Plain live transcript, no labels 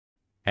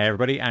Hey,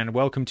 everybody, and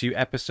welcome to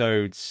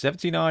episode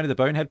 79 of the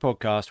Bonehead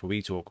podcast, where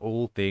we talk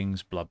all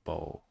things Blood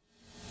Bowl.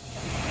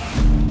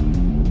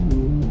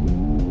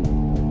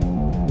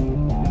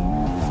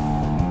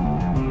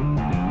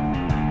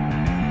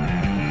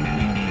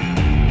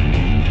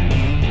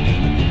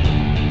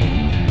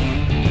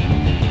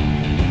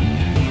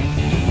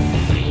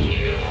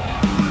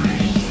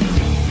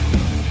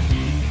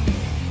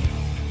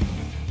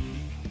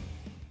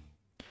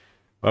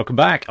 Welcome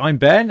back. I'm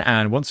Ben,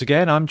 and once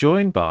again, I'm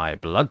joined by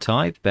Blood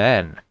Tithe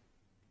Ben.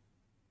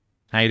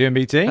 How you doing,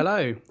 BT?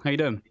 Hello, how you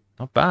doing?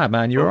 Not bad,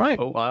 man. You all right?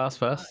 Oh, I asked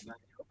first.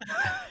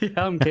 Yeah,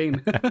 I'm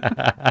keen.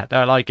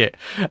 I like it.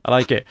 I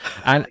like it.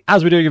 And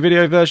as we're doing a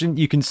video version,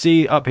 you can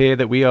see up here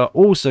that we are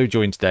also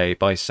joined today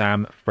by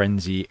Sam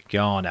Frenzy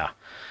Garner.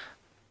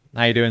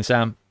 How you doing,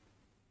 Sam?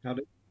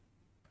 Howdy.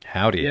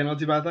 Howdy. Yeah, not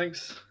too bad,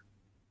 thanks.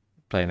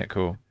 Playing it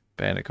cool.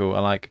 Playing it cool. I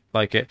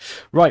like it.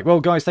 Right, well,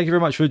 guys, thank you very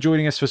much for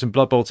joining us for some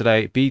Blood Bowl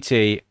today.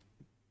 BT,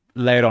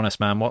 lay it on us,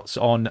 man. What's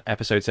on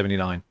episode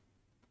 79?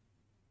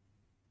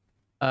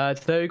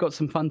 Today we've got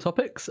some fun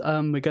topics.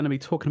 We're going to be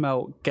talking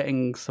about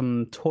getting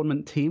some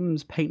tournament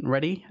teams paint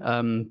ready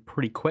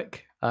pretty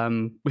quick.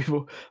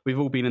 We've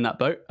all been in that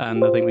boat,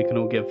 and I think we can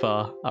all give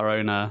our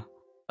own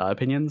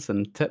opinions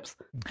and tips.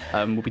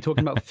 We'll be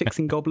talking about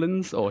fixing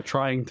goblins, or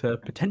trying to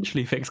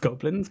potentially fix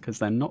goblins, because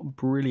they're not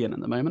brilliant at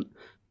the moment.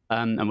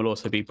 And we'll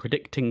also be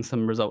predicting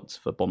some results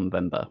for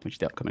Bombvember, which is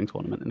the upcoming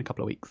tournament in a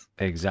couple of weeks.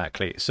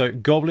 Exactly. So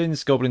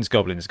goblins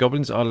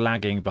are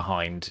lagging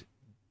behind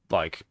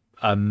like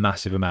a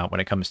massive amount when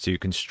it comes to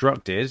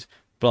constructed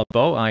Blood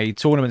Bowl, i.e.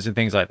 tournaments and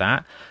things like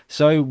that.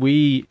 So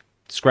we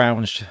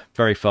scrounged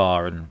very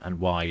far and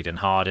wide and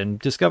hard and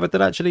discovered that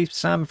actually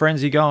Sam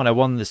Frenzy Garner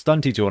won the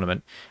Stunty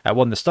tournament,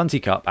 won the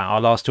Stunty Cup at our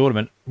last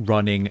tournament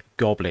running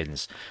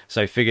goblins.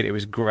 So figured it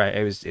was great,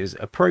 it was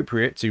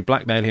appropriate to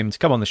blackmail him to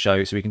come on the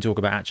show so we can talk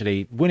about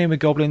actually winning with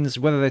goblins,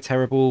 whether they're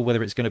terrible,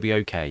 whether it's going to be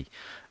okay.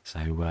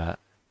 So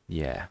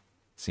yeah,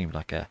 seemed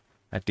like a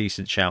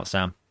decent shout,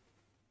 Sam.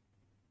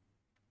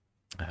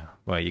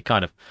 Well, you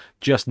kind of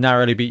just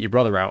narrowly beat your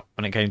brother out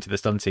when it came to the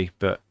Stunty,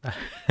 but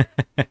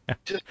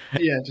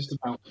just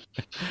about.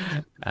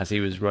 As he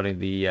was running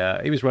the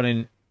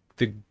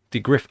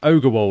Griff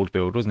Ogrewold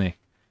build, wasn't he?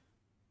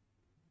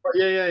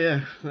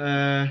 Yeah.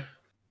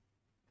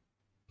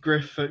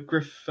 Griff and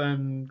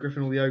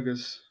all the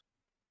ogres.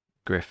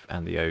 Griff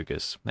and the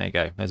Ogres. There you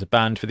go. There's a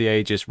band for the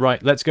ages.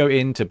 Right, let's go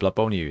into Blood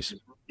Bowl news.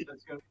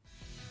 Let's go.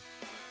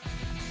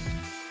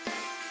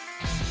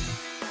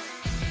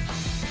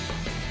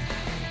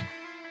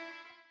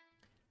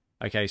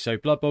 Okay, so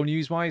Blood Bowl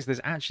news-wise,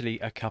 there's actually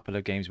a couple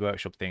of Games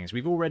Workshop things.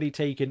 We've already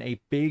taken a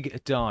big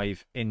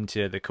dive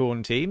into the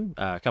Khorne team,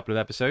 a couple of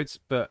episodes,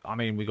 but I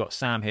mean, we've got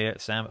Sam here,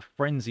 Sam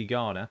Frenzy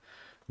Garner,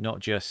 not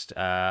just,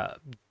 not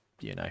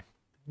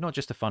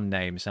just a fun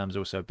name. Sam's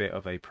also a bit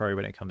of a pro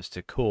when it comes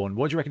to Khorne.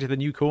 What do you reckon to the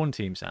new Khorne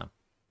team, Sam?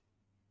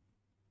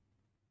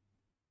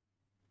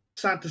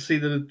 Sad to see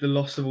the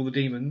loss of all the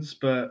demons,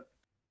 but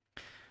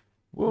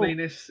Well, I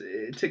mean,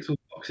 it ticks all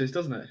the boxes,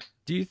 doesn't it?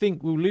 do you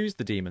think we'll lose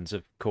the demons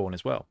of Khorne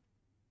as well?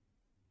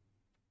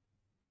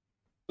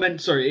 I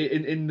meant, sorry,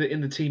 in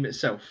the team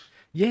itself.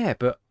 Yeah,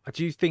 but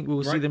do you think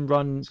we'll see them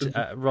run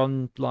So-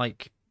 run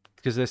like,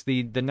 because there's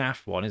the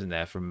NAF one, isn't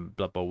there, from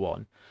Blood Bowl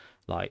 1,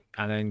 like,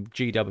 and then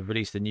GW have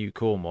released the new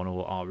Khorne one,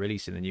 or are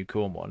releasing the new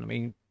Khorne one. I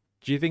mean,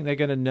 do you think they're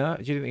going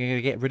to do you think they're going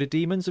to get rid of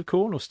demons of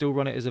Khorne, or still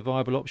run it as a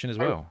viable option as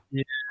well?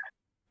 Yeah,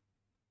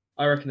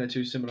 I reckon they're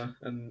too similar,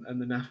 and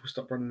the NAF will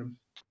stop running them.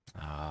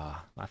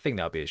 I think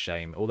that would be a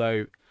shame.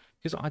 Although,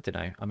 because I don't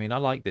know, I mean, I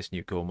like this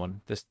new Khorne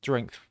one. The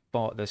strength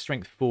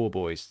 4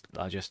 boys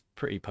are just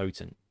pretty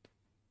potent.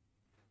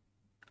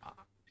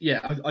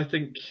 Yeah, I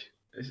think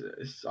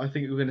I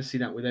think we're going to see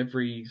that with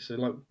every. So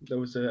like there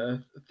was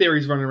a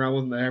theories running around,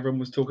 wasn't there? Everyone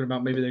was talking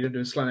about maybe they're going to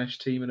do a Slanesh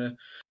team and a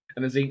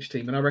Tzeentch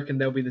team, and I reckon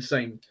they'll be the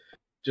same.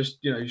 Just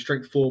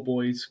strength 4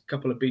 boys,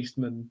 couple of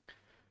beastmen,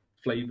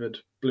 flavored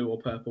blue or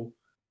purple,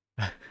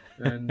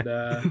 and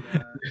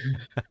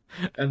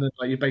and then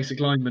like your basic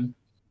linemen.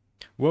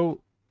 Well,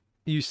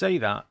 you say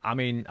that. I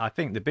mean, I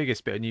think the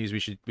biggest bit of news we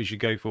should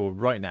go for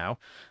right now,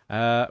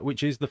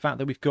 which is the fact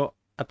that we've got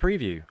a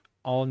preview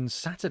on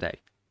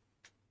Saturday.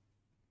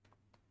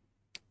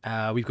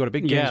 We've got a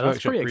big Games Yeah, that's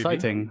Workshop pretty preview,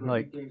 exciting.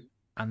 Like,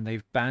 and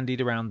they've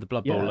bandied around the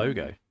Blood Bowl Yeah.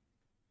 logo.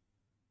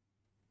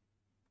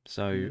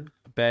 So Yeah.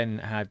 Ben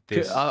had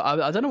this.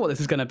 I don't know what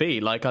this is going to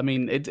be. Like, I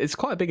mean, it's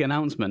quite a big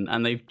announcement,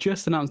 and they've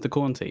just announced the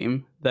Khorne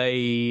team.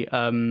 They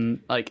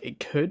like, it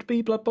could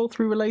be Blood Bowl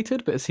 3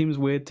 related, but it seems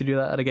weird to do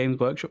that at a Games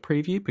Workshop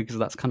preview because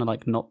that's kind of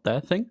like not their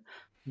thing.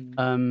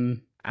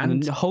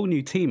 And a whole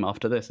new team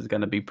after this is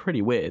going to be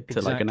pretty weird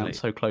to like Exactly. announce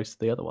so close to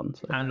the other one.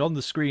 So. And on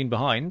the screen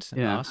behind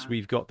Yeah. us,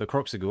 we've got the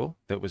Croxagore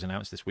that was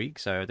announced this week.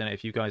 So I don't know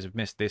if you guys have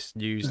missed this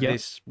news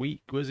this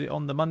week. Was it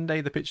on the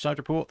Monday, the pitch side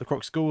report? The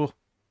Croxagore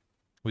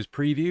was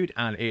previewed,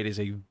 and it is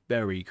a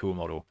very cool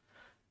model.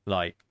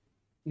 Like,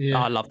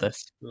 Yeah, I love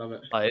this. love it.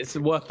 Like, it's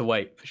worth the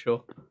wait for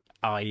sure.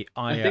 I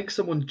I think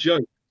someone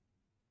joked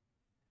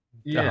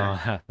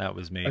Yeah, that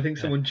was me. I think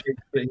someone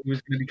jinxed that he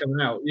was going to be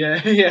coming out.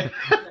 Yeah, yeah,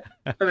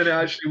 and then it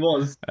actually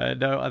was.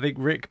 No, I think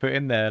Rick put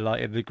in there,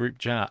 like, in the group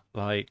chat,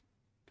 like,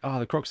 oh,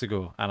 the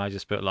Croxigal, and I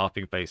just put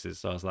laughing faces.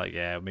 So I was like,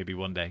 yeah, maybe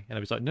one day. And I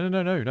was like,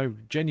 no,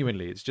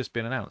 genuinely, it's just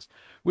been announced.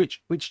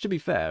 Which to be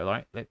fair,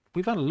 right, like,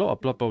 we've had a lot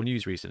of Blood Bowl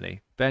news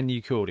recently. Ben,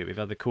 you called it. We've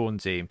had the Corn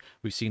team.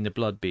 We've seen the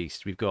Blood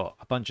Beast. We've got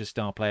a bunch of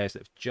star players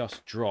that have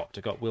just dropped.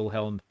 I've got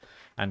Wilhelm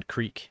and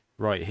Creek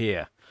right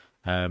here.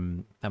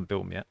 Haven't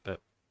built them yet, but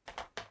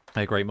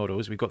they're great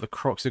models. We've got the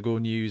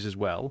Croxigal news as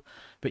well.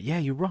 But yeah,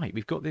 you're right.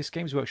 We've got this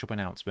Games Workshop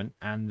announcement,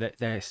 and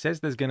there says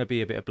there's going to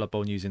be a bit of Blood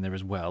Bowl news in there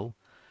as well.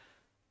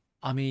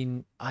 I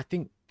mean, I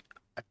think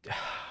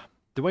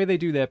the way they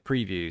do their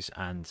previews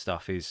and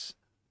stuff is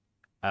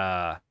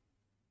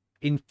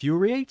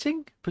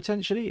infuriating,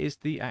 potentially, is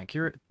the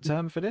accurate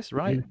term for this,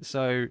 right?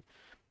 So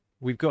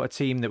we've got a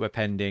team that we're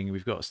pending,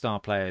 we've got star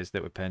players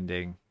that we're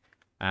pending,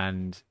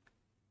 and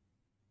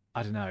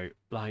I don't know,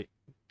 like,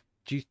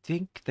 do you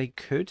think they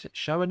could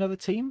show another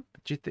team?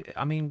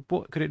 I mean,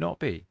 what could it not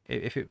be?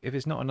 If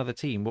it's not another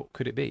team, what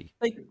could it be?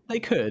 They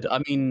could.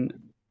 I mean,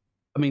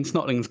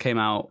 Snotlings came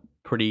out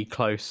pretty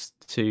close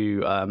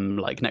to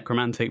like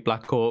Necromantic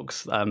Black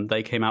Orcs.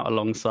 They came out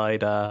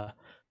alongside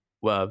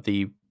well,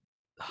 the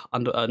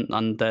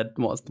undead.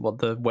 What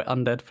the wet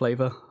undead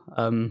flavor?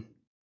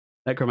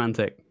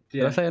 Necromantic.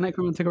 Did I Yeah, say a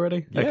Necromantic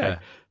already? Yeah.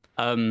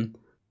 Okay.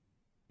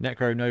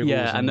 Necro Nobles.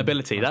 Yeah, and and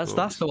Nobility. That's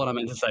Iceborgs. the one I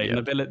meant to say.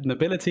 Yeah.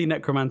 Nobility,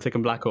 Necromantic,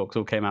 and Black Orcs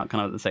all came out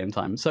kind of at the same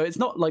time. So it's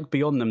not like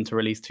beyond them to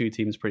release two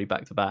teams pretty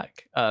back to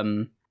back.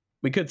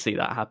 We could see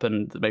that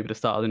happen maybe the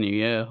start of the new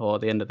year or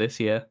the end of this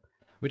year.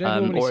 We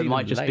don't normally Or see it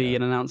might them just layer. be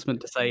an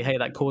announcement to say, hey,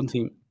 that Corn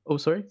team. Oh,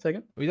 sorry, say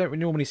again? We don't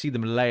normally see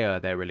them layer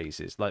their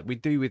releases like we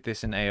do with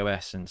this in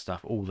AOS and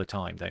stuff all the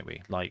time, don't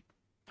we? Like,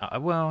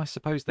 well, I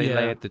suppose they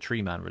layered the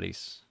Tree Man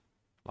release,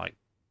 like,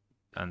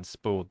 and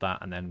spoiled that,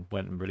 and then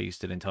went and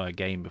released an entire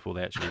game before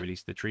they actually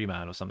released the Tree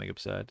Man or something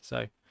absurd.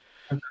 So,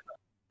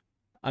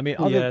 I mean,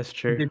 Yeah, it's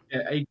true. did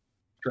get 8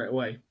 straight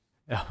away.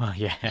 Oh,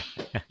 yeah,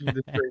 With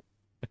the 3.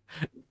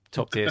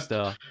 top tier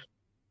star.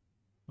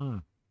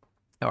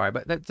 All right,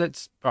 but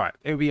that's all right.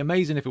 It would be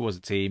amazing if it was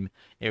a team.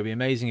 It would be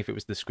amazing if it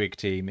was the Squig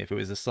team. If it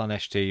was the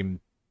Slanesh team,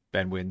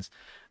 Ben wins.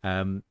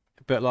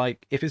 But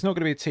like, if it's not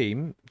going to be a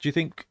team, do you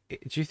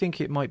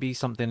think it might be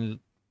something?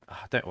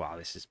 I don't. Well,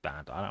 this is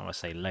bad. I don't want to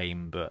say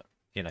lame, but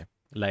you know,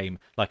 lame,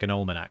 like an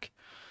almanac.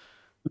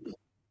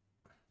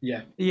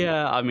 Yeah.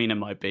 Yeah, I mean, it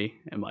might be.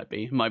 It might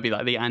be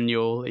like the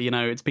annual. You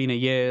know, it's been a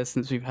year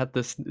since we've had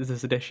this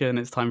edition.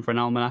 It's time for an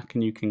almanac,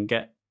 and you can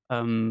get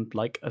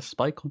like a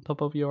spike on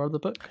top of your other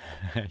book.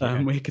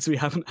 Because we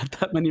haven't had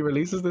that many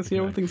releases this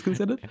year, all things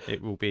considered.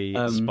 It will be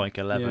Spike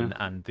 11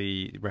 and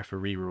the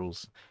referee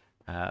rules.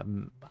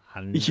 And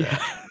yeah.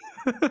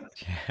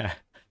 Yeah.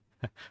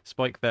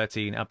 Spike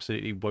 13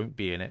 absolutely won't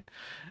be in it.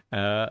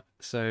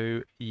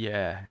 So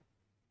yeah,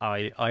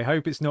 I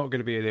hope it's not going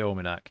to be the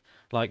almanac.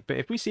 Like, but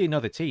if we see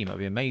another team, that'd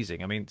be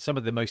amazing. I mean, some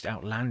of the most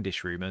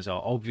outlandish rumors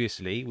are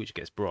obviously, which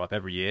gets brought up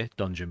every year,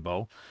 Dungeon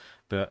Bowl.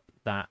 But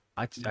that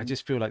I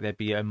just feel like there'd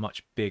be a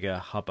much bigger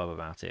hubbub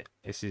about it.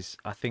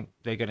 I think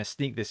they're going to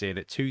sneak this in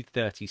at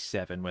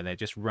 2:37 when they're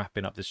just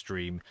wrapping up the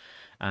stream,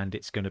 and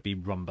it's going to be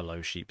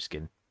Rumbelow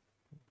Sheepskin,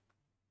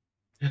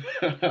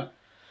 the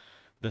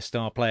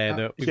star player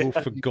that we've all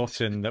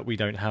forgotten that we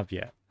don't have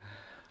yet,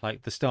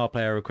 like the star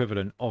player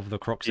equivalent of the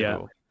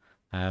Croxigal.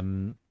 I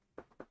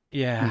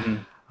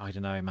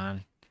don't know,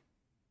 man.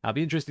 It'll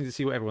be interesting to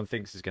see what everyone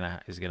thinks is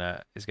gonna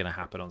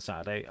happen on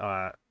Saturday.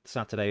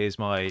 Saturday is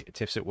my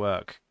tiffs at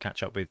work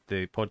catch up with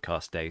the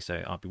podcast day,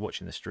 so I'll be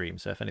watching the stream.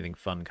 So if anything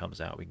fun comes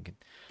out, we can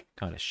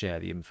kind of share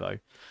the info.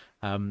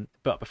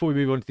 But before we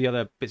move on to the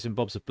other bits and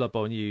bobs of Blood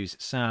Bowl news,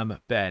 Sam,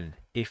 Ben,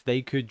 if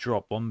they could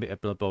drop one bit of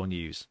Blood Bowl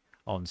news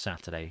on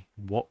Saturday,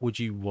 what would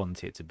you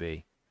want it to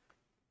be?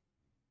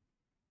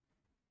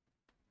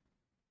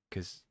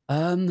 Because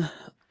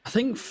I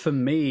think for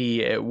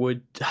me, it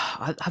would.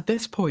 At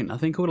this point, I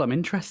think all I'm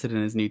interested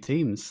in is new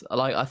teams.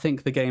 I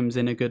think the game's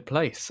in a good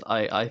place.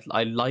 I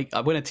like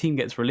when a team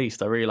gets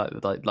released. I really like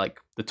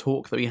the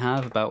talk that we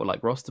have about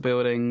like roster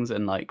buildings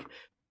and like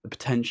the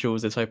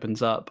potentials this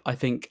opens up. I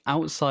think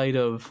outside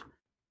of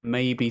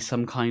maybe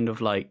some kind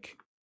of like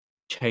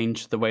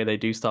change the way they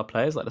do star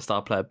players, like the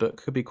star player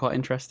book could be quite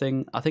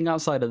interesting. I think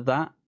outside of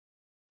that,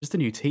 just a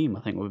new team, I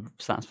think would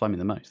satisfy me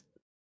the most.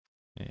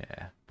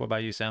 yeah, what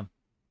about you, Sam?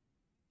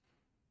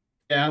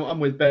 Yeah, I'm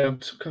with Ben.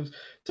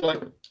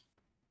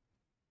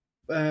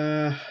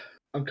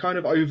 I'm kind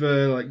of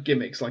over like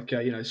gimmicks, like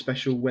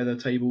special weather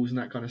tables and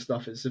that kind of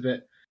stuff. It's a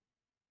bit,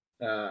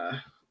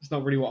 it's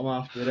not really what I'm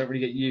after. They don't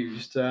really get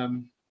used.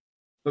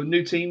 But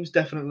new teams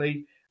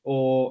definitely,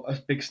 or a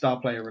big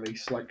star player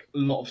release, like a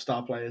lot of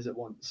star players at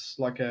once,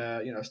 like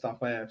a star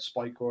player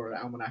spike or an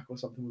almanac or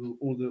something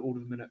with all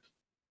of them in it.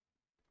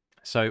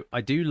 So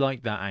I do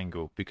like that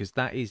angle because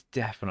that is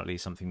definitely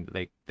something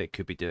that they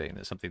could be doing.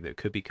 That's something that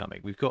could be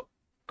coming. We've got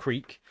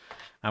Creek,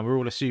 and we're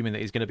all assuming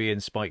that he's going to be in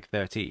Spike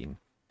 13,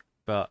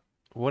 but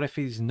what if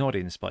he's not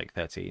in Spike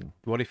 13?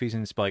 What if he's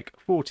in Spike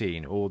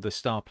 14 or the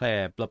star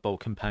player Blood Bowl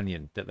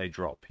companion that they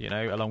drop, you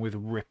know, along with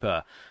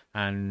Ripper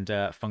and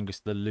Fungus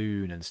the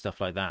Loon and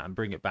stuff like that, and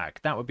bring it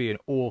back? That would be an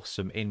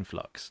awesome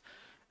influx.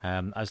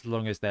 As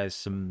long as there's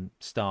some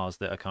stars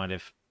that are kind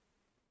of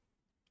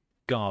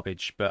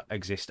garbage but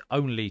exist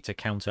only to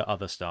counter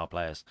other star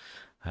players,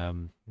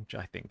 which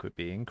I think would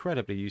be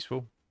incredibly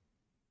useful.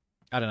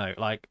 I don't know,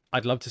 like,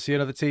 I'd love to see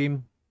another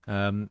team.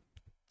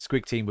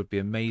 Squig team would be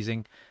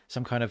amazing.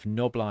 Some kind of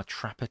Noblar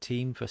Trapper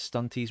team for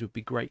stunties would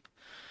be great,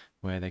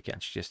 where they can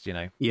just, you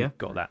know,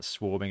 got that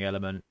swarming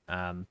element.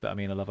 But I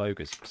mean, I love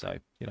ogres, so,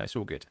 you know, it's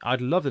all good.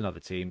 I'd love another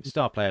team.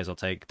 Star players I'll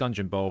take.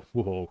 Dungeon Bowl,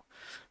 whoa,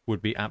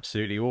 would be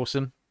absolutely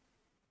awesome.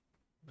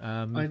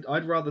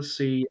 I'd rather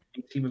see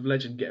a Team of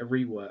Legend get a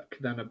rework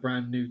than a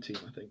brand new team,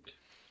 I think.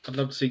 I'd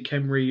love to see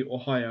Khemri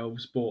or High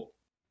Elves brought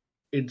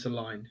into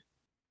line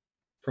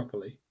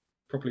properly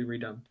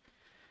redone.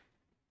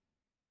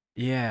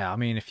 Yeah, I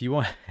mean, if you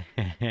want,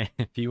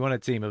 if you want a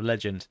Team of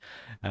Legend,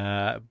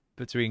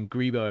 between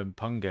Grebo and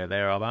Punga,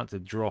 they're about to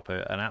drop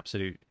an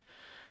absolute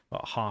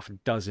half a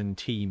dozen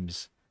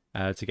teams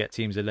to get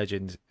Teams of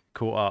Legend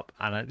caught up,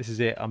 and this is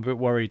it. I'm a bit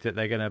worried that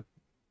they're going to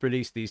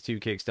release these 2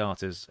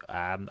 Kickstarters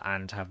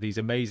and have these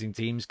amazing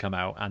teams come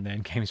out, and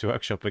then Games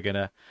Workshop are going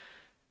to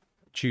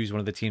choose one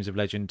of the Teams of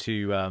Legend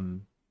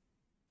to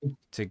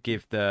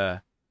give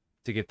the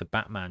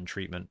Batman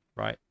treatment,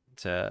 right?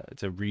 To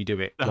redo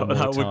it.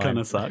 That would kind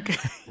of suck.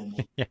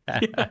 Yeah.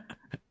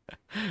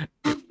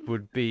 It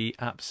would be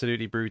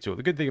absolutely brutal.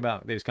 The good thing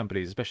about those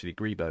companies, especially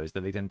Grebo, is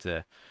that they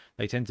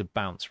tend to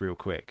bounce real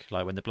quick.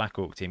 Like when the Black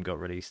Orc team got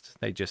released,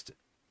 they just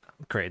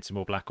created some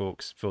more Black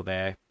Orcs for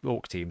their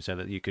Orc team so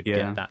that you could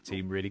get that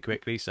team really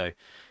quickly. So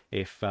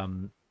if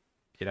you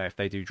know, if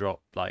they do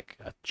drop like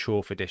a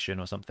Chorf edition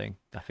or something,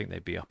 I think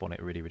they'd be up on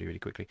it really, really, really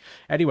quickly.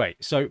 Anyway,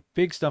 so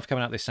big stuff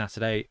coming out this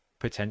Saturday,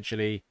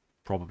 potentially.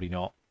 Probably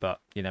not, but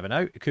you never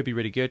know. It could be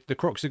really good. The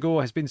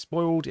Croxagore has been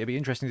spoiled. It'll be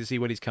interesting to see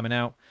when he's coming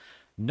out.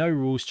 No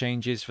rules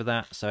changes for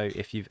that. So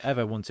if you've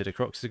ever wanted a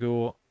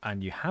Croxagore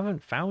and you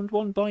haven't found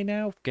one by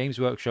now,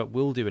 Games Workshop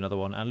will do another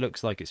one, and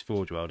looks like it's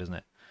Forge World, isn't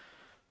it?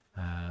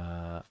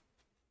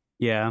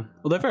 Yeah.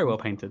 Well, they're very well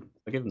painted.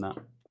 I'll give them that.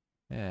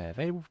 Yeah,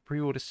 they will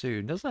pre-order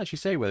soon. Doesn't actually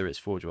say whether it's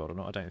Forge World or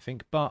not, I don't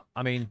think. But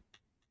I mean,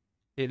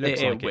 it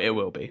looks like it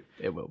will be.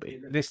 It will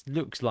be. This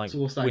looks like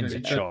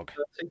Windsor Chog.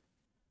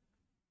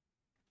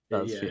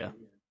 Does, yeah.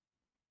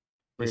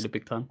 Really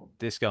big time.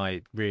 This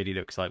guy really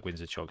looks like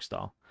Windsor Chog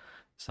style.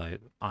 So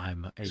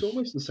it's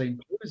almost the same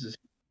pose as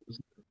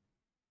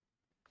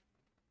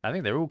I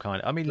think they're all kind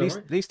of, I mean,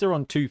 at least they're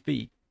on 2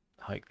 feet.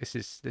 Like this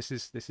is this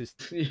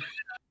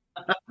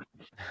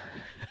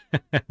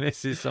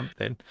is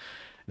something.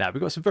 Now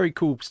we've got some very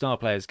cool star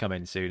players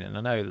coming soon, and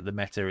I know that the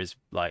meta is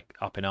like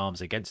up in arms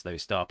against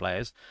those star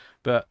players,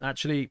 but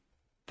actually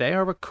they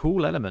are a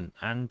cool element,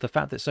 and the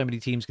fact that so many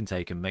teams can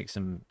take them makes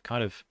them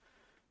kind of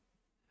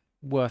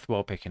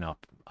worthwhile picking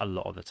up a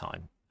lot of the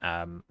time.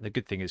 The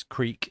good thing is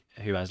Creek,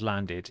 who has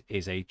landed,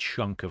 is a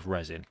chunk of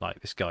resin. Like,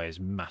 this guy is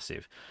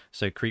massive.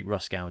 So Creek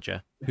Rust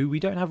Gouger, who we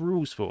don't have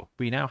rules for.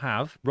 We now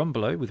have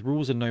Rumbelow with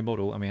rules and no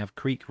model, and we have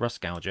Creek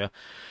Rust Gouger,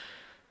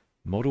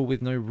 model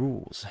with no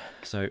rules.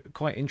 So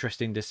quite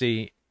interesting to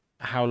see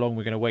how long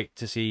we're going to wait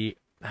to see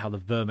how the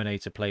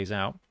Verminator plays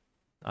out.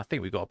 I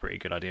think we've got a pretty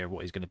good idea of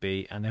what he's going to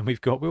be. And then we've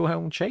got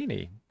Wilhelm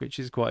Chaney, which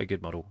is quite a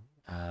good model.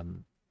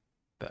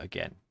 But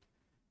again,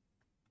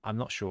 I'm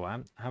not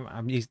sure.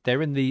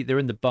 They're in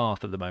the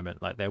bath at the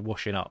moment, like they're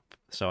washing up,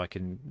 so I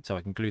can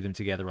glue them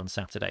together on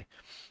Saturday.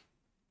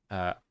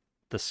 The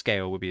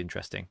scale would be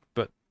interesting,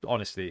 but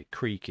honestly,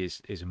 Creek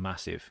is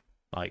massive.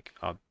 Like,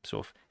 I've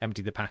sort of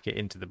emptied the packet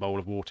into the bowl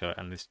of water,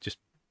 and this just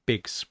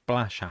big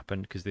splash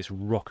happened because this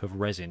rock of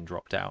resin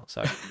dropped out.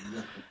 So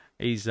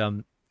he's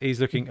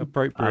looking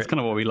appropriate. That's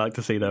kind of what we like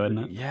to see, though, isn't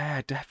it?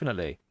 Yeah,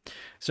 definitely.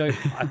 So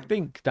I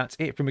think that's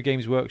it from a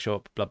Games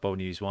Workshop Blood Bowl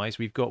news-wise.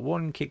 We've got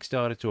one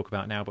Kickstarter to talk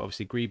about now, but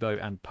obviously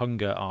Grebo and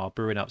Punga are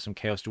brewing up some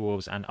Chaos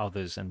Dwarves and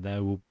others, and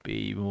there will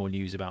be more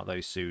news about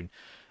those soon.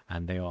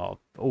 And they are,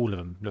 all of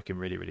them, looking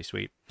really, really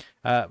sweet.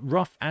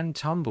 Rough and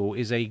Tumble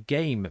is a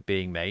game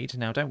being made.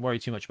 Now, don't worry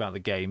too much about the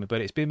game,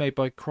 but it's being made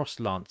by Cross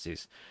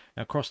Lances.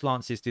 Now, Cross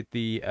Lances did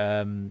the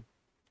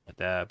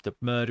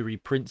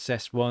murdery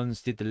princess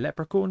ones, did the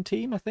leprechaun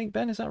team, I think.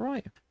 Ben, is that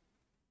right?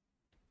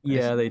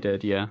 Yeah, they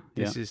did. Yeah,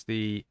 this is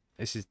the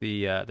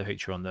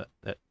Huitron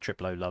that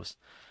Triplo loves,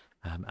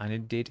 and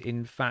it did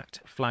in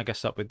fact flag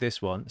us up with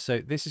this one. So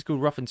this is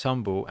called Rough and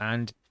Tumble,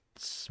 and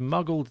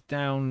smuggled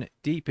down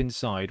deep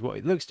inside what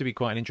it looks to be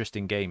quite an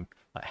interesting game,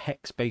 like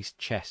hex-based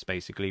chess,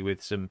 basically,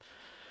 with some,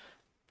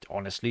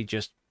 honestly,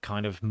 just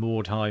kind of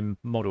Mordheim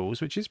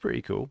models, which is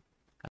pretty cool.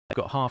 They've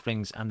got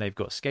halflings and they've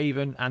got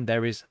Skaven, and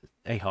there is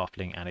a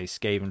halfling and a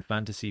Skaven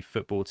fantasy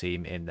football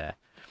team in there.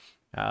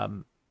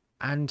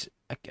 And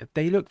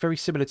they look very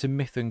similar to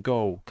Myth and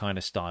Goal kind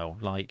of style.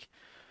 Like,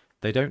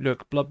 they don't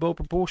look Blood Bowl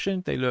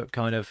proportioned. They look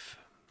kind of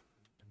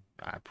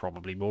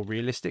probably more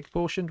realistic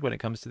proportioned when it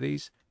comes to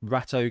these.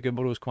 Rat Ogre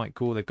model is quite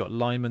cool. They've got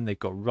linemen, they've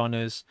got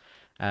runners,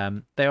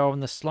 They are on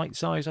the slight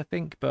size, I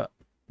think, but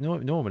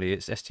normally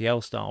it's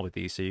STL style with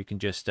these, so you can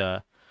just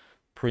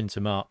print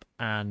them up.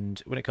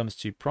 And when it comes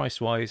to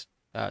price-wise,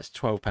 it's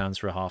 £12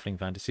 for a halfling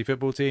fantasy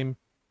football team.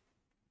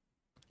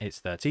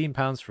 It's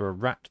 £13 for a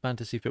rat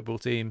fantasy football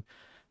team.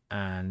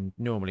 And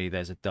normally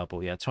there's a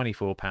double, yeah,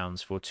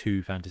 £24 for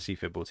 2 fantasy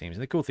football teams.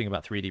 And the cool thing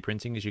about 3D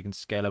printing is you can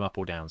scale them up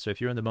or down. So if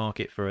you're in the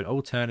market for an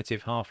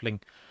alternative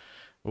halfling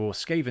or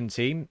Skaven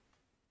team,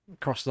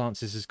 Cross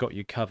Lances has got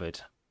you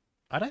covered.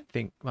 I don't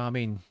think, well, I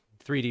mean,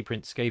 3D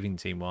print Skaven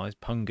team wise,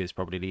 Punga's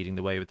probably leading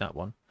the way with that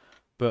one.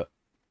 But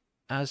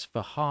as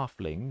for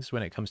halflings,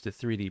 when it comes to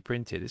 3D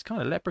printed, it's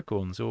kind of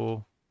leprechauns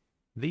or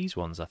these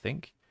ones, I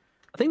think.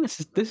 I think this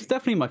is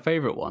definitely my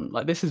favorite one.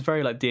 Like, this is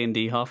very like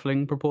D&D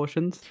halfling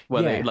proportions,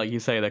 where they, Yeah. like you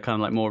say, they're kind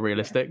of like more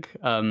realistic.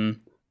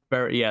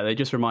 They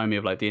just remind me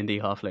of like D&D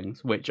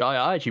halflings, which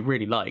I actually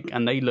really like,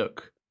 and they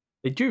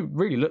do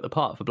really look the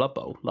part for Blood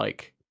Bowl.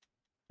 Like,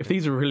 if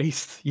these were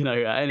released, you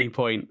know, at any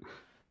point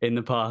in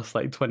the past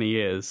like 20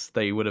 years,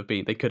 they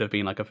could have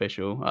been like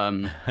official.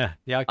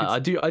 Yeah, I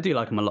do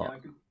like them a lot.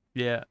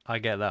 Yeah, I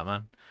get that,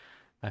 man.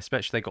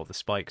 Especially they got the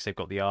spikes, they've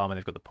got the armor,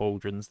 they've got the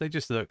pauldrons. They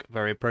just look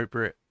very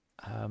appropriate.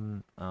 Oh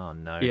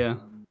no. Yeah.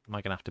 Am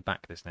I gonna have to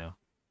back this now?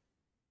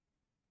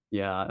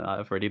 Yeah,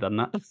 I've already done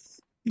that.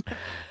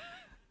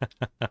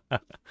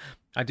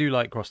 I do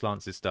like Cross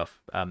Lance's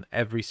stuff.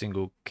 Every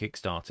single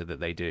Kickstarter that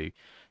they do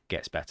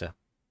gets better.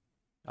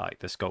 I like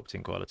the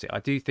sculpting quality.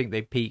 I do think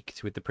they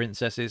peaked with the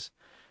princesses.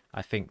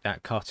 I think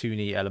that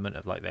cartoony element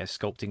of like their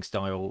sculpting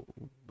style,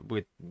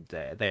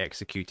 they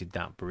executed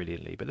that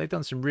brilliantly. But they've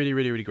done some really,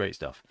 really, really great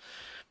stuff.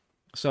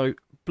 So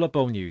Blood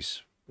Bowl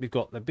news. We've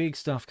got the big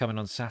stuff coming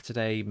on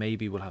Saturday.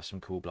 Maybe we'll have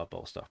some cool Blood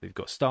Bowl stuff. We've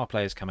got star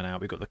players coming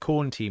out. We've got the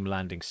Corn team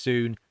landing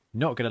soon.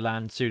 Not going to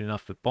land soon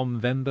enough for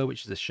Bombvember,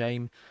 which is a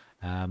shame,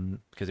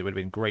 because it would have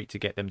been great to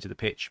get them to the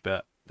pitch.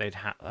 But they'd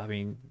have, I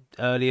mean,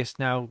 earliest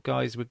now,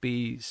 guys, would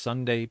be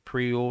Sunday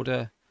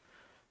pre-order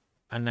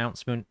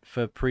announcement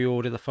for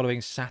pre-order the following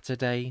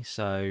Saturday.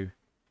 So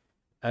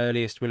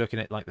earliest we're looking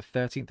at like the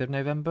 13th of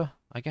November,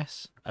 I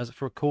guess, as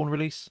for a Corn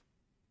release.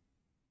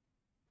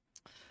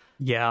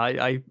 Yeah,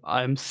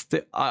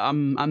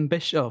 I'm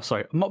ambitious. Oh,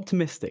 sorry, I'm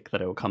optimistic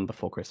that it will come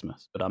before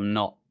Christmas, but I'm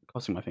not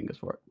crossing my fingers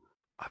for it.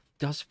 It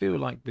does feel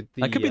like with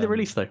the... It could be the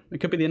release though.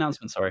 It could be the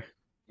announcement. Sorry.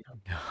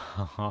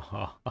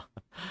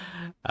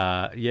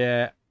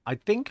 Yeah, I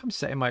think I'm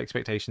setting my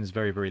expectations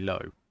very, very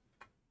low.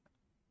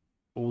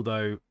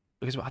 Although,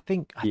 because I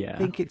think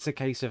it's a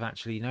case of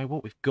actually, you know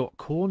what, we've got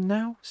Corn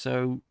now,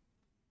 so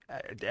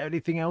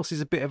anything else is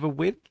a bit of a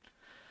win.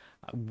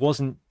 I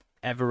wasn't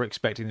ever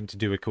expecting them to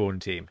do a Corn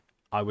team.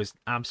 I was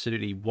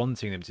absolutely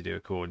wanting them to do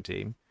a Corn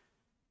team,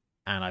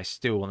 and I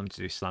still want them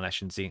to do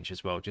Slaanesh and Tzeentch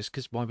as well, just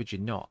because why would you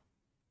not?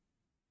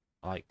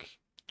 Like,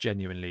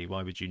 genuinely,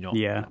 why would you not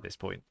at this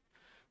point?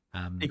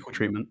 Equal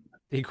treatment.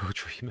 Equal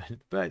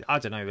treatment. But I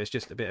don't know, there's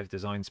just a bit of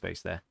design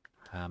space there.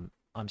 I'm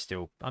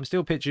still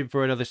pitching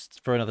for another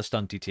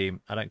stunty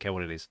team. I don't care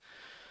what it is.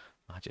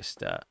 I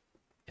just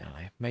you know,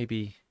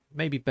 maybe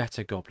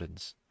better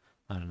goblins.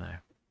 I don't know.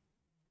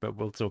 But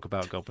we'll talk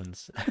about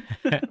goblins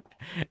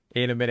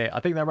in a minute. I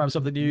think that wraps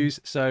up the news,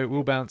 so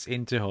we'll bounce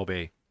into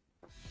hobby.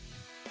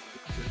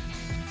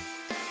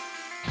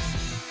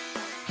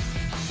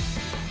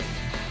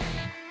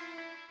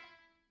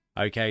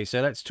 Okay, so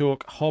let's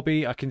talk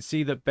hobby. I can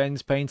see that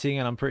Ben's painting,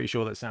 and I'm pretty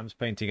sure that Sam's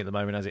painting at the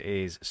moment as it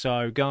is.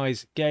 So,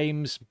 guys,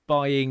 games,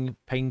 buying,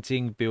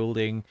 painting,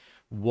 building,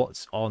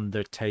 what's on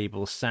the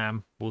table?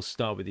 Sam, we'll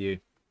start with you.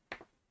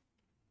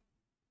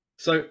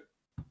 So,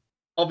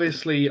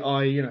 obviously,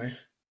 I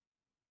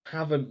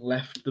haven't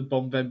left the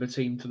Bombvember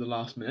team to the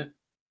last minute.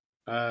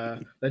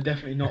 They're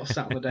definitely not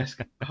sat on the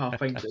desk half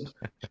painted.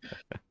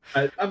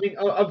 I mean,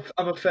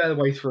 I'm a fair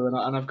way through,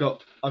 and I've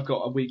got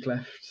a week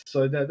left,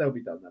 so they'll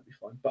be done. They'll be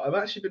fine. But I've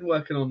actually been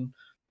working on.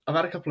 I've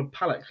had a couple of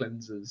palette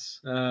cleansers,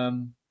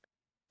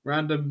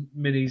 random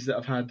minis that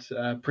I've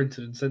had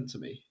printed and sent to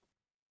me.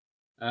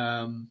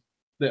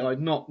 They're like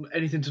not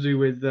anything to do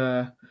with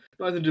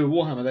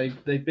Warhammer.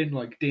 They've been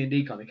like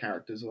D&D kind of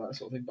characters or that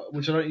sort of thing, but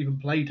which I don't even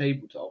play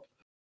tabletop.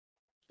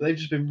 But they've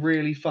just been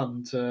really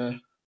fun to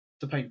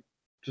paint,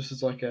 just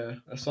as like a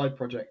side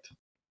project.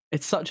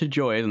 It's such a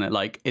joy, isn't it?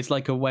 Like, it's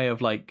like a way of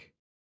like,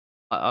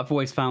 I've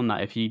always found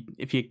that if you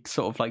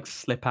sort of like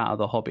slip out of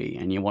the hobby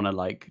and you want to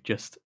like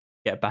just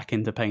get back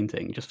into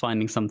painting, just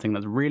finding something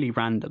that's really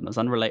random, that's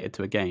unrelated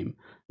to a game,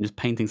 and just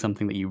painting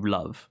something that you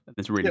love,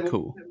 it's really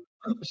cool.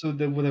 So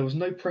there was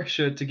no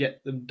pressure to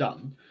get them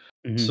done.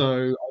 Mm-hmm. So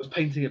I was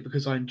painting it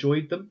because I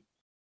enjoyed them.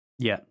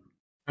 Yeah.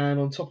 And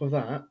on top of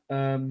that,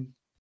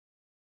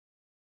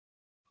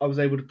 I was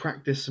able to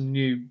practice some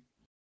new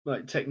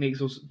like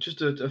techniques or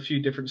just a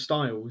few different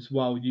styles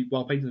while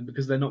painting them,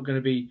 because they're not going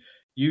to be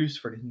used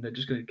for anything. They're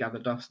just going to gather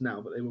dust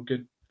now, but they were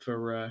good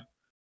for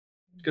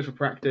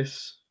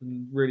practice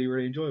and really,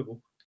 really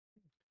enjoyable.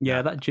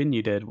 Yeah, that gin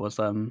you did was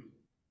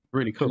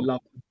really cool. I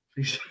love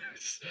them.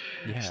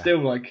 Still,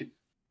 like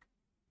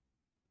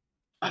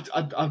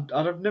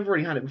I've never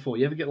really had it before.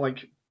 You ever get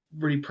like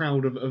really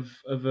proud of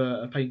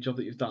a paint job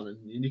that you've done,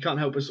 and you can't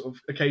help but sort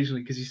of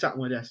occasionally, because he sat on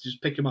my desk,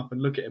 just pick him up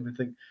and look at him and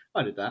think,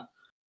 I did that.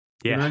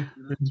 Yeah.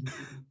 You know?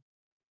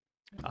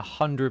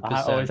 100%.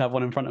 I always have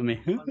one in front of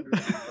me.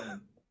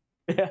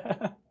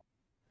 Yeah.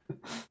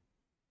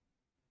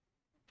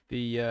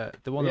 The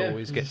one that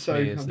always gets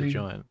me is the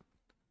giant.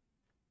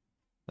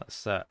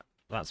 That's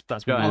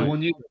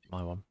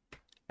my one.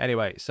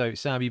 Anyway, so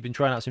Sam, you've been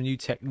trying out some new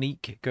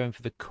technique, going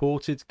for the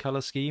courted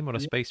color scheme on a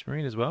Space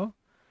Marine as well.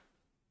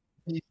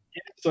 Yeah,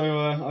 so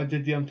I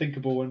did the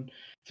unthinkable, and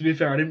to be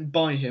fair, I didn't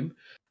buy him.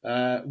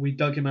 We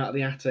dug him out of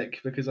the attic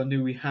because I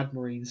knew we had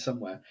Marines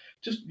somewhere.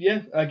 Just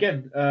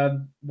again,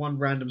 one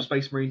random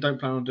Space Marine. Don't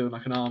plan on doing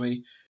like an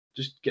army.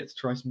 Just get to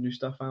try some new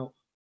stuff out.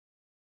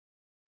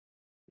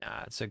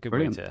 Nah, it's a good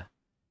Brilliant. way to,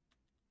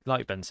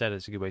 like Ben said,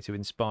 it's a good way to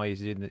inspire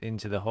you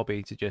into the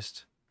hobby to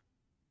just,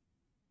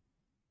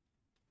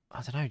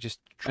 I don't know, just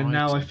try And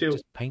now to I feel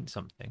just paint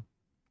something.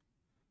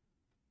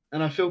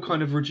 And I feel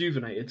kind of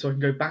rejuvenated, so I can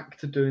go back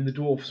to doing the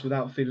dwarfs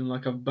without feeling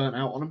like I've burnt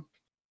out on them.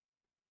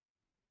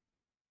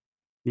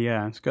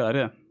 Yeah, it's a good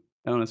idea.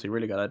 Honestly,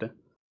 really good idea.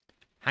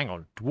 Hang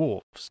on,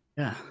 dwarfs.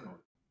 Yeah.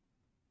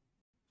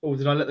 Oh,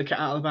 did I let the cat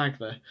out of the bag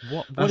there?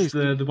 What That's is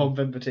the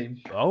Bombvember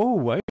team.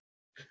 Oh,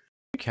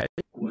 okay.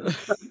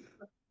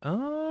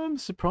 I'm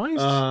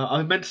surprised.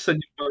 I meant to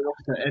send you a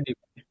roster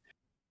anyway.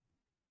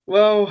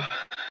 Well,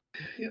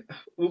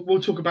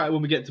 we'll talk about it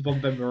when we get to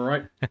Bombvember, all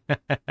right?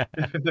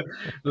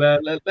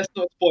 Let's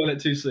not spoil it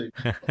too soon.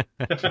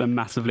 Gonna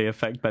massively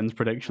affect Ben's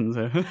predictions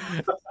here.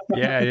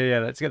 Yeah.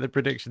 Let's get the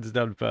predictions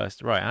done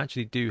first. Right, I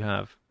actually do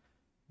have,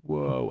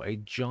 a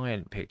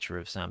giant picture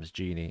of Sam's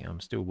genie. I'm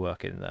still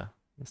working there.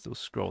 I'm still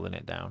scrolling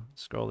it down.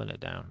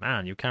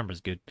 Man, your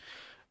camera's good.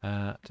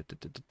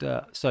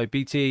 So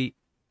BT,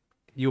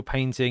 your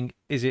painting,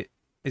 is it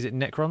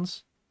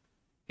Necrons?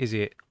 Is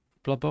it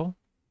Blood Bowl?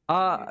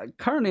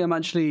 Currently, I'm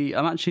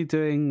actually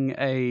doing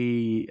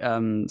a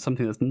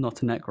something that's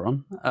not a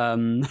Necron.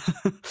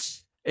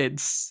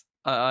 It's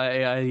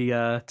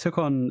I took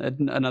on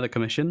another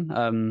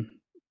commission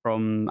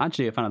from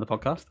actually a fan of the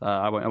podcast.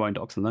 I won't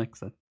dox them though,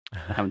 because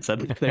I haven't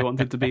said if they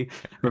wanted to be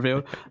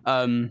revealed.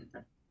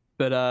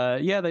 But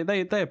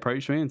they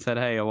approached me and said,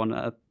 "Hey, I want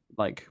to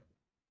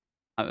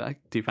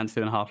do you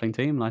fancy doing a halfling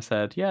team?" And I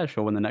said, "Yeah,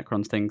 sure." When the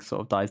Necrons thing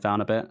sort of dies down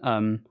a bit.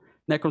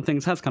 Necron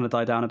things has kind of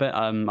died down a bit.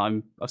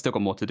 I've still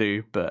got more to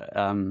do, but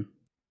I'm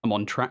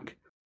on track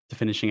to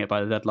finishing it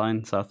by the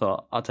deadline. So I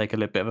thought I'll take a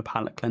little bit of a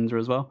palette cleanser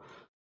as well,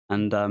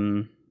 and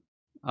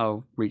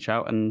I'll reach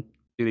out and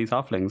do these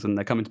halflings. And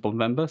they're coming to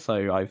Bombvember,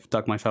 so I've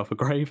dug myself a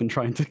grave and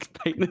trying to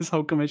paint this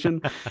whole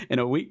commission in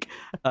a week,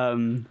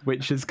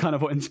 which is kind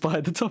of what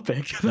inspired the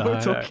topic that we're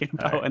talking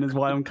about, and is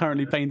why I'm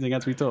currently painting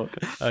as we talk.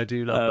 I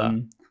do love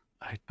that.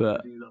 I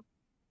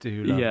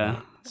do love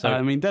that. So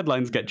I mean,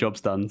 deadlines get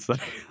jobs done, so.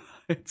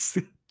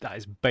 That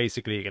is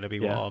basically going to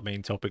be what our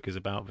main topic is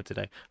about for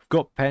today. I've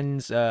got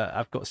pens.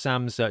 I've got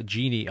Sam's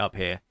genie up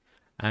here,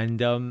 and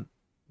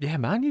yeah,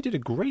 man, you did a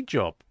great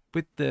job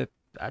with the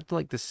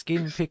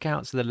skin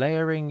pickouts, the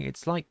layering.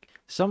 It's like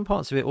some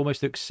parts of it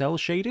almost look cell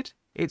shaded.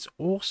 It's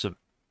awesome.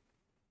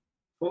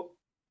 Well,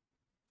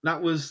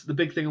 that was the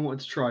big thing I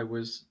wanted to try,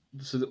 was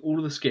so that all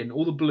of the skin,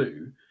 all the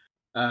blue,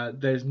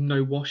 there's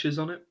no washes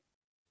on it.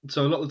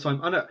 So a lot of the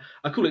time,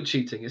 I call it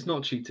cheating. It's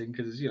not cheating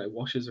because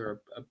washes are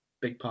a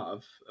big part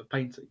of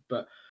painting,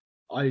 but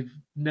I've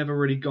never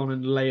really gone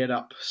and layered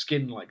up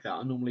skin like that.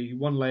 I normally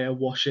one layer,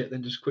 wash it,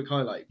 then just quick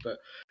highlight, but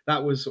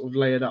that was sort of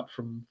layered up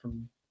from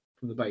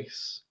the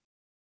base.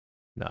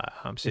 No,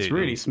 absolutely. It's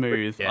really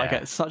smooth. Yeah. I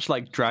get such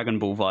Dragon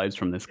Ball vibes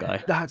from this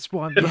guy. That's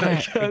what I'm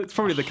it's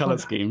probably the color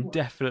scheme.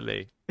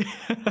 Definitely.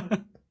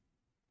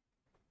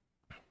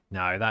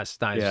 No, that is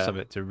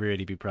something to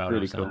really be proud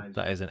of. Cool.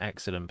 That is an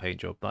excellent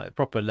paint job. Like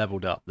proper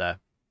leveled up there.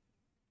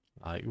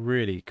 Like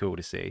really cool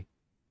to see.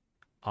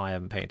 I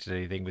haven't painted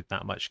anything with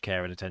that much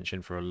care and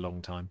attention for a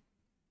long time.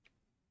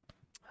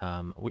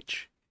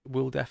 Which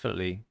will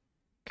definitely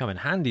come in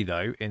handy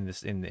though in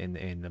this in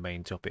the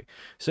main topic.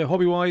 So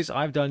hobby wise,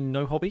 I've done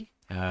no hobby.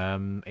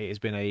 It has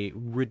been a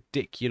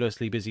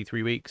ridiculously busy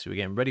 3 weeks. We were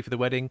getting ready for the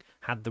wedding,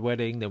 had the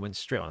wedding, then went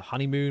straight on a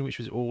honeymoon, which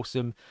was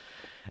awesome,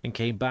 and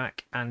came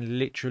back and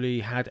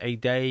literally had a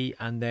day,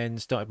 and then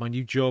started my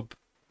new job,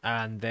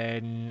 and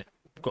then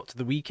got to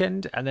the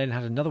weekend, and then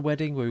had another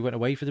wedding where we went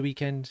away for the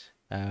weekend.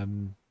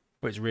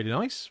 But it's really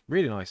nice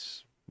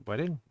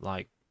wedding,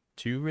 like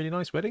 2 really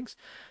nice weddings,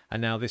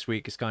 and now this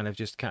week is kind of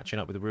just catching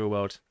up with the real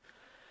world.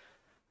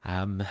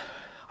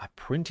 I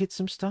printed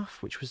some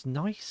stuff, which was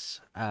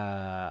nice.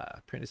 I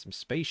printed some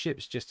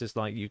spaceships, just as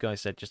like you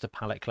guys said, just a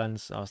palette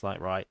cleanse. I was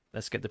like, right,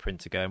 let's get the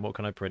printer going. What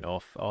can I print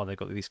off? Oh, they've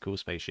got these cool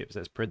spaceships.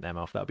 Let's print them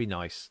off. That'd be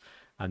nice.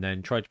 And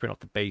then tried to print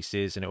off the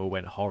bases, and it all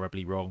went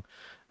horribly wrong.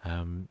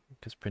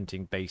 Because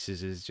printing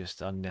bases is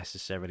just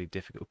unnecessarily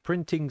difficult.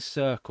 Printing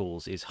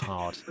circles is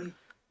hard.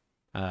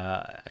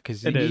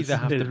 Because you either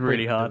have to print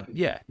really hard.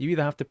 you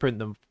either have to print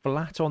them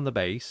flat on the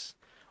base,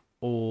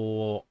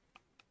 or,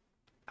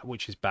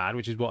 which is bad,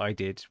 which is what I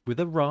did with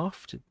a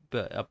raft,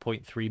 but a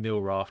 0.3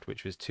 mil raft,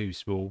 which was too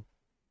small.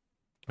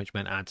 which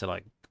meant I had to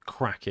like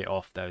crack it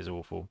off. That was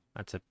awful. I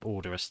had to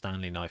order a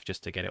Stanley knife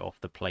just to get it off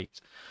the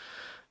plate.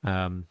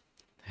 Yeah,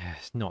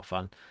 it's not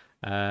fun.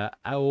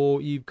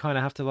 Or you kind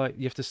of have to like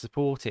you have to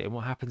support it, and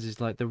what happens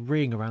is like the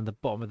ring around the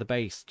bottom of the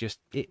base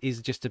it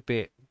is just a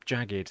bit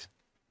jagged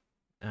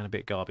and a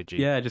bit garbagey.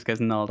 Yeah, it just gets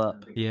gnarled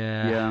up.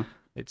 Yeah,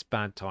 it's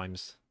bad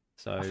times.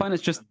 So I find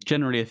it's just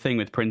generally a thing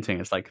with printing.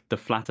 It's like the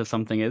flatter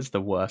something is,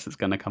 the worse it's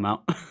going to come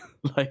out.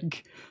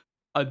 Like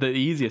the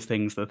easiest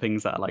things are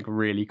things that are like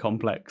really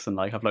complex and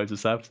like have loads of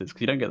surfaces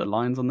because you don't get the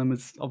lines on them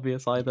as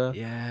obvious either.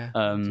 yeah,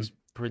 just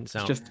prints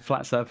It's out. just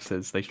flat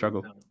surfaces. They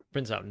struggle.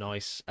 Prints out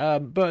nice.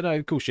 But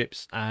no, cool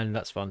ships, and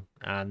that's fun.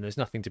 And there's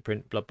nothing to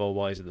print Blood Bowl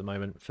wise at the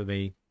moment for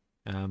me,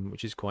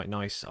 which is quite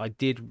nice. I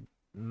did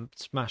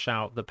smash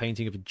out the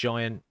painting of a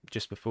giant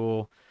just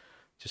before,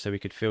 just so we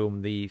could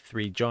film the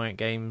 3 giant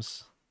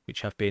games,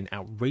 which have been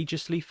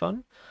outrageously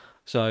fun.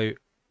 So,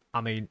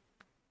 I mean,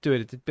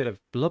 doing a bit of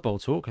Blood Bowl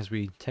talk, as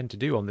we tend to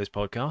do on this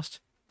podcast.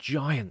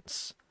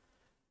 Giants.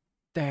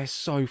 They're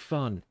so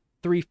fun.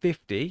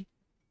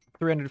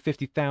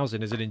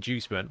 350,000 as an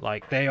inducement.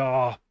 Like,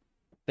 they're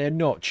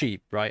not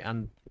cheap, right?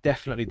 And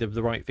definitely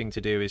the right thing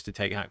to do is to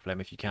take Hack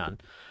Flem if you can.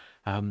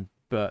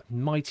 But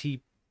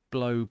Mighty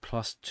Blow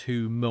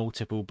 +2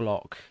 multiple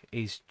block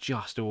is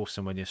just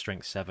awesome when you're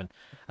strength 7.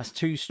 That's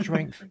 2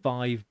 strength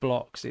 5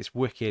 blocks. It's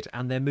wicked.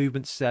 And their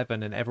movement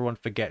 7, and everyone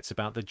forgets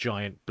about the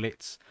giant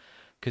blitz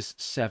because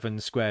 7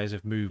 squares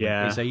of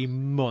movement is a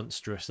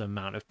monstrous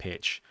amount of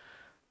pitch.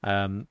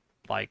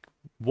 Like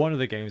one of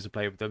the games I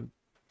played with them,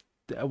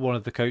 one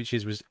of the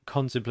coaches was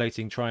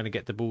contemplating trying to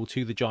get the ball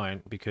to the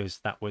giant because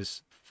that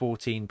was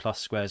 14 plus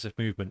squares of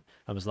movement.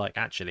 I was like,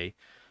 actually,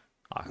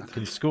 I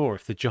can score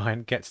if the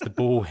giant gets the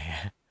ball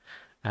here.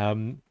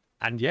 And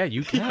yeah,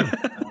 you can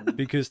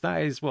because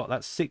that is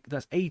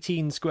that's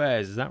 18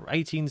 squares. Is that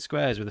 18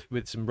 squares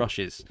with some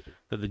rushes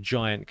that the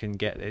giant can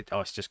get?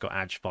 It's just got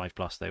Edge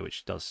 5+ though,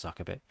 which does suck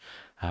a bit.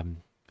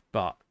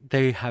 But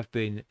they have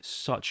been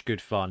such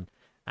good fun.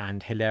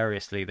 And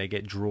hilariously, they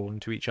get drawn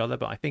to each other.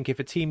 But I think if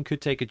a team could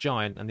take a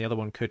giant and the other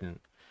one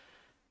couldn't,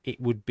 it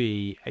would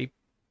be a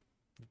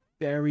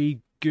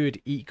very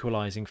good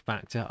equalizing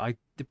factor.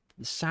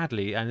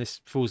 Sadly, and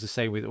this falls the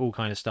same with all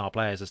kind of star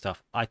players and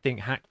stuff, I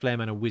think Hack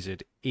Flem and a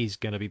wizard is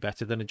going to be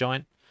better than a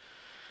giant.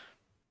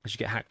 Because you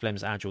get Hack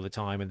Flem's Edge all the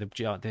time, and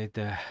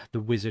the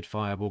wizard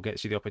fireball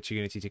gets you the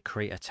opportunity to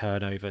create a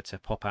turnover to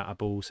pop out a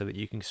ball so that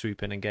you can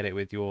swoop in and get it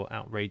with your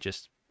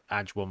outrageous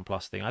Edge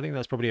 1+ thing. I think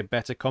that's probably a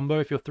better combo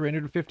if you're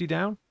 350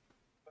 down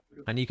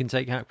and you can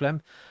take Hack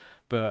Flem.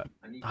 But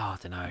I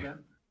don't know.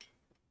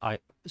 I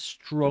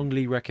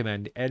strongly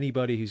recommend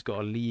anybody who's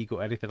got a league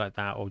or anything like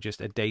that, or just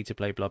a day to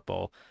play Blood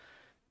Bowl,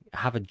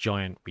 have a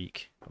giant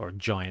week or a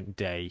giant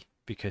day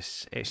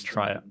because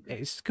try it.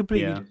 It's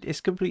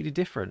completely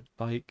different.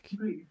 Like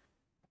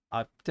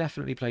I've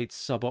definitely played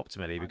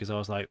suboptimally because I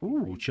was like,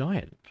 ooh,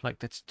 giant. Like,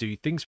 let's do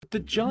things with the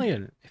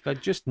giant. If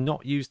I'd just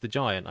not used the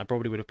giant, I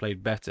probably would have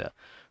played better.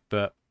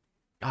 But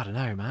I don't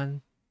know,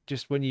 man.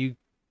 Just when you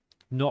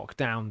knock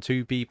down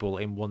 2 people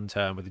in one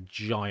turn with a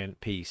giant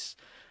piece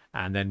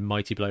and then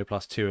Mighty Blow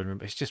 +2,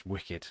 and it's just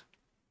wicked.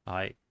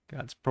 Like,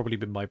 that's probably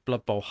been my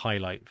Blood Bowl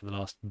highlight for the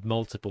last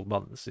multiple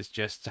months, is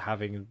just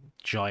having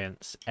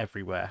giants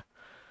everywhere.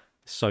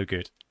 So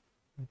good.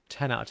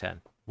 10 out of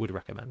 10. Would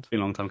recommend.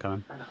 Been a long time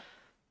coming.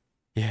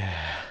 Yeah,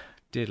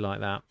 did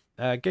like that.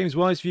 Games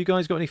wise, have you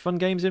guys got any fun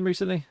games in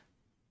recently?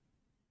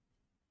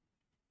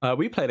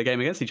 We played a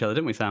game against each other,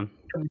 didn't we, Sam?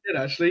 We did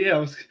actually, yeah. I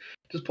was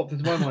just popped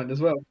into my mind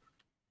as well.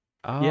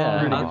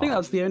 Yeah, really I good. think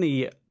that's the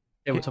only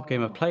tabletop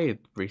game I've played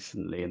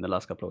recently in the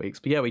last couple of weeks.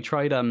 But yeah, we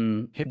tried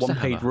one-page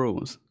Hammer.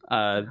 rules.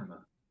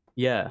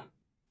 Yeah.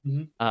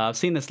 Mhm. I've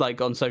seen this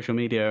like on social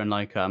media and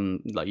like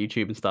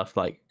YouTube and stuff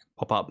like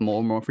pop up more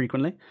and more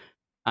frequently.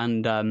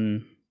 And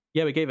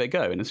yeah, we gave it a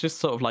go, and it's just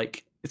sort of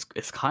like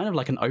it's kind of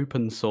like an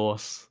open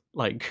source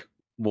like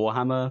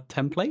Warhammer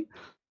template.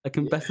 I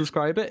can best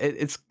describe it.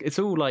 It's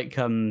all like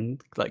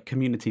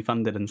community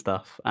funded and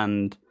stuff,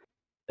 and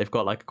they've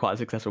got like quite a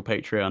successful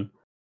Patreon,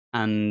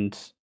 and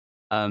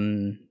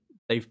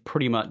they've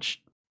pretty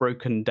much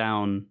broken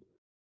down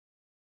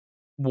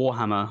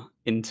Warhammer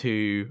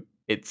into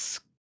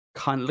its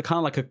kind of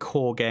like a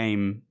core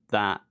game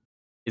that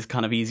is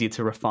kind of easier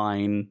to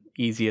refine,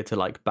 easier to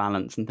like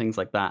balance and things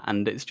like that,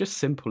 and it's just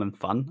simple and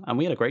fun, and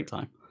we had a great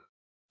time.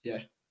 Yeah.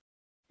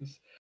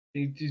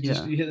 You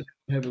hit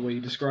the head where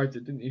you described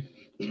it, didn't you?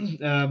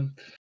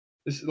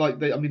 It's like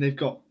they've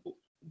got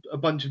a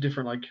bunch of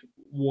different like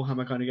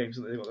Warhammer kind of games.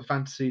 They've got the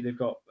fantasy, they've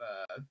got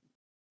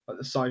like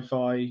the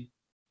sci-fi,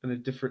 and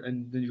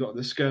and then you've got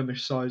the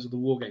skirmish size or the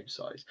war game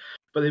size.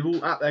 But they've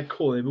all at their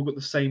core, they've all got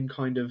the same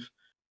kind of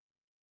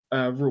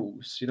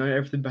rules. You know,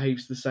 everything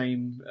behaves the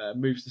same,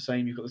 moves the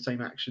same. You've got the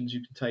same actions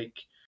you can take.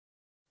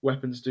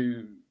 Weapons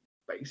do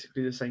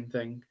basically the same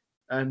thing,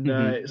 and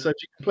so if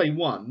you can play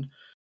one,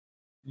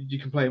 you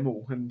can play them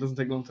all, and it doesn't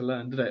take long to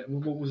learn, did it?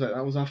 What was it?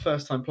 That was our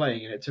first time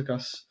playing, and it took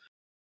us,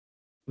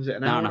 was it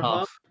an hour and a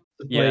half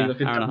to play like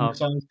a hour and a half.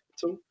 size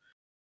battle?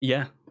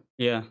 Yeah.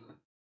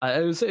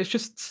 It's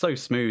just so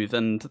smooth,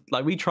 and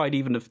like we tried,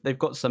 even if they've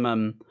got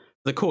some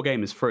the core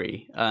game is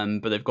free,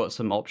 but they've got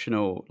some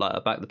optional,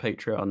 like back the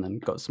Patreon,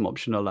 and got some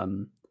optional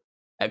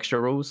extra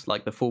rules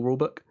like the full rule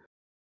book.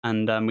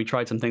 And we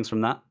tried some things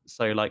from that.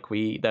 So like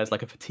there's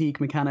like a fatigue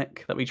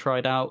mechanic that we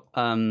tried out,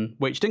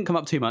 which didn't come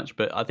up too much,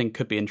 but I think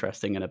could be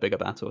interesting in a bigger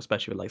battle,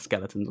 especially with like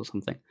skeletons or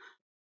something.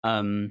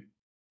 Don't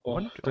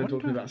talk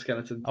to me about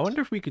skeletons. I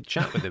wonder if we could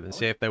chat with them and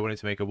see if they wanted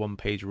to make a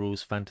one-page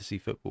rules fantasy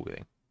football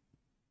thing.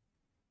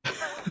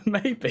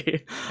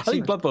 Maybe. I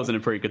think Blood Bowl's in a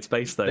pretty good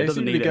space though. They It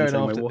doesn't need it in the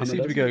same way Warhammer They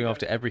seem to be does. going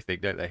after everything,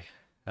 don't they?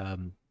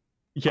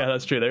 Yeah,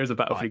 that's true. There is a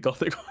Battlefield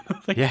Gothic one. I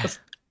think.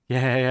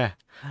 Yeah.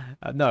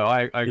 No,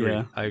 I agree.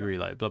 Yeah. I agree.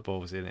 Like Blood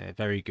Bowl was in a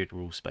very good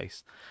rule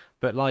space,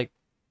 but like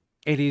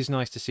it is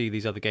nice to see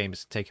these other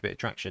games take a bit of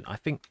traction. I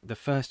think the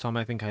first time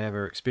I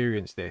ever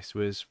experienced this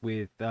was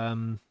with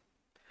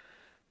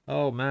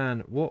oh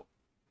man, what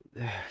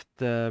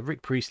the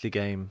Rick Priestley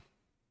game.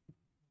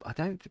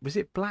 Was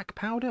it Black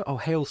Powder? Oh,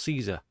 Hail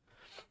Caesar.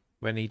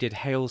 When he did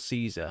Hail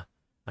Caesar,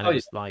 and it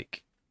was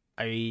like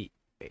a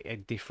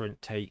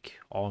different take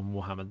on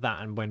Warhammer.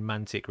 That, and when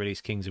Mantic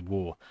released Kings of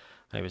War,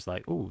 and it was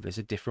like, oh, there's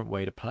a different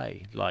way to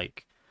play.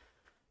 Like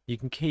you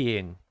can key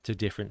in to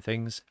different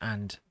things,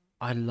 and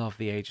I love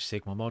the Age of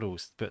Sigmar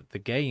models, but the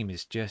game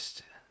is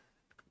just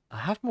I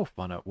have more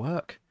fun at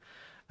work.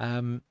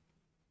 You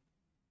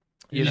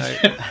know,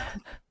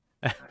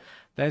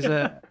 there's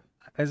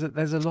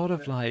a lot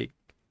of like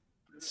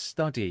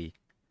study,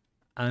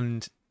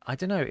 and I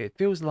don't know, it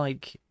feels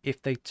like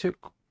if they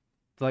took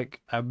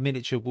like a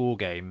miniature war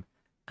game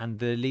and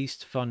the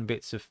least fun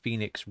bits of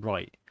Phoenix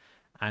right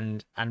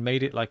and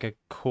made it like a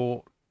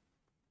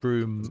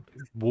courtroom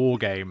war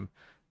game,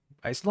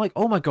 it's like,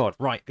 oh my god,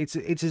 right, it's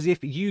as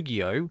if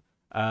Yu-Gi-Oh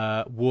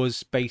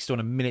was based on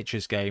a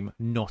miniatures game,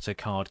 not a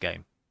card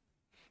game.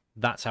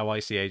 That's how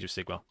I see Age of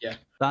Sigmar. Yeah,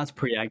 that's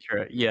pretty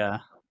accurate. Yeah,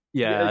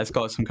 it's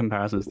got some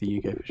comparisons to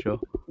Yu-Gi-Oh for sure.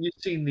 You've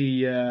seen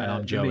the and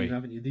I'm Joey. meme,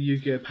 haven't you? The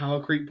Yu-Gi-Oh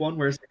power creep one,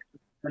 where it's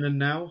then and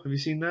now. Have you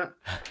seen that?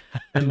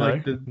 And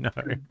like No.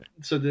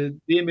 So the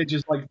image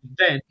is like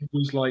then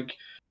was like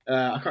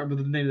I can't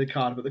remember the name of the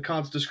card, but the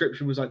card's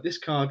description was like, this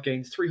card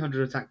gains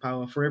 300 attack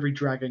power for every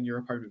dragon your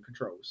opponent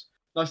controls.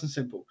 Nice and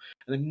simple.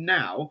 And then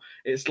now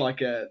it's like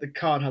the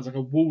card has like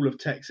a wall of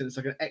text, and it's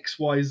like an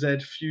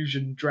XYZ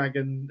fusion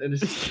dragon, and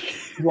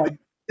it's like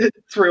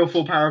 3 or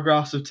 4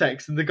 paragraphs of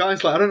text, and the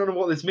guy's like, I don't know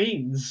what this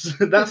means.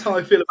 That's how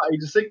I feel about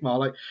Age of Sigmar.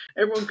 Like,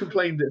 everyone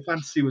complained that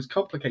fantasy was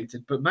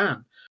complicated, but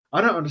man,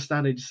 I don't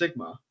understand Age of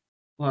Sigmar.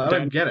 Like, I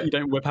don't get it. You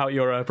don't whip out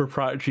your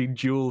proprietary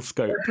dual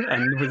scope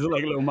and with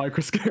like a little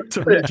microscope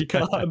to read your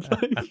card.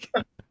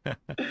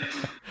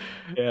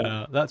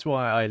 Yeah, that's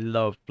why I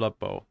love Blood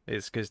Bowl.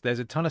 It's because there's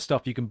a ton of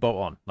stuff you can bolt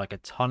on, like a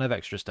ton of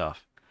extra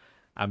stuff.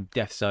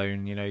 Death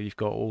Zone, you know, you've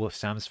got all of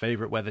Sam's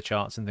favorite weather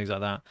charts and things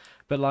like that.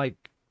 But like,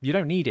 you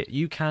don't need it.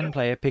 You can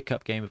play a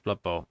pickup game of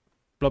Blood Bowl.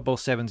 Blood Bowl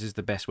 7s is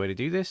the best way to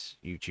do this.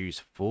 You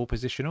choose 4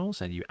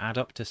 positionals and you add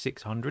up to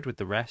 600 with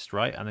the rest,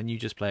 right? And then you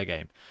just play a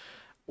game.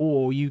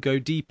 Or you go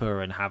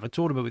deeper and have a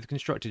tournament with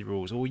constructed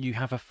rules, or you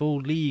have a full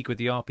league with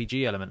the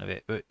RPG element of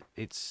it. But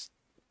it's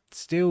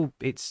still,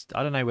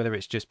 I don't know whether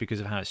it's just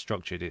because of how it's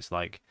structured. It's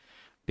like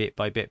bit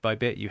by bit by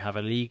bit, you have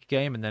a league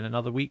game, and then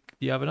another week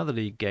you have another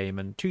league game,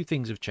 and 2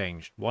 things have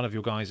changed. One of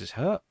your guys is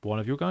hurt, one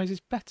of your guys is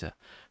better.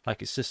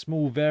 Like, it's a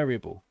small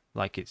variable.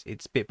 Like,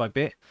 it's bit by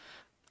bit.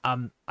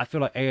 I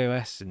feel like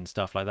AOS and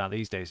stuff like that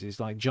these days is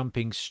like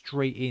jumping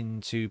straight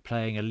into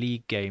playing a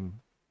league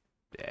game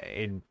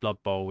in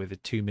Blood Bowl with a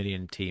 2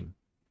 million team.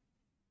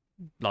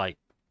 Like,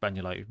 and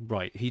you're like,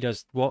 right, he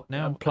does what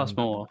now? Plus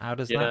more. How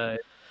does that?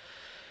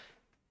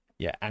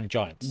 Yeah, and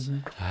giants.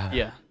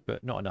 Yeah,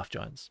 but not enough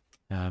giants.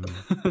 I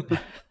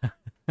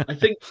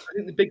think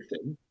the big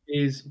thing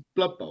is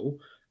Blood Bowl.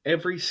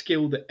 Every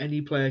skill that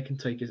any player can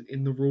take is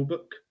in the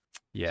rulebook.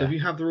 Yeah. So if you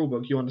have the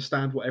rulebook, you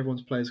understand what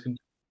everyone's players can do.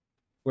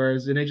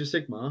 Whereas in Age of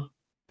Sigmar,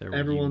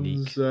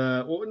 everyone's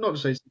well, not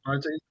just Age of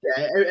Sigmar,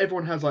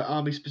 everyone has like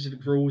army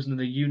specific rules, and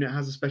then a unit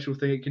has a special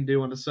thing it can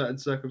do under certain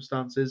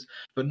circumstances,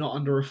 but not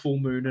under a full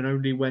moon, and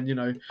only when, you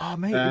know, oh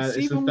mate, it's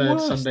even the 3rd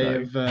worse,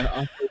 Sunday though.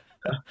 Of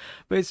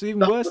but it's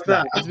even worse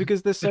than that. It's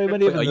because there's so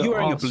many of them. Are you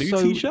wearing a blue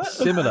t-shirt?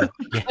 Similar.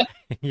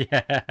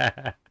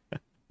 Yeah.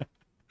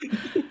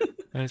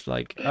 And it's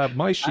like,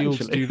 my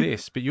shields do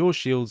this, but your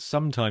shields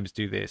sometimes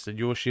do this, and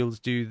your shields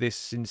do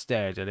this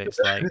instead. And it's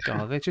like,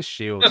 oh, they're just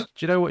shields.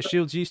 Do you know what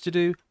shields used to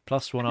do?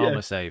 +1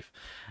 armor save.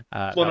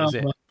 That was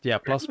it. Yeah,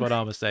 +1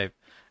 armor save.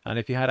 And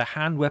if you had a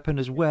hand weapon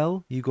as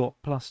well, you got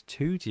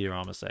 +2 to your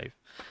armor save.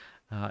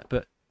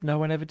 But no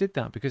one ever did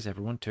that because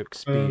everyone took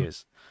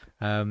spears.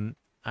 And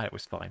it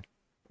was fine.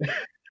 Oh,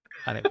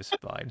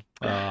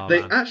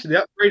 they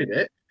upgraded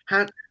it.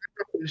 Hand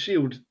weapon and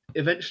shield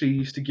eventually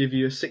used to give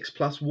you a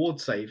 6+ ward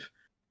save.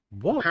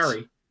 What?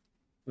 Parry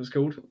was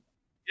called.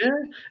 Yeah,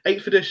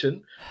 8th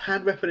edition,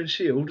 hand weapon and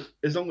shield.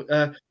 As long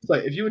so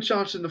if you were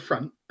charged in the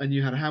front and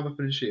you had a hand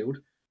weapon and shield,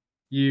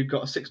 you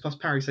got a 6+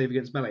 parry save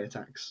against melee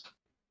attacks.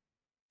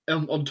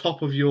 On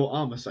top of your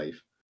armor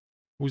save.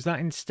 Was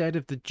that instead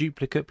of the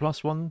duplicate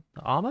 +1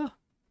 armor?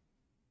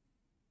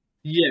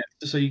 Yeah,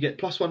 so you get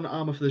 +1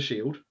 armor for the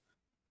shield,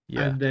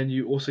 Yeah. and then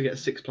you also get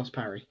 6+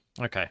 parry.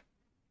 Okay.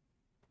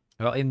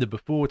 Well, in the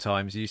before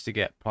times, you used to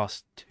get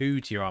 +2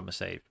 to your armor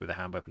save with a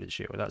hand weapon and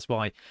shield. That's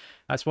why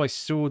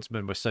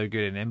swordsmen were so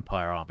good in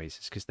Empire armies.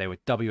 It's because they were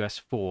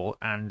WS4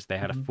 and they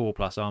had a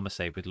 4+ armor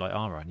save with light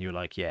armor, and you were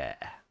like, yeah,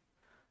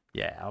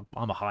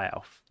 I'm a high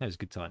elf. That was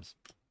good times.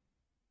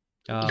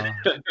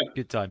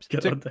 Good times.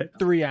 It took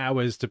 3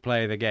 hours to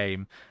play the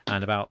game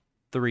and about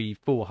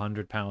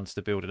 £300-400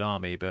 to build an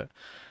army, but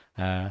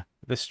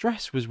the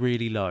stress was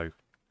really low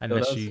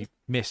unless you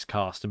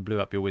miscast and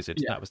blew up your wizard.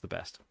 That was the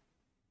best.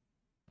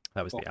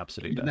 That was the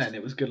absolute best. Then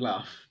it was good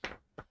laugh.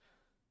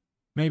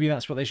 Maybe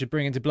that's what they should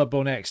bring into Blood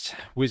Bowl next.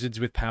 Wizards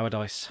with power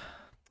dice.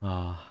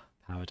 Power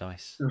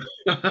dice.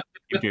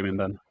 You're dreaming,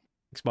 Ben.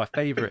 It's my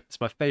favourite.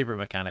 It's my favourite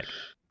mechanic.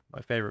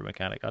 My favourite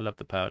mechanic. I love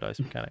the power dice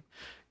mechanic.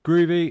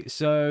 Groovy.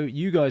 So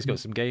you guys got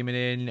some gaming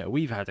in.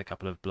 We've had a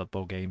couple of Blood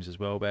Bowl games as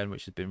well, Ben,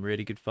 which has been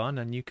really good fun.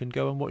 And you can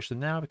go and watch them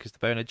now because the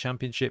Bonehead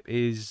Championship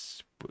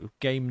is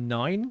game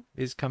 9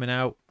 is coming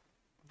out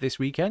this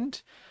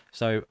weekend.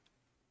 So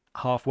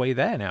halfway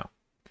there now,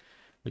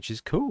 which is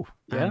cool.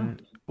 Yeah.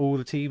 And all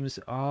the teams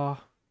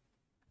are...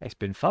 It's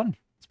been fun.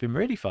 It's been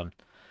really fun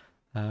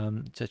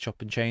to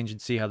chop and change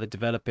and see how they're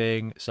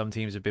developing. Some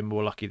teams have been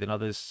more lucky than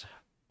others.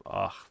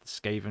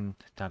 Skaven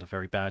had a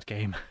very bad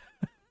game,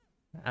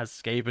 as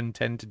Skaven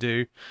tend to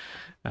do.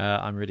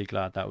 I'm really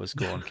glad that was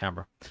caught on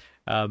camera.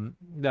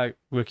 No,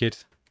 wicked.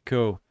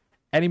 Cool.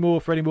 Any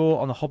more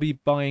on the hobby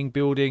buying,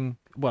 building?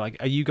 Well,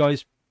 are you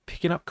guys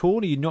picking up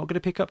corn? Are you not going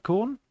to pick up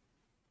corn?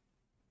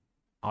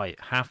 I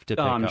have to pick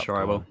up I'm sure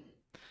corn. I will.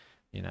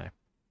 You know,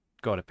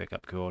 got to pick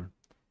up corn.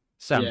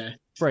 Sam, Yeah.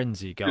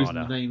 Frenzy Who's the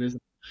Garner, name,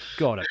 isn't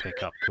got to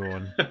pick up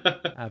corn.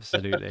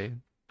 Absolutely.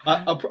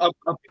 I'll pick up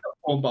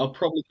one, but I'll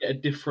probably get a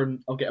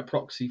different. I'll get a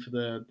proxy for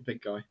the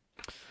big guy.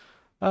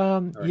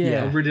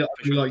 Yeah. I really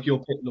like your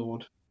Pit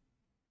Lord.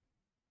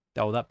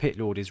 Oh, that Pit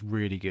Lord is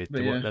really good.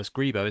 That's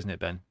Grebo, isn't it,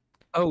 Ben?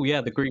 Oh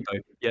yeah, the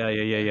Grebo.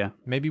 Yeah.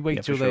 Maybe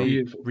wait till for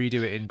they sure.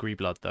 redo it in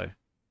Greeblood though.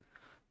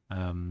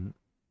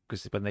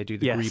 Because when they do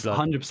the Greeblood,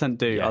 100%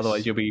 do. Yes.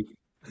 Otherwise, you'll be.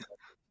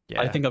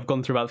 yeah. I think I've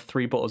gone through about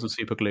 3 bottles of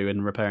super glue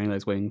in repairing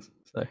those wings.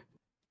 So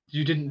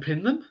You didn't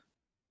pin them?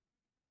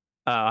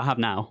 I have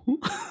now.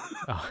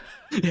 Oh.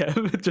 Yeah,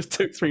 it just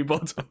took 3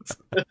 bottles.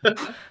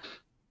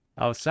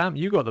 Oh, Sam,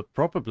 you got the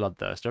proper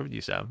bloodthirst, haven't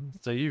you, Sam?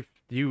 So you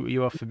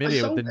are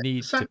familiar with the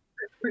need to.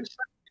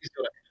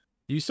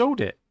 You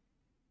sold it.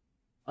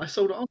 I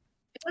sold it on.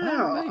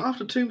 Yeah,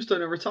 after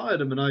Tombstone, I retired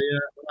them and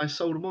I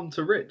sold them on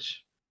to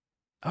Rich.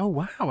 Oh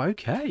wow,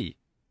 okay.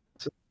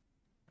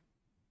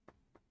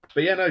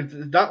 But yeah, no,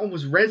 that one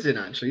was resin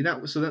actually.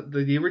 That was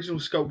the original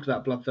sculpt of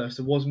that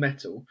Bloodthirster was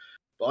metal,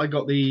 but I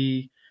got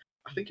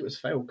I think it was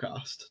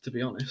Failcast, to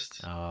be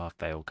honest.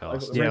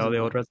 Failcast. Yeah, all the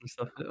old resin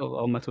stuff,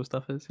 all metal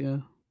stuff is, yeah.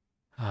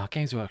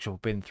 Games Workshop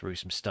have been through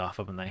some stuff,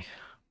 haven't they?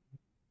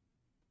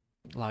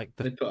 Like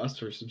they put us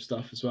through some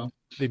stuff as well.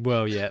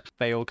 Well, yeah,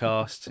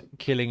 Failcast,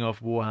 killing off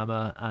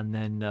Warhammer, and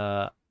then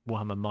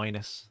Warhammer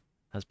Minus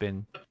has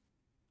been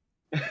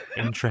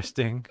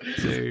interesting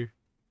too.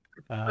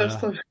 First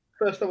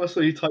time I saw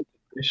you type,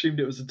 I assumed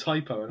it was a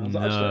typo, and I was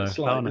like, actually, that's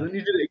slight. And then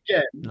you did it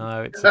again.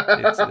 No,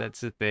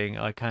 that's the thing.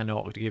 I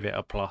cannot give it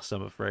a plus,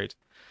 I'm afraid.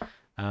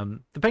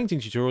 The painting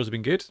tutorials have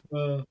been good,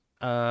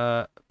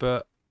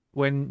 but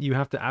when you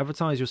have to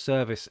advertise your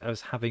service as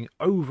having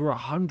over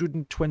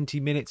 120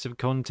 minutes of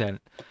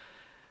content,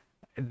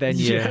 then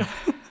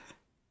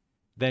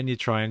then you're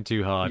trying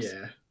too hard.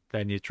 Yeah.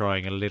 Then you're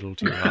trying a little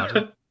too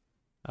hard.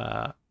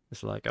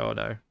 It's like, oh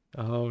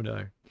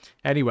no.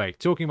 Anyway,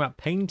 talking about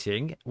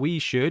painting, we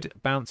should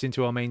bounce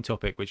into our main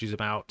topic, which is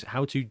about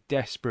how to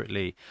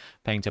desperately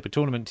paint up a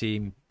tournament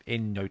team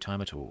in no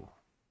time at all.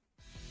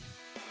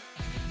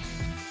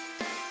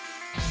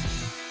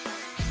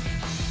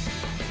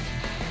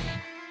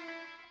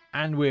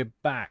 And we're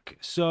back.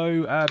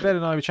 So Ben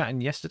and I were chatting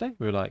yesterday.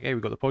 We were like, hey,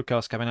 we've got the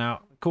podcast coming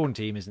out. Corn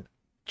team isn't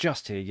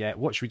just here yet.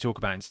 What should we talk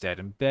about instead?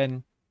 And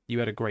Ben, you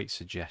had a great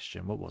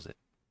suggestion. What was it?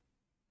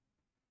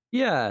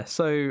 Yeah,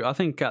 so I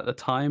think at the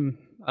time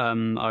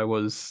I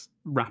was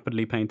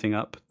rapidly painting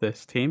up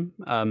this team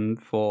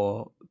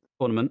for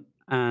tournament,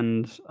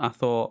 and I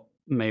thought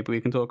maybe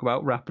we can talk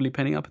about rapidly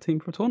painting up a team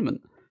for a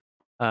tournament.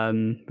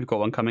 We've got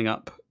one coming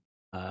up.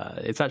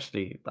 It's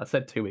actually, I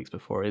said 2 weeks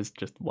before, it's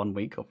just 1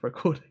 week of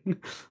recording.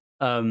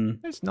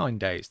 It's 9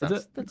 days.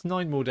 That's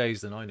 9 more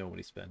days than I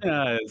normally spend.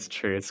 Yeah, it's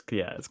true. It's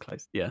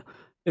close. Yeah,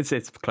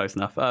 it's close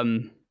enough.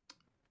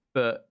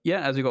 But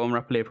yeah, as we got on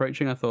rapidly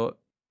approaching, I thought,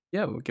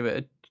 yeah, we'll give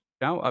it a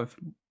shout.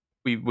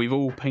 We've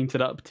all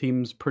painted up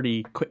teams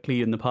pretty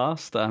quickly in the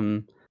past.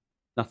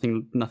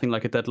 Nothing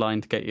like a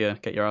deadline to get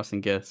your ass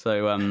in gear.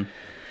 So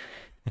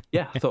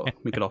yeah, I thought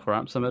we could offer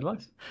up some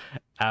advice.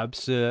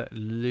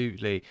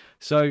 Absolutely.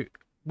 So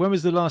when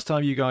was the last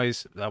time you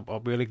guys,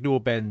 we'll ignore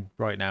Ben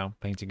right now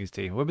painting his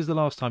team. When was the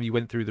last time you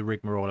went through the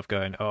rigmarole of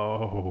going,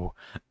 oh,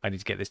 I need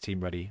to get this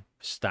team ready?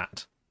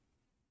 Stat.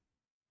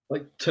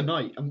 like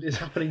tonight. It's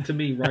happening to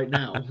me right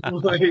now.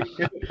 Like,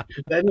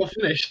 they're not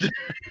finished.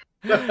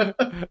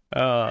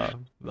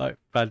 Like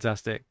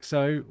fantastic.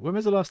 So when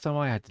was the last time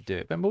I had to do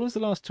it? Ben, what was the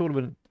last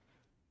tournament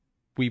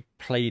we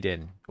played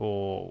in,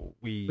 or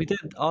We did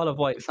Isle of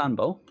Wight Sand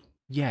Bowl.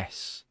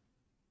 Yes.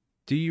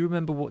 Do you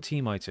remember what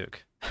team I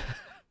took?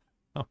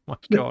 Oh my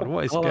god,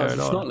 what is Oh, going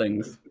the on?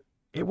 Snotlings.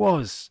 It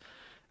was.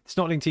 The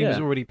Snotling team was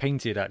Yeah. already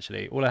painted,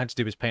 actually. All I had to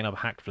do was paint up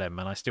Hack Phlegm,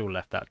 and I still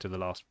left that to the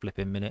last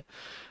flipping minute.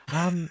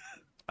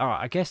 All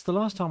right, I guess the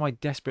last time I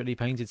desperately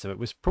painted something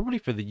was probably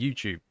for the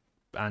YouTube,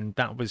 and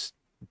that was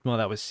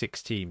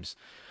 6 teams.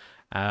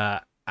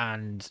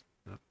 And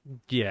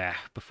yeah,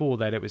 before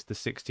that it was the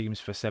 6 teams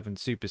for 7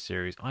 Super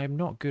Series. I am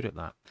not good at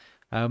that.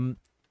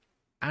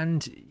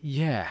 And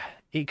yeah,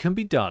 it can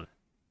be done.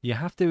 You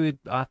have to.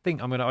 I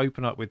think I'm going to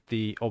open up with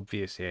the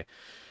obvious here.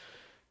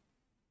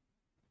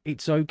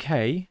 It's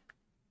okay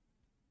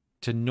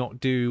to not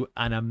do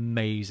an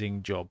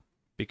amazing job,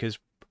 because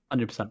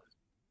 100%.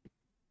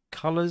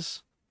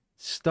 colours,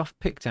 stuff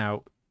picked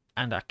out,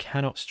 and I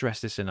cannot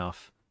stress this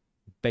enough,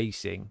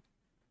 basing.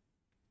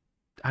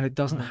 And it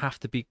doesn't have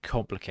to be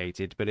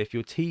complicated, but if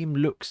your team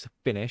looks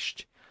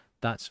finished,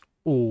 that's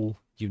all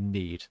you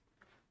need.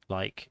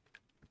 Like,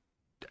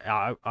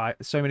 I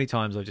so many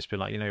times I've just been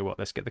like, you know what,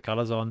 let's get the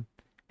colours on.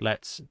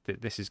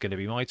 This is going to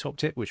be my top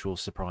tip, which will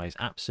surprise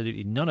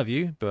absolutely none of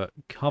you, but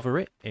cover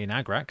it in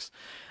Agrax,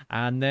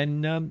 and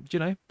then you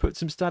know, put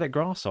some static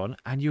grass on,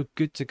 and you're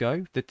good to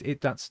go.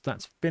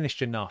 That's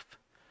finished enough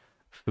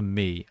for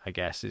me, I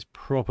guess. Is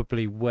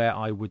probably where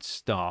I would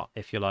start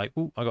if you're like,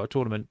 oh, I got a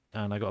tournament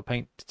and I got to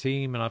paint the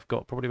team, and I've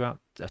got probably about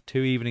 2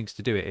 evenings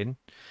to do it in.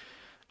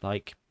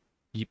 Like,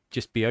 you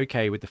just be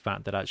okay with the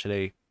fact that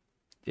actually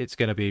it's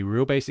going to be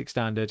real basic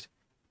standard.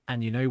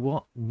 And you know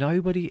what?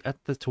 Nobody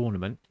at the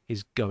tournament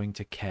is going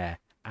to care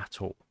at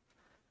all.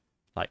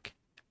 Like,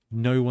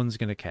 no one's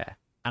going to care.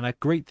 And a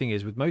great thing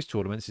is with most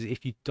tournaments is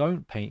if you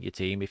don't paint your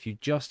team, if you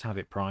just have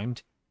it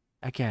primed,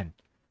 again,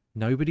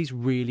 nobody's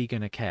really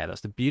going to care.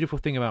 That's the beautiful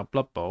thing about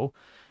Blood Bowl,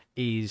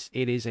 is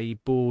it is a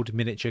board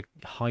miniature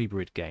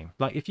hybrid game.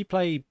 Like, if you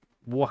play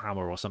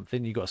Warhammer or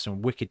something, you've got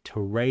some wicked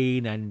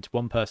terrain and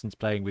one person's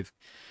playing with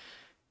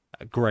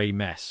a grey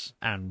mess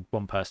and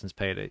one person's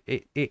playing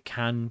it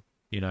can,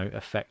 you know,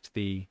 affect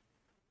the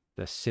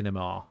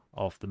cinema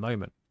of the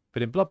moment.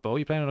 But in Blood Bowl,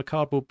 you're playing on a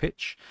cardboard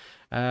pitch,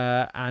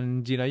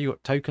 and you know, you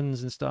got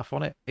tokens and stuff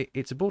on it.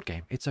 It's a board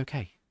game. It's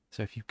okay.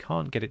 So if you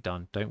can't get it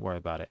done, don't worry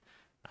about it,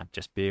 and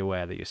just be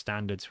aware that your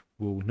standards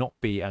will not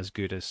be as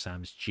good as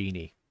Sam's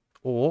Genie,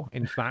 or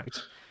in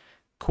fact,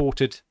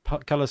 quartered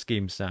color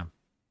schemes, Sam.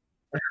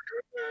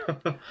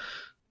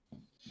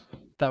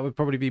 That would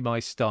probably be my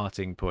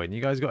starting point.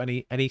 You guys got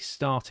any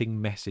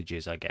starting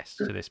messages, I guess,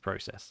 to this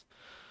process?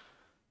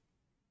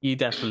 You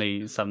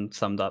definitely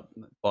summed up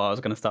what I was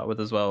going to start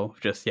with as well.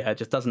 Just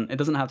it doesn't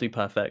have to be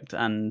perfect,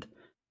 and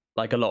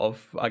like a lot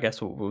of, I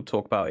guess what we'll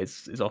talk about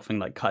is often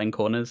like cutting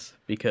corners,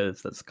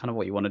 because that's kind of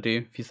what you want to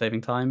do if you're saving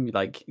time.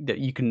 Like, that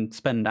you can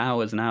spend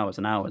hours and hours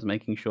and hours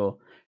making sure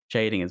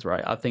shading is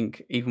right. I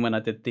think even when I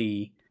did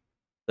the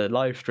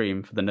live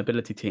stream for the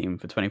nobility team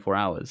for 24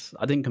 hours,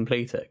 I didn't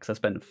complete it because I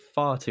spent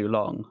far too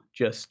long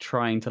just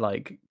trying to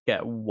like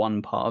get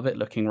one part of it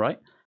looking right,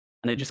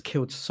 and it just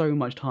killed so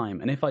much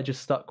time. And if I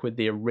just stuck with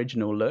the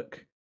original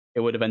look,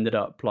 it would have ended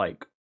up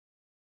like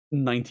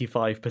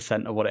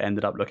 95% of what it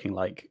ended up looking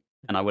like,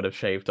 and I would have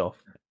shaved off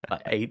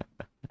like 8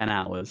 10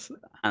 hours.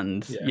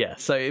 And yeah,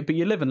 so but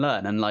you live and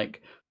learn, and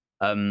like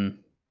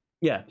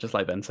yeah, just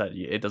like Ben said,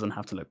 it doesn't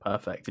have to look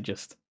perfect. It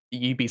just,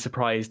 you'd be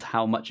surprised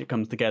how much it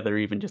comes together,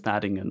 even just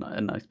adding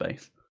a nice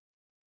base.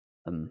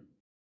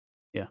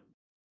 Yeah.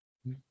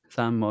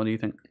 Sam, what do you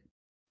think?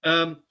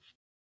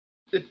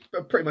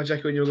 Pretty much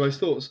echoing your guys'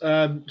 thoughts.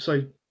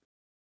 So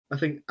I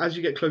think as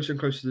you get closer and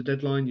closer to the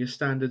deadline, your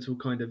standards will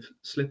kind of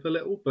slip a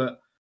little.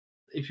 But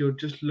if you're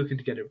just looking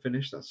to get it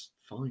finished, that's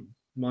fine.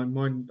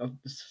 Mine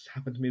this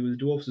happened to me with the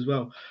dwarfs as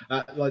well.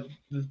 Like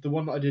the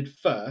one that I did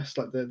first,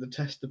 like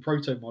the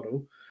proto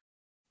model,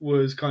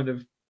 was kind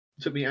of,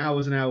 took me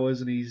hours and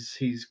hours, and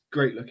he's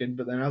great looking.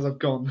 But then as I've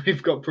gone,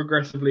 they've got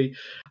progressively,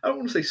 I don't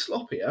want to say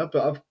sloppier,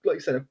 but like I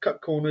said, I've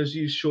cut corners,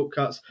 used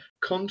shortcuts,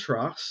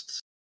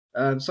 contrasts.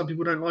 Some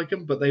people don't like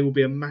them, but they will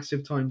be a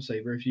massive time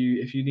saver if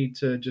you need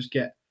to just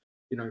get,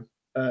 you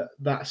know,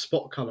 that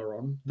spot color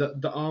on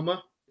the armor.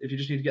 If you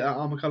just need to get that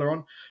armor color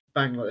on,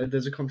 bang! Like,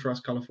 there's a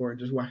contrast color for it.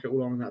 Just whack it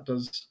all on, and that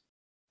does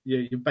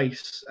your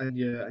base and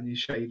your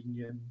shade,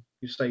 and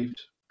you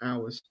saved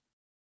hours.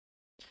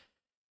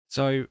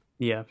 So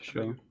yeah, for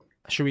sure.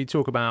 Should we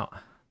talk about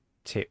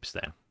tips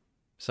then?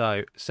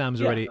 So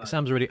Sam's already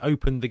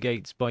opened the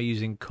gates by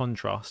using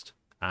contrast.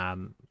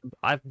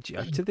 I've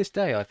to this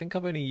day, I think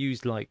I've only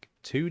used like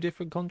 2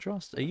 different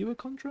contrasts. Are you a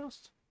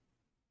contrast?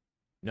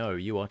 No,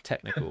 you are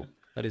technical.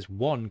 That is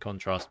 1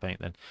 contrast paint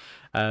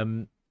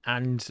then.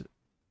 And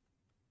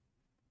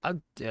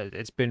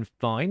it's been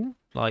fine.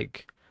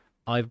 Like,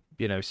 I've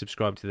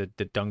subscribed to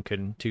the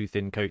Duncan 2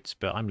 thin coats,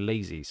 but I'm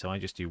lazy, so I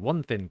just do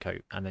 1 thin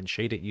coat and then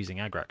shade it using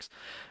Agrax.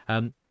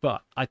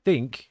 But I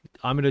think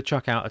I'm going to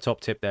chuck out a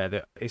top tip there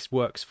that this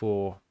works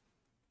for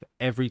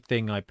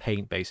everything I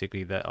paint,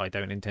 basically, that I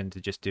don't intend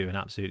to just do an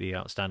absolutely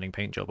outstanding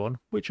paint job on,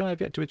 which I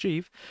have yet to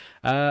achieve,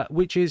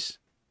 which is,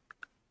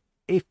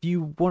 if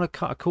you want to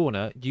cut a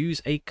corner,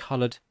 use a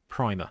coloured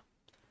primer.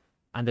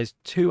 And there's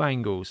 2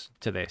 angles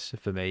to this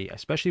for me,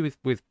 especially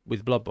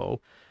with Blood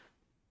Bowl.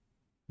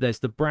 There's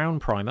the brown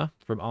primer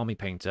from Army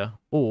Painter,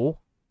 or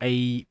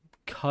a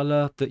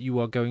colour that you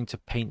are going to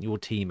paint your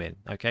team in.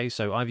 Okay,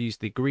 so I've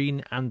used the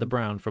green and the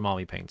brown from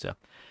Army Painter.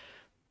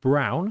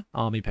 Brown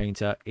Army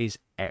Painter is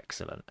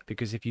excellent,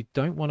 because if you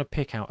don't want to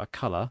pick out a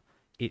colour,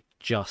 it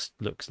just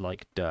looks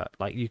like dirt.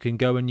 Like, you can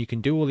go and you can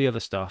do all the other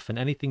stuff, and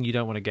anything you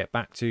don't want to get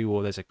back to,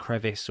 or there's a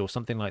crevice or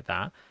something like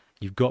that,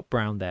 you've got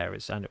brown there.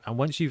 And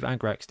once you've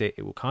Agraxed it,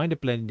 it will kind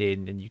of blend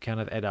in, and you kind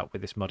of end up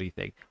with this muddy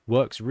thing.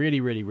 Works really,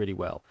 really, really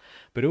well.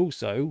 But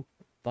also,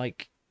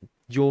 like,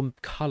 your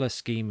colour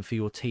scheme for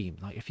your team.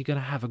 Like, if you're going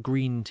to have a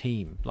green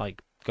team,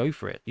 like, go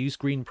for it. Use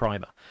green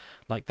primer.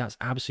 Like, that's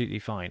absolutely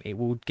fine. It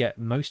will get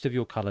most of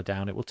your colour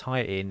down. It will tie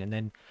it in, and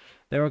then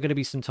there are going to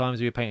be some times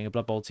where you're painting a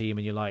Blood Bowl team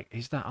and you're like,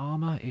 is that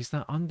armour? Is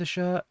that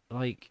undershirt?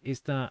 Like, is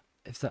that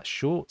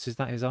shorts? Is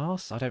that his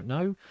arse? I don't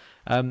know.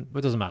 But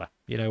it doesn't matter.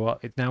 You know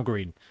what? It's now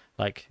green.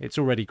 Like, it's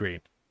already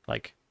green.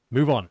 Like,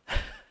 move on.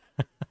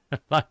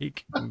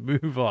 Like,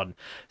 move on.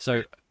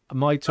 So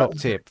my top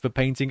tip for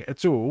painting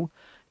at all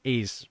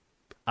is,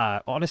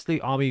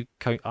 honestly, Army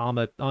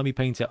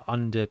Painter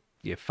under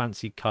your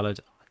fancy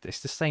coloured. It's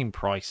the same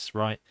price,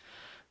 right?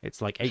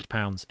 It's like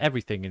 £8.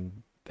 Everything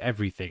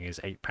is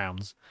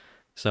 £8.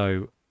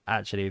 So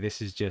actually,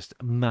 this is just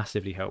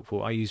massively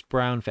helpful. I use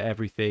brown for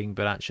everything,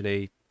 but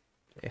actually,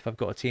 if I've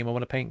got a team I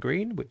want to paint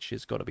green, which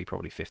has got to be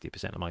probably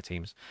 50% of my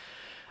teams,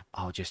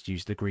 I'll just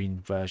use the green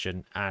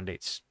version, and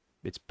it's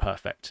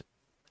perfect,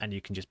 and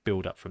you can just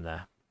build up from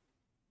there.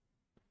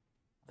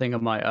 I think I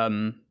might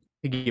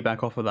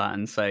piggyback off of that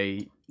and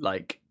say,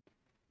 like,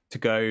 to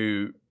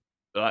go,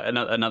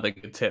 another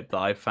good tip that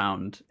I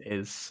found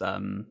is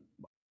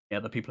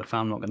that people have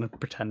found. I'm not going to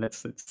pretend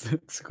it's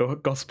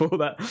gospel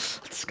that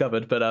I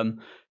discovered, but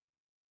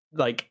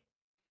like,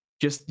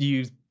 just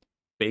use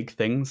big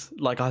things.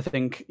 Like, I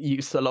think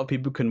a lot of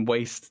people can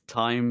waste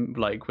time,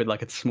 like, with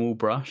like a small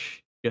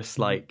brush, just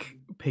like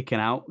picking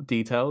out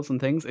details and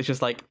things. It's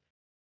just like,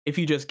 if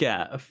you just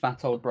get a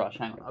fat old brush.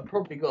 Hang on,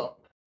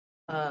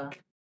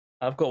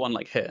 I've got one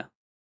like here.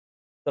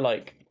 So,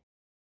 like,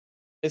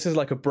 this is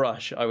like a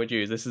brush I would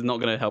use. This is not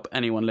going to help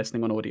anyone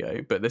listening on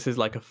audio, but this is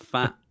like a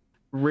fat,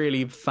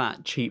 really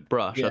fat, cheap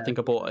brush. Yeah. I think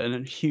I bought it in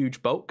a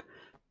huge bulk.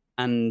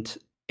 And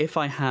if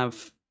I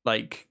have,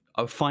 like,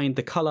 I'll find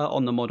the color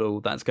on the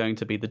model that's going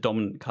to be the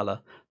dominant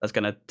color that's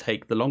going to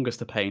take the longest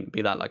to paint.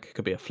 Be that, like, it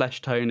could be a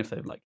flesh tone if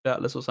they're like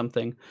shirtless or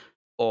something,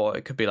 or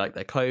it could be like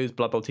their clothes.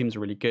 Blood Bowl teams are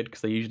really good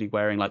because they're usually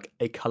wearing like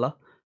a color,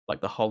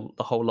 like the whole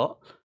lot.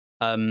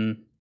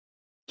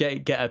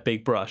 Get a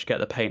big brush, get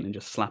the paint, and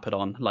just slap it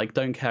on. Like,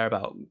 don't care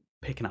about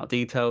picking out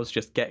details.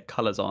 Just get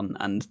colors on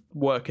and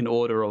work in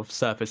order of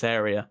surface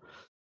area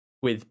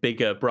with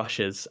bigger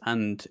brushes,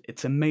 and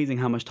it's amazing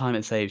how much time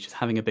it saves just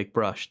having a big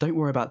brush. Don't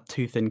worry about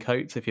 2 thin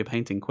coats if you're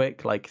painting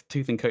quick. Like,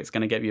 2 thin coats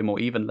going to get you a more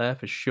even layer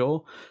for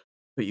sure,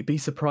 but you'd be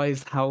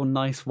surprised how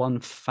nice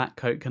 1 fat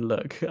coat can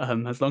look,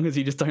 as long as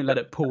you just don't let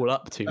it pool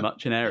up too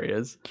much in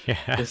areas.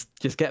 Yeah.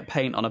 Just get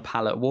paint on a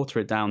palette, water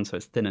it down so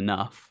it's thin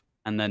enough,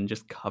 and then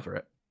just cover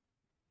it.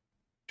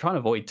 Try and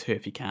avoid 2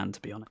 if you can,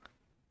 to be honest.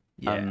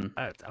 Yeah,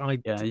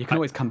 you can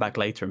always come back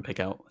later and pick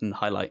out and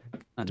highlight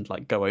and,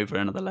 like, go over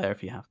another layer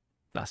if you have.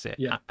 That's it.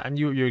 Yeah. And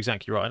you're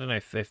exactly right. I don't know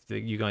if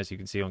you guys, you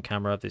can see on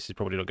camera, this is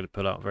probably not going to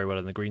pull out very well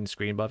on the green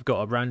screen, but I've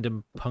got a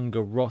random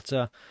Punga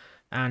Rotter,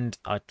 and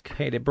I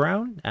painted it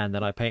brown, and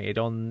then I painted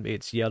on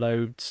its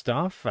yellow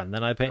stuff, and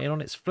then I painted on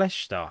its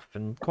flesh stuff.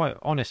 And quite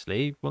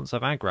honestly, once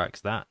I've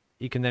Agraxed that,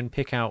 you can then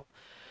pick out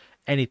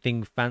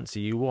anything fancy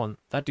you want.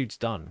 That dude's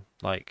done.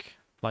 Like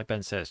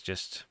Ben says,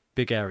 just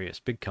big areas,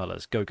 big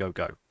colours, go, go,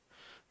 go.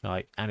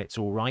 Right, and it's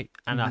all right.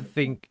 And I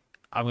think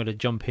I'm going to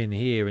jump in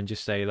here and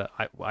just say that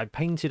I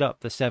painted up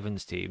the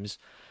sevens teams,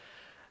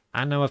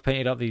 and now I've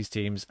painted up these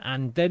teams,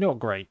 and they're not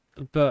great.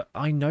 But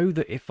I know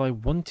that if I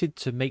wanted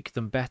to make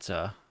them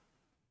better,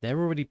 they're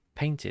already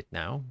painted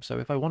now. So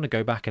if I want to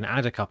go back and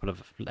add a couple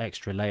of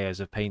extra layers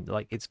of paint,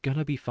 like, it's going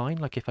to be fine.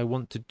 Like, if I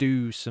want to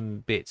do some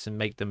bits and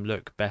make them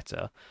look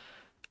better,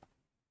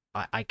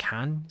 I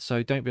can.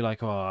 So don't be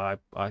like, oh,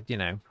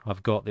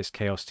 I've got this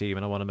chaos team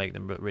and I want to make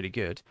them look really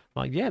good.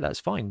 Like, yeah, that's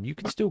fine. You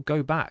can still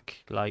go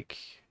back, like,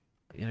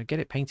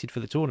 get it painted for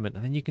the tournament,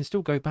 and then you can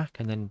still go back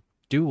and then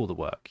do all the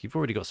work. You've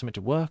already got something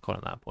to work on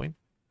at that point.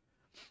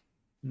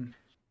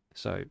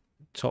 So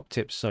top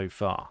tips so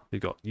far. We've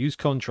got use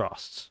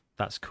contrasts.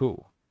 That's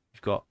cool.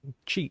 You've got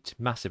cheat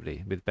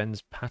massively with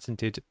Ben's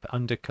patented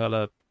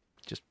undercolor.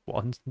 Just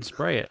one and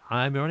spray it.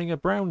 I'm running a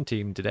brown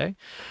team today.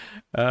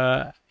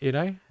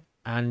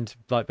 And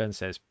like Ben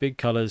says, big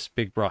colors,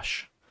 big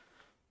brush,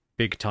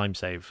 big time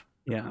save.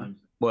 Yeah.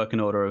 working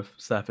order of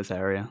surface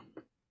area.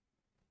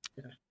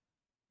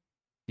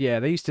 Yeah,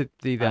 they used to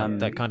do that Um,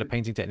 kind of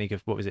painting technique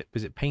of, what was it?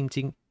 Was it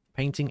painting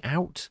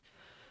out?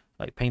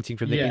 Like painting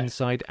from the Yeah.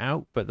 inside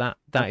out, but that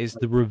is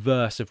the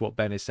reverse of what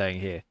Ben is saying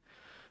here.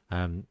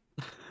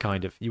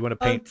 Kind of, you want to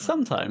paint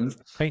sometimes.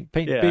 paint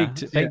Yeah.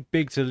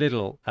 big to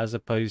little, as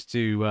opposed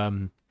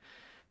to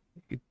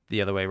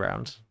the other way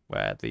around,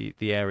 where the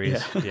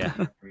areas.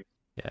 Yeah.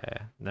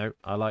 Yeah. No,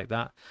 I like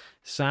that.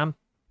 Sam,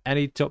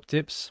 any top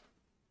tips?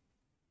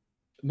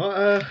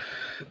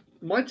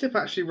 My tip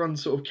actually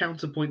runs sort of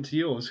counterpoint to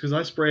yours because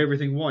I spray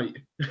everything white.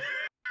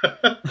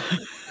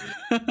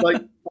 Like,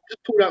 I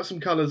just pulled out some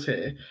colours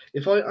here.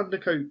 If I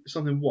undercoat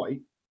something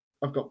white,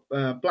 I've got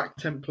Black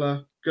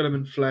Templar,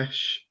 Guilliman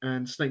Flesh,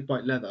 and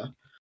Snakebite Leather.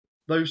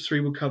 Those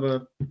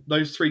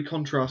three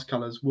contrast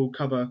colours will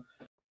cover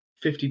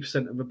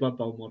 50% of the Blood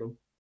Bowl model.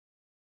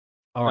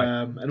 All right.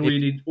 And all you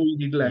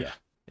need left. Yeah.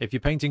 If you're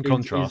painting is-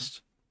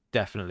 contrast,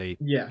 definitely,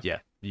 Yeah.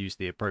 use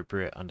the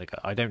appropriate undercut.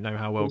 I don't know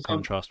how well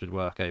contrast would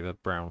work over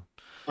brown.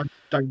 I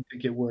don't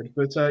think it would,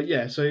 but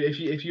yeah. So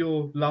if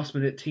your last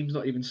minute team's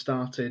not even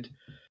started,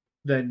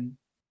 then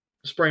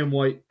spray them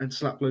white and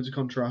slap loads of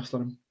contrast on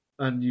them,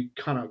 and you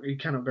cannot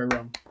go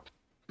wrong.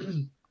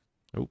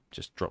 Oh,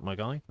 just dropped my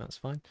guy. That's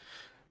fine.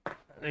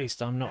 At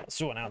least I'm not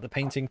sorting out the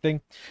painting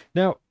thing.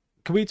 Now,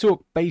 can we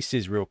talk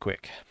bases real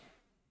quick?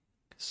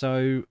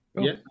 So,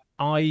 Yeah.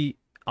 I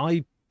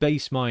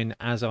base mine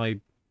as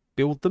I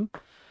build them.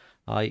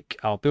 Like,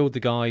 I'll build the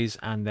guys,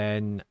 and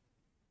then,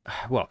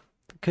 well,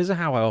 because of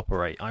how I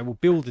operate, I will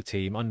build a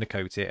team,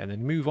 undercoat it, and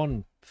then move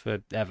on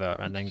forever,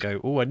 and then go,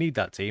 oh, I need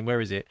that team.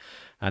 Where is it?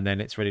 And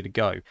then it's ready to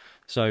go.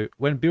 So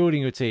when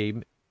building your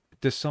team,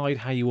 decide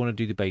how you want to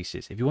do the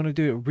bases. If you want to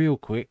do it real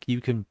quick,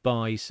 you can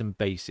buy some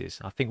bases.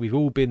 I think we've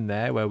all been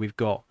there where we've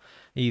got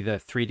either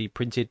 3D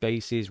printed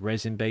bases,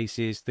 resin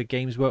bases. The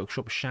Games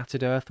Workshop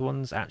Shattered Earth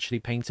ones actually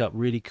paint up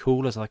really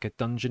cool as like a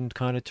dungeon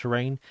kind of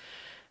terrain.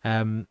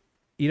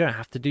 You don't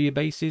have to do your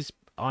bases.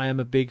 I am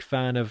a big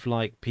fan of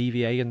like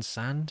PVA and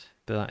sand,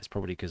 but that's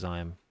probably because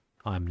I'm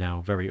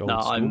now very old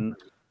school. I'm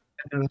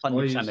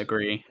 100%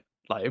 agree.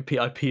 Like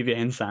I PVA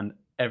and sand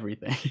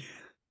everything.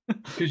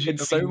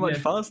 It's so much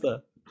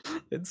faster.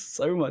 It's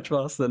so much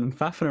faster than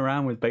faffing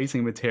around with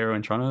basing material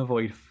and trying to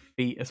avoid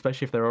feet,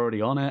 especially if they're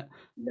already on it.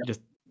 Yeah.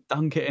 Just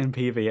dunk it in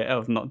PVA.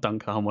 Oh, not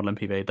dunk a model in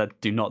PVA.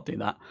 Do not do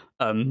that.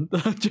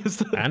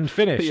 Just and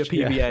finish. Put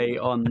your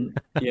PVA on.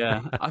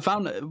 Yeah, I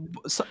found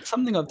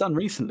something I've done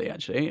recently.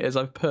 Actually, is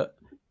I've put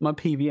my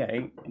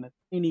PVA in a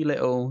teeny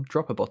little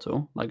dropper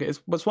bottle. Like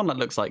it's one that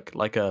looks like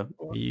a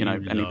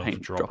any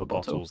paint dropper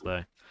bottles bottle.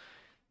 there.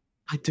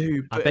 I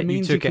do, but I bet it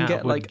means you took can it out get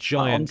of a like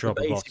giant onto the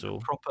dropper base bottle.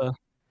 proper.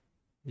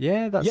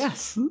 Yeah, that's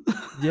Yes.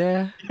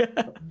 yeah.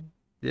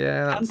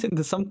 Yeah, that's Pant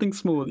into something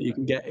small that you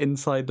can get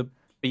inside the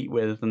feet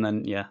with, and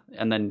then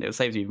it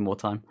saves you even more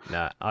time.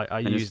 nah. I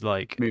And use just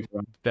like move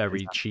around.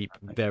 very cheap,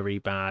 very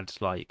bad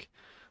like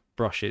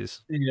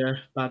brushes Yeah,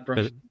 bad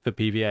brush. for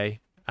PVA,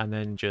 and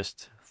then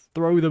just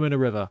throw them in a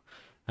river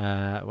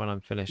when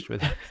I'm finished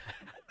with it.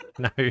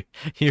 No,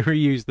 you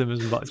reuse them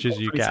as much as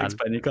you can.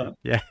 You can't.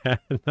 Yeah,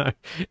 no,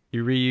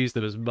 you reuse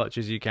them as much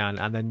as you can,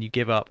 and then you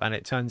give up, and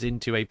it turns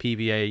into a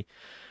PVA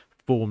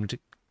formed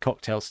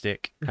cocktail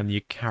stick, and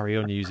you carry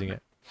on using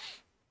it.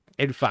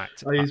 In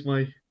fact, I use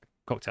my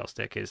cocktail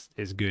stick is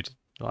good.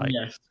 Like,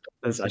 yes.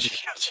 That's actually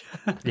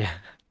yeah.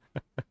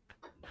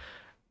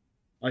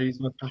 I use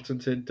my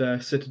patented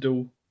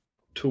Citadel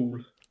tool.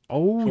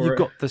 Oh, you've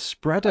got the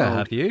spreader,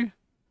 have you?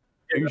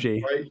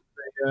 Bougie. Right?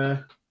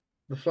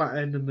 The flat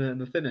end and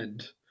the thin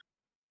end.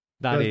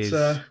 That is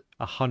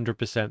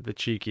 100% the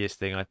cheekiest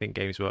thing I think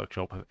Games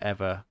Workshop have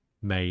ever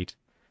made.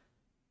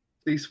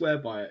 They swear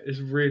by it. It's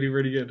really,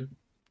 really good.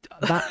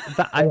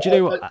 And do you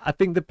know what? I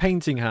think the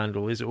painting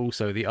handle is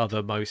also the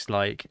other most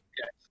like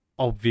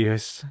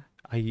obvious.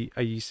 Are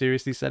you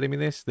seriously selling me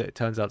this? That it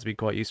turns out to be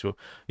quite useful.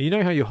 You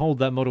know how you hold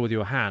that model with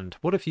your hand?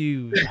 What if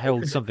you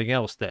held something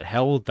else that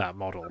held that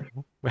model?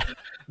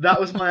 That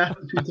was my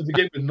attitude to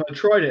begin with, and I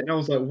tried it, and I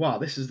was like, "Wow,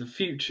 this is the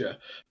future."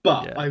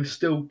 But Yeah. I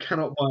still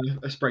cannot buy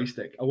a spray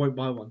stick. I won't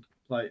buy one.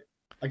 Like,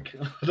 I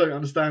don't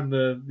understand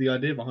the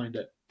idea behind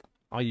it.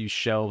 I use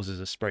shelves as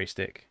a spray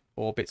stick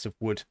or bits of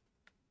wood.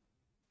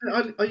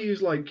 I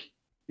use like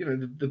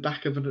the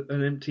back of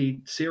an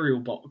empty cereal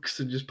box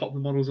and just pop the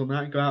models on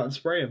that and go out and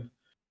spray them.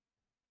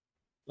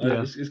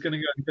 Yeah. It's going to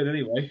go in the bin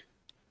anyway.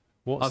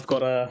 I've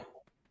got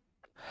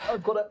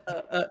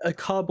a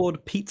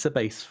cardboard pizza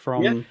base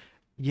from Hot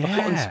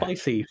and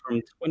Spicy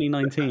from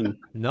 2019.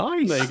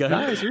 Nice. There you go.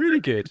 That is really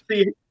good.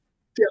 See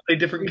how many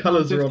different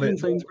colours are on it.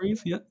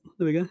 Sainsbury's. Yeah,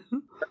 there we go.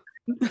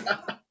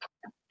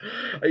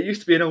 It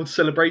used to be an old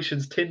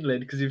Celebrations tin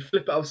lid because if you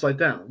flip it upside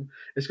down,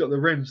 it's got the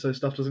rim so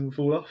stuff doesn't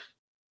fall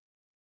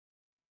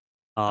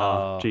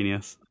off.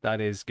 Genius.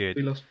 That is good.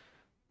 We lost.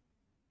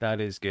 That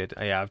is good.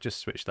 Yeah, I've just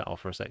switched that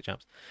off for a sec,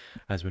 chaps,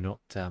 as we're not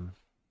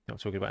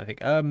talking about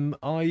anything.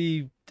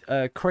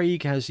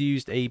 Craig has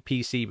used a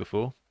PC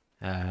before.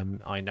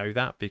 I know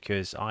that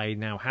because I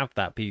now have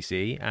that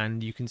PC,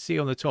 and you can see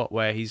on the top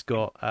where he's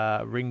got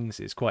rings.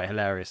 It's quite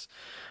hilarious.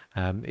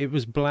 It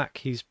was black.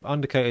 He's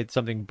undercoated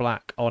something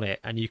black on it,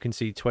 and you can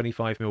see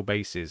 25mm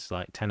bases,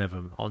 like 10 of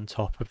them, on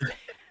top of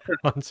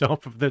on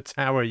top of the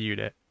tower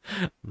unit.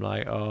 I'm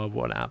like, oh,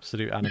 what an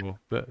absolute animal!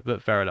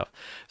 But fair enough.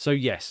 So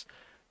yes,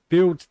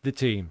 build the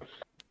team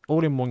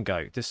all in one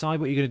go. Decide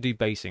what you're going to do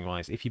basing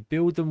wise. If you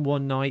build them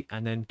one night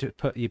and then to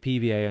put your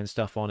PVA and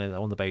stuff on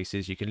the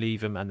bases, you can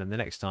leave them, and then the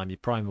next time you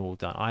prime them all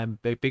done. I am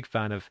a big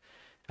fan of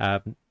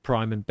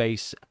prime and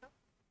base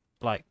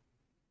like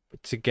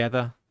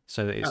together,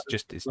 so that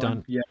it's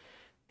done. Yeah.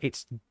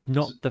 It's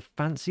not the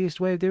fanciest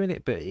way of doing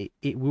it, but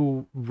it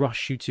will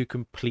rush you to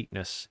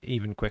completeness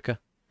even quicker,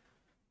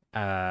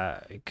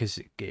 because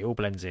it all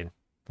blends in.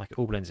 Like, it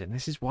all blends in.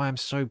 This is why I'm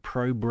so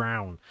pro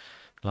brown.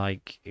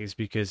 Like, is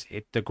because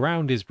the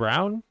ground is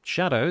brown.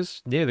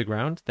 Shadows near the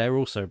ground, they're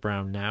also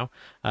brown now.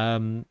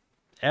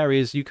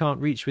 Areas you can't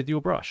reach with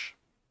your brush,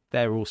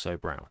 they're also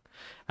brown.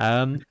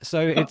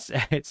 So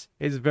it's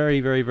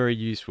very, very, very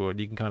useful, and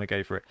you can kind of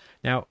go for it.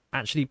 Now,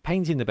 actually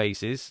painting the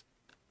bases,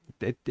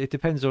 it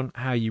depends on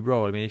how you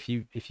roll. I mean,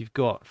 if you've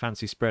got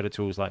fancy spreader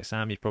tools like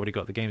Sam, you've probably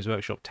got the Games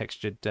Workshop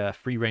textured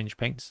free range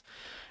paints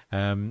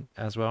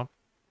as well.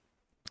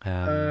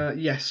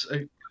 Yes,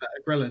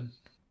 Grelin.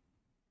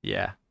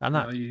 Yeah, and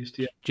that I used,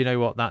 yeah. do you know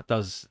what, that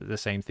does the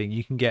same thing?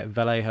 You can get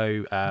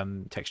Vallejo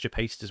texture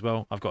paste as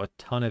well. I've got a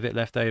ton of it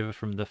left over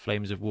from the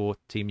Flames of War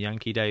Team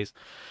Yankee days,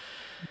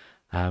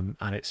 and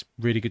it's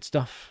really good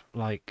stuff.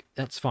 Like,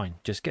 that's fine.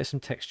 Just get some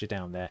texture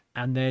down there,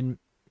 and then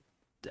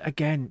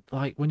again,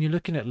 like, when you're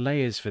looking at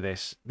layers for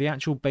this, the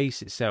actual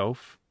base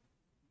itself,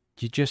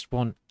 you just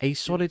want a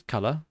solid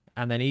color,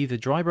 and then either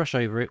dry brush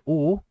over it,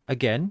 or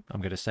again,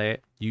 I'm going to say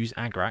it, use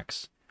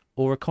Agrax,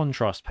 or a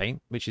contrast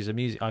paint, which is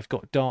I've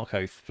got Dark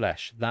Oath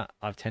Flesh that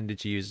I've tended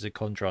to use as a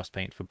contrast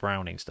paint for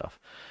browning stuff,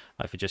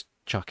 like for just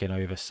chucking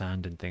over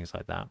sand and things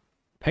like that.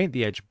 Paint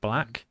the edge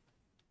black.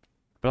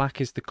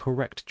 Black is the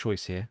correct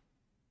choice here.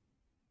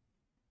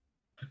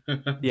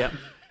 Yeah,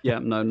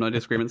 no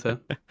disagreements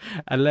here.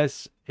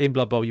 Unless in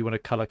Blood Bowl you want to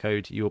color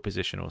code your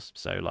positionals,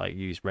 so like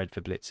use red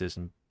for blitzers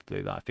and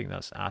blue. I think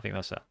that's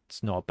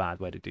it's not a bad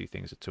way to do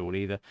things at all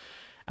either.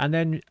 And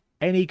then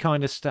any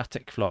kind of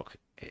static flock,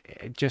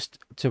 just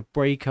to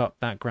break up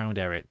that ground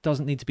area. It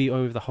doesn't need to be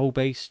over the whole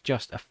base,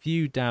 just a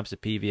few dabs of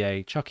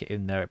PVA, chuck it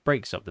in there, it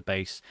breaks up the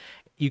base.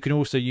 You can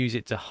also use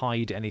it to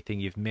hide anything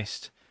you've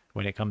missed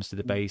when it comes to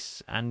the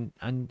base, and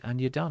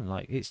you're done.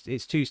 Like,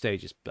 it's two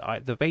stages,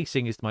 but the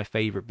basing is my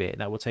favorite bit.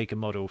 That will take a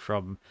model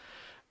from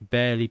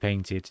barely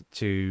painted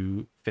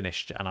to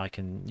finished,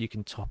 and you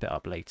can top it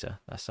up later.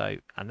 So,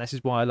 and this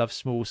is why I love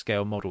small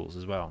scale models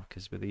as well,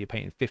 because whether you're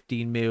painting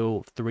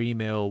 15mm,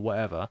 3mm,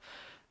 whatever,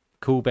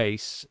 cool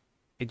base,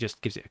 it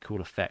just gives it a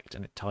cool effect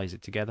and it ties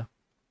it together.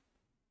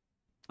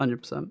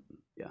 100%.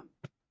 Yeah.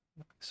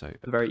 So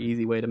a very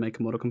easy way to make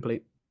a model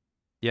complete.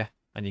 Yeah,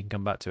 and you can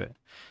come back to it.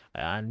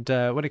 And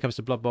when it comes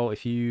to Blood Bowl,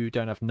 if you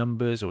don't have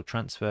numbers or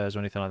transfers or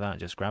anything like that,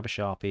 just grab a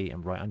Sharpie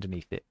and write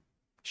underneath it.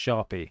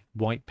 Sharpie,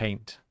 white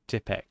paint,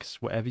 Tipex,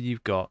 whatever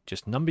you've got,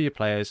 just number your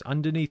players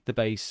underneath the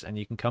base, and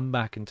you can come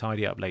back and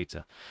tidy up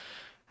later.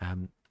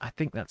 I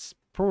think that's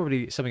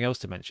probably something else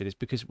to mention, is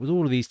because with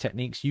all of these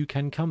techniques, you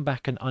can come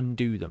back and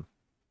undo them.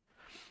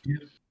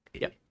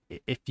 Yeah.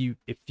 If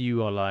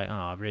you are like, oh,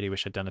 I really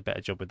wish I'd done a better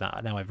job with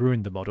that, now I've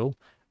ruined the model.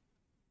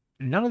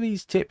 None of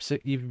these tips,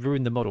 you've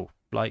ruined the model.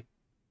 Like,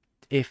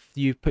 if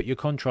you put your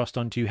contrast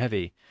on too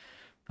heavy,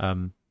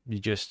 you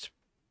just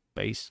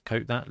base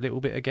coat that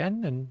little bit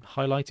again and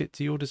highlight it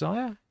to your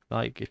desire.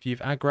 Like, if you've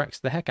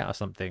Agraxed the heck out of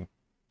something,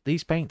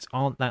 these paints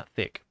aren't that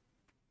thick.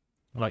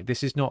 Like,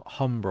 this is not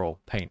Humbrol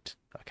paint,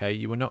 okay?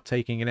 You are not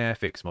taking an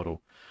Airfix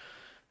model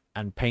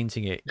and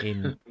painting it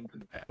in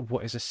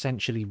what is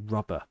essentially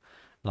rubber.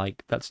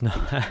 Like, that's not...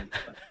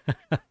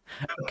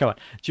 Come on.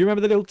 Do you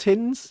remember the little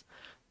tins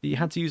that you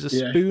had to use a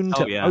spoon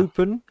to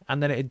open,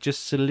 and then it had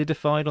just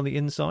solidified on the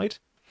inside?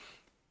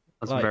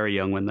 I was very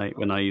young when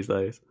I used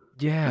those.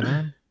 Yeah,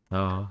 man.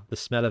 Oh, the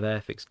smell of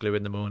Airfix glue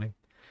in the morning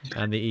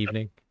and the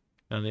evening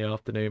and the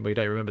afternoon. We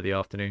don't remember the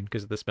afternoon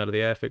because of the smell of the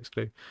Airfix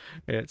glue.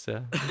 It's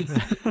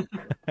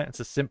it's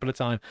a simpler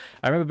time.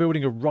 I remember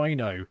building a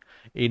rhino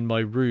in my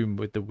room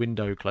with the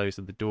window closed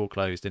and the door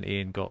closed, and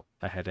Ian got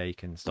a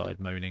headache and started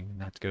moaning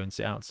and had to go and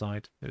sit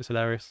outside. It was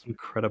hilarious.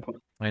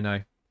 Incredible. I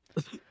know.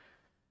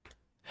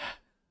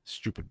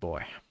 Stupid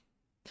boy.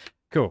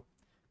 Cool.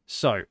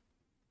 So,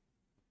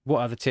 what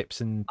other tips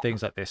and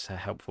things like this are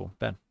helpful,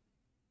 Ben?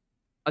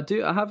 I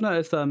have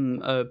noticed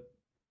another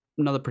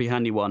pretty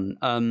handy one.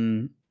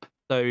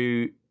 So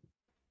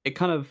it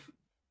kind of,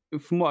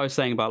 from what I was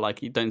saying about,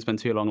 like, you don't spend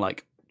too long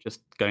like just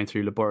going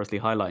through laboriously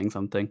highlighting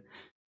something.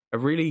 A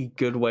really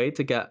good way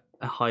to get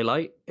a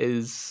highlight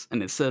is,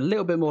 and it's a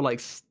little bit more like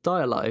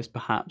stylized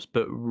perhaps,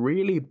 but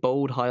really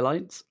bold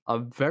highlights are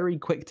very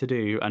quick to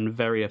do and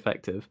very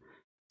effective.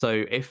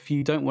 So if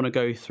you don't want to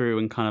go through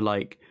and kind of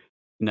like,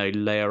 you know,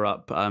 layer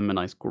up a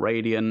nice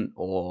gradient,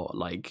 or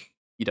like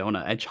you don't want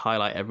to edge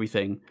highlight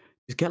everything,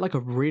 just get like a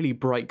really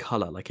bright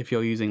color. Like if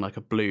you're using like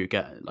a blue,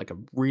 get like a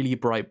really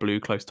bright blue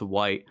close to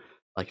white.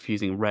 Like if you're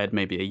using red,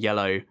 maybe a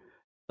yellow,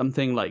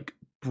 something like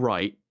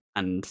bright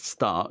and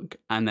stark,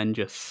 and then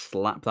just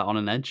slap that on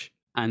an edge,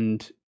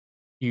 and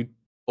you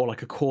or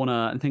like a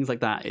corner and things like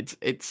that.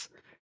 It's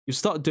you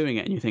start doing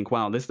it and you think,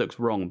 wow, this looks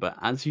wrong. But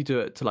as you do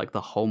it to like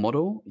the whole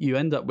model, you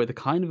end up with a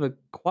kind of a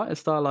quite a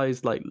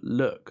stylized like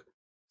look,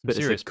 but it's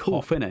a Serious cool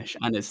pop. finish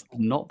and it's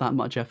not that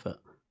much effort.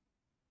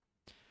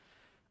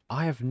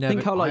 I have Think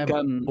never. how I like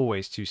am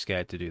always too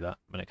scared to do that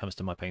when it comes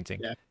to my painting.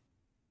 Yeah.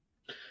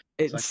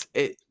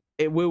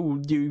 it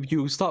will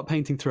you'll start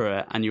painting through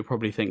it and you'll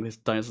probably think this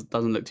doesn't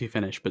look too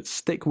finished, but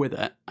stick with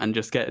it and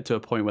just get it to a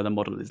point where the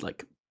model is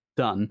like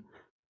done,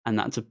 and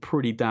that's a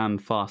pretty damn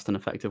fast and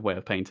effective way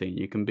of painting.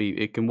 It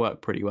can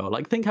work pretty well.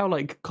 Like think how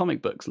like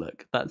comic books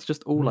look. That's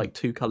just all like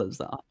two colors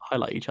that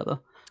highlight each other.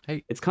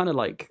 Hey, it's kind of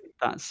like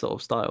that sort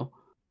of style.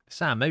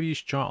 Sam, maybe you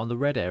should try it on the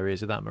red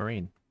areas of that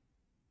marine.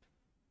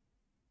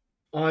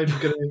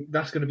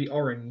 That's gonna be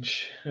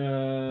orange.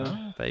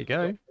 There you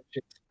go.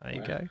 There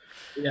you go.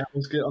 Yeah, I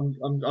was good.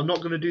 I'm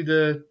not gonna do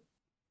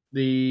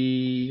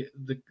the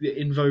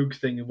in vogue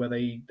thing where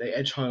they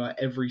edge highlight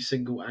every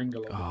single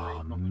angle of the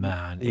Oh marine.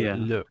 man, Yeah. it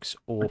looks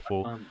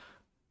awful.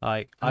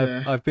 Like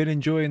Yeah. I've been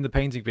enjoying the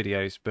painting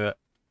videos, but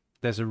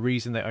there's a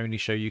reason they only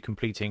show you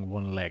completing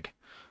one leg.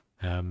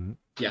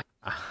 Yeah.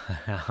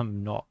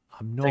 I'm not.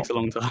 Takes a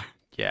long time.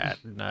 Yeah,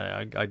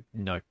 no,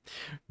 no.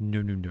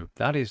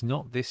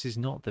 This is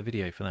not the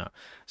video for that.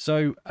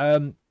 So,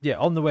 yeah,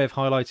 on the way of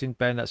highlighting,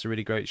 Ben, that's a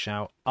really great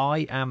shout.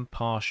 I am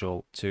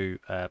partial to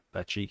a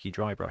cheeky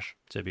dry brush,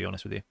 to be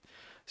honest with you.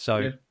 So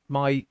Yeah.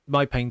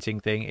 my painting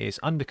thing is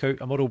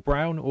undercoat a model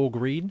brown or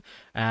green.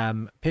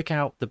 Pick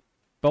out the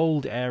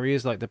bold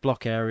areas, like the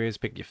block areas,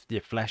 pick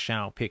your flesh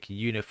out, pick your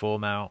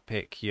uniform out,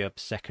 pick your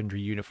secondary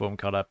uniform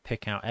color,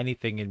 pick out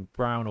anything in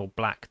brown or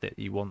black that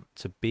you want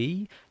to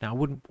be. Now, I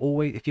wouldn't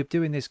always, if you're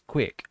doing this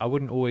quick, I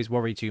wouldn't always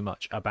worry too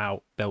much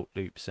about belt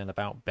loops and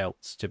about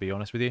belts, to be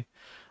honest with you.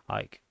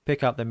 Like,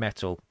 pick out the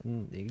metal,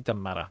 it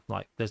doesn't matter.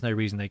 Like, there's no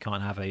reason they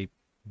can't have a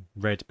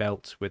red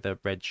belt with a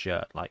red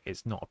shirt. Like,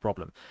 it's not a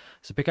problem.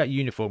 So pick out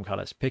uniform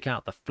colors, pick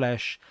out the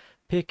flesh,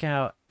 pick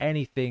out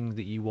anything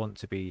that you want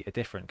to be a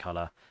different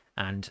color.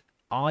 And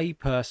I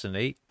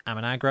personally am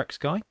an Agrax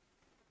guy,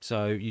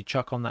 so you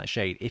chuck on that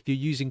shade. If you're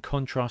using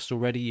contrast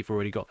already, you've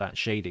already got that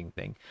shading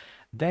thing.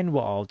 Then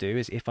what I'll do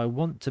is, if I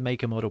want to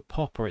make a model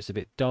pop, or it's a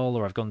bit dull,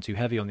 or I've gone too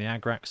heavy on the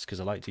Agrax,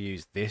 because I like to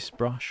use this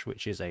brush,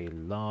 which is a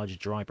large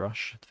dry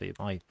brush for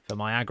my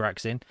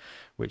Agrax in,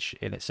 which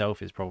in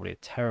itself is probably a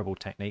terrible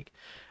technique.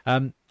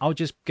 I'll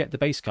just get the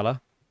base color,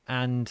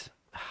 and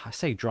I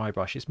say dry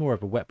brush, it's more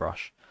of a wet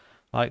brush.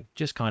 Like,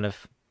 just kind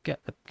of get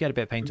a bit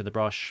of paint on the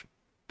brush,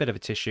 bit of a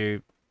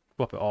tissue,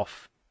 swap it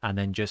off, and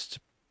then just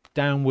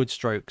downward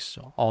strokes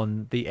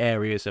on the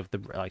areas of the,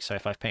 like, so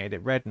if I've painted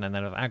it red and then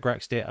I've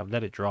Agraxed it, I've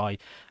let it dry,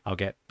 I'll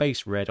get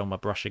base red on my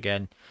brush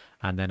again,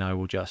 and then I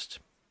will just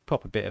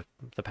pop a bit of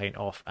the paint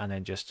off and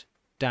then just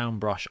down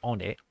brush on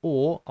it,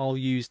 or I'll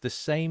use the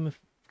same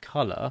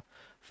color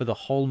for the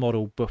whole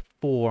model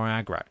before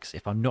Agrax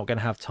if I'm not going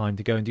to have time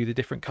to go and do the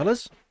different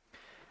colors.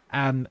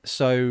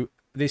 So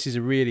this is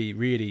a really,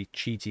 really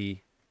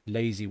cheaty,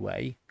 lazy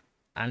way,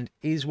 and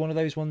is one of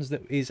those ones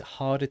that is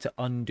harder to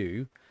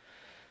undo.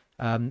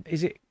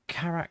 Is it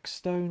Karak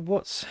stone?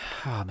 What's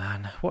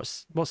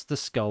the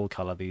skull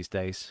color these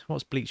days?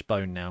 What's bleach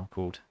bone now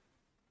called?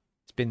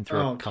 It's been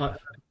through a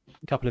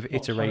couple of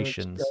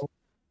iterations.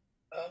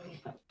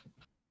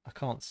 I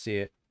can't see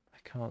it.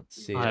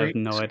 I have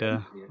no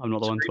idea. I'm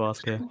not the one to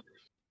ask here.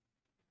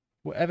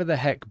 Whatever the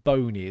heck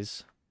bone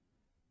is,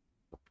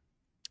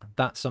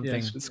 that's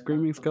something. Yeah,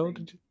 Screaming Skull?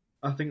 Did you?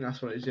 I think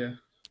that's what it is. Yeah.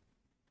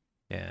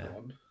 Yeah.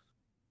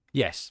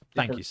 Yes.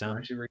 Thank you, Sam.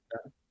 Actually read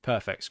that.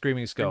 Perfect.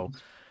 Screaming Skull.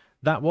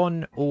 That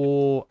one,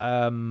 or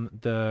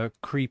the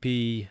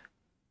creepy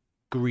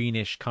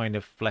greenish kind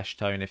of flesh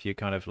tone, if you're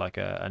kind of like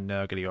a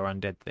Nurgly or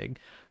undead thing.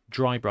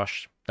 Dry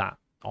brush that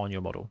on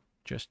your model.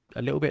 Just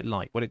a little bit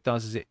light. What it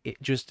does is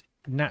it just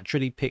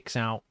naturally picks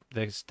out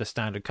the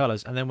standard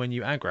colors, and then when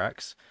you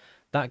Agrax,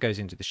 that goes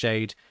into the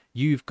shade.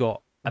 You've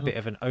got a bit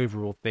of an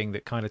overall thing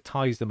that kind of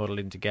ties the model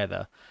in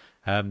together.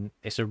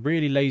 It's a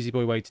really lazy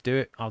boy way to do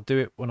it. I'll do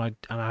it when I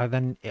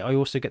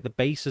also get the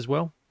base as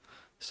well,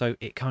 so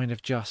it kind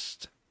of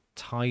just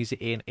ties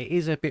it in. It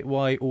is a bit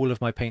why all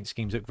of my paint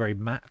schemes look very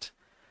matte,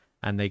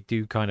 and they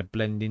do kind of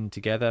blend in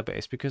together, but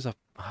it's because I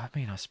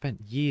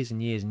spent years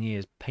and years and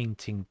years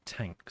painting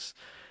tanks,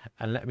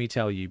 and let me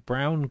tell you,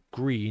 brown,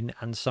 green,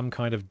 and some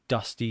kind of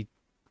dusty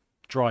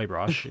dry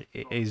brush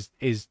is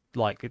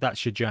like,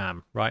 that's your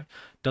jam, right?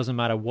 Doesn't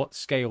matter what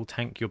scale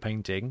tank you're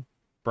painting,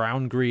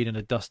 brown, green, and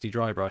a dusty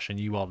dry brush, and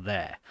you are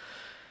there.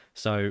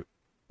 So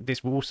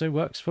this also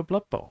works for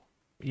Blood Bowl,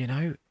 you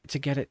know, to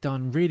get it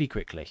done really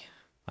quickly.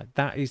 Like,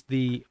 that is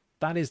the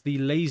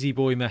lazy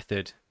boy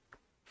method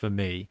for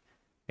me.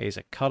 Is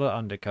a color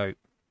undercoat,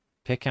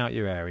 pick out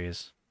your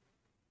areas,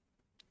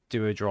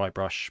 do a dry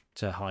brush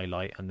to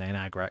highlight, and then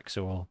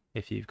Agrax, or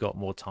if you've got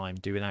more time,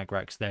 do an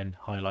Agrax, then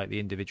highlight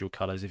the individual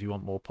colours if you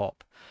want more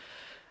pop.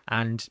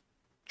 And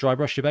dry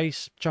brush your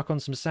base, chuck on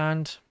some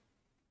sand,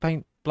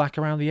 paint black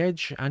around the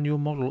edge, and your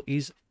model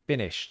is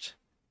finished.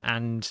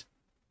 And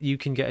you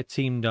can get a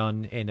team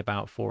done in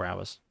about 4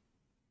 hours.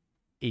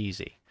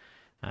 Easy.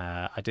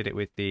 I did it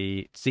with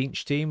the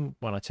Zinch team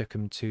when I took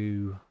them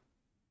to...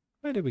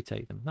 Where did we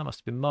take them? That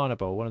must have been Mana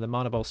Bowl, one of the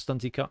Mana Bowl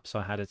Stunty Cups.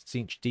 I had a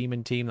Zinch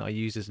Demon team that I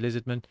used as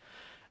Lizardmen.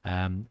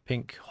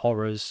 Pink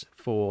Horrors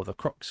for the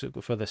Crocs,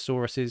 for the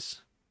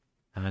Sauruses,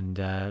 and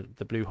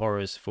the Blue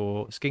Horrors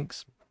for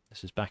Skinks.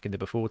 This was back in the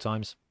before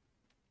times.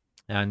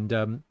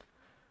 And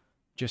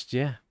just,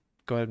 yeah,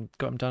 got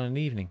them done in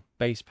the evening.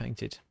 Base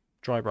painted,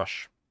 dry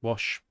brush,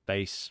 wash,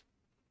 base.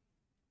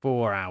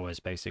 4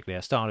 hours, basically. I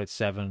started at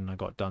 7, I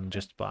got done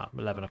just about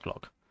 11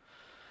 o'clock.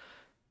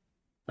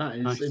 That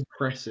is Nice.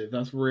 impressive.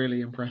 That's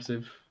really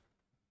impressive.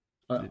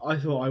 I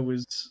thought I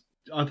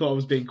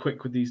was being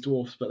quick with these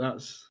dwarfs, but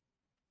that's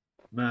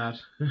mad.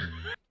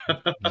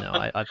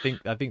 No, I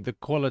think the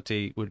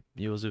quality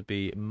yours would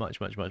be much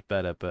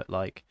better, but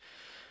like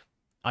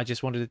I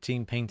just wanted a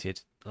team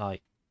painted,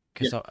 like,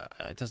 because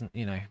it doesn't,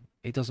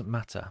 it doesn't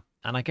matter.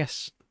 And I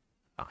guess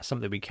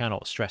something we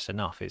cannot stress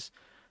enough is,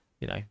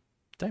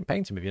 don't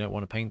paint them if you don't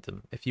want to paint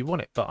them. If you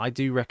want it, but I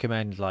do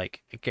recommend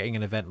like getting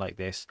an event like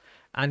this.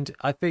 And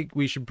I think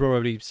we should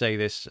probably say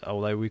this,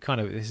 although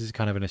this is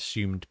kind of an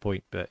assumed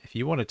point, but if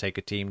you want to take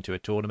a team to a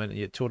tournament,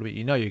 you're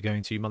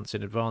going to months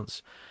in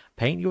advance,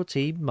 paint your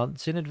team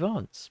months in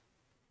advance.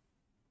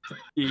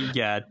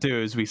 Yeah,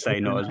 do as we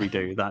say, not as we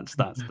do. That's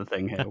the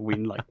thing here.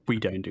 We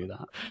don't do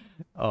that.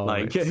 Oh,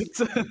 like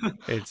it's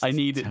I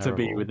need it to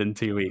be terrible. within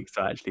 2 weeks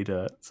to actually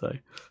do it. So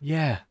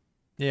yeah.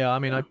 I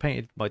mean, I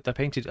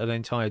painted an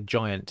entire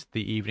giant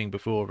the evening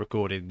before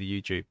recording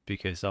the YouTube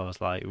because I was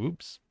like,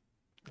 oops,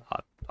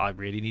 I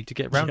really need to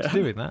get round to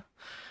doing that.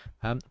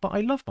 But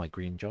I love my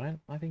green giant.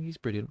 I think he's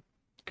brilliant.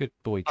 Good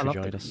boy,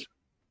 Trigidus.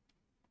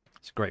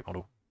 It's a great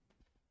model.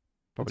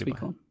 Probably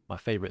my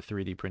favourite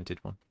 3D printed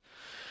one.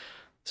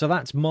 So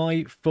that's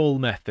my full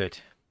method.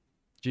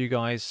 Do you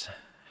guys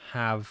do you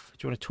want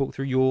to talk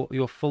through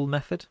your full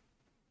method?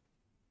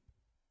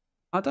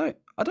 I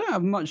don't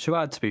have much to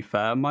add, to be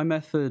fair. My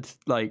method,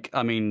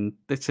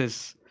 this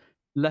is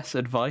less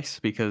advice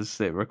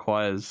because it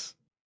requires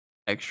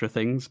extra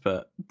things,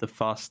 but the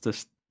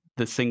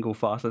single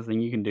fastest thing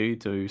you can do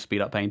to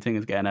speed up painting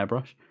is get an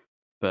airbrush.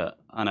 But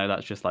I know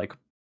that's just like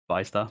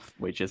buy stuff,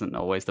 which isn't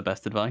always the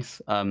best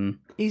advice.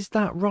 Is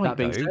that right,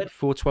 though,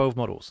 for 12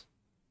 models?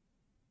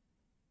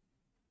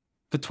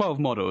 For 12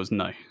 models,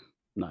 no.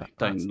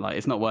 Don't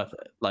it's not worth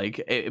it.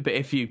 But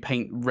if you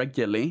paint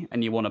regularly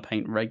and you want to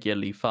paint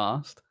regularly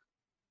fast,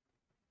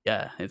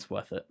 yeah, it's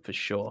worth it for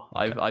sure.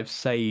 Okay. I've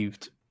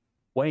saved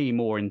way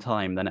more in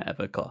time than it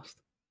ever cost.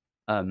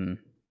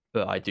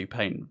 But I do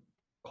paint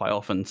quite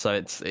often, so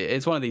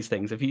it's one of these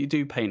things. If you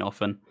do paint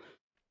often,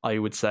 I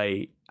would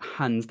say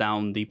hands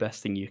down the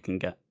best thing you can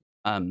get.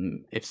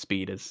 If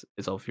speed is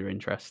of your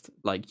interest,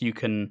 like you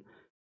can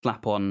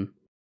slap on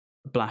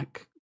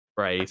black,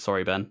 grey.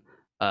 Sorry, Ben.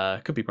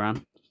 Could be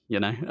brown.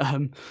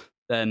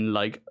 Then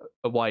like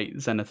a white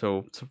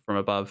zenithal from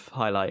above,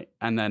 highlight,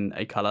 and then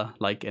a color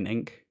like in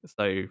ink.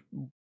 So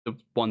the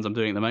ones I'm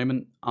doing at the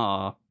moment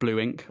are blue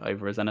ink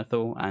over a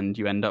zenithal, and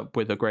you end up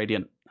with a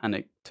gradient. And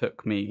it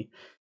took me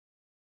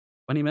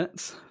 20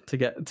 minutes to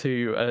get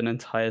to an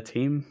entire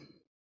team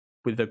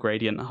with the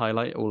gradient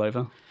highlight all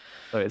over.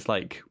 So it's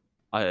like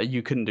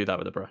you couldn't do that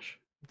with a brush.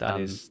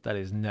 That is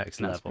next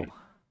level.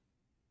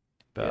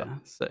 But yeah,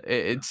 so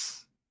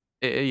it's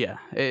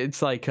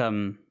like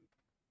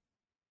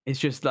it's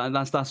just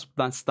that's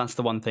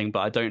the one thing.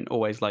 But I don't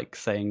always like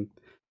saying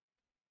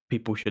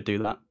people should do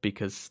that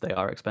because they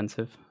are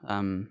expensive.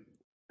 And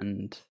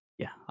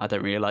yeah, I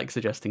don't really like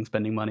suggesting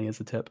spending money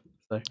as a tip.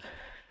 So,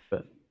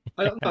 but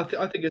I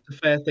think it's a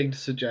fair thing to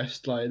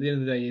suggest. Like at the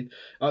end of the day,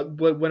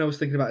 when I was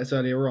thinking about this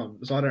earlier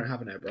on, so I don't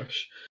have an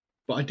airbrush,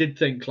 but I did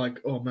think like,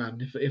 oh man,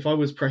 if I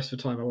was pressed for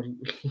time, I would.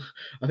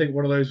 I think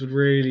one of those would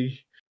really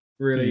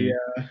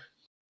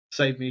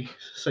save me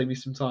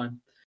some time.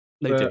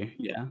 They do,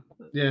 yeah.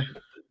 Yeah.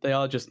 They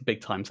are just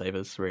big time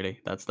savers, really.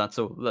 That's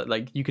all.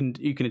 Like you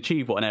can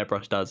achieve what an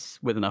airbrush does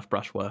with enough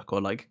brush work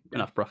or like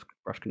enough brush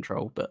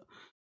control. But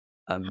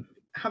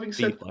having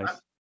said that,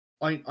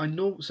 I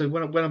know. So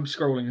when I'm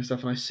scrolling and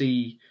stuff and I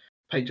see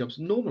paint jobs,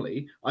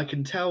 normally I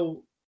can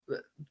tell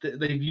that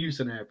they've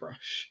used an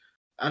airbrush,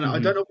 and I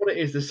don't know what it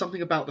is. There's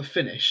something about the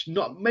finish.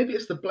 Maybe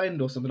it's the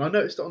blend or something. I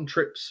noticed it on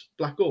Trips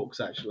Black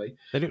Orcs actually.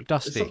 They look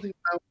dusty. There's something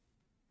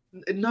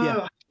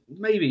about,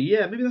 maybe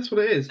that's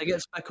what it is. They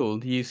get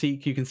speckled. You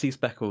can see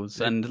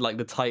speckles, and like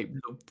the type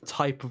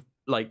of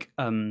like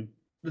the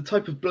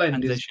type of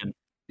blend transition.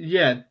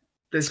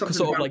 There's something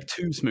sort of like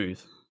too smooth.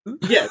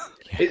 Yeah,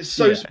 it's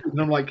so smooth,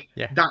 and I'm like,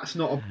 that's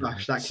not a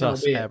brush. That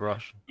cannot be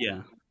airbrush.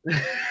 Yeah.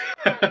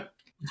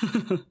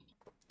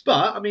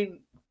 But I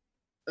mean,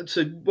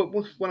 so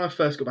when I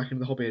first got back into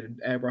the hobby,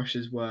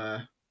 airbrushes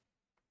were,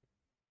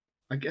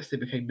 I guess they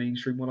became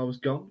mainstream when I was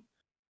gone.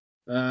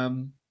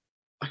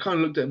 I kind of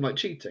looked at him like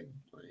cheating,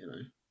 you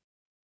know.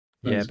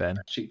 Yeah, Ben.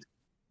 Cheating.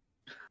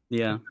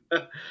 Yeah.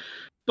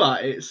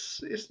 But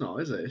it's not,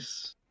 is it?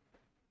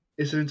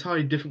 It's an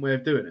entirely different way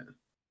of doing it.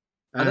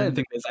 I don't And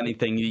think there's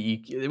anything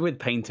you with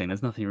painting.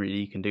 There's nothing really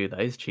you can do that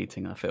is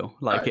cheating. I feel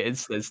like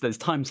there's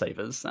time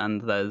savers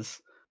and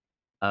there's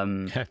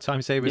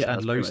time savers yeah, and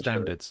that's low pretty much it.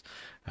 standards.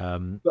 but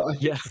I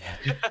think, Yes,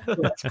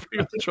 that's pretty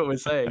much what we're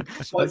saying.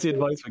 That's the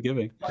advice we're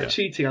giving. by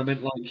cheating, I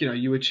meant like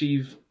you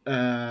achieve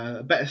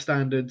better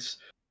standards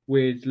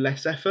with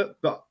less effort.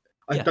 But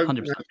I Yeah, don't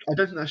 100%. I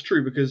don't think that's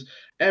true, because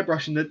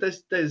airbrushing,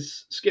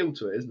 there's skill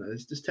to it, isn't there?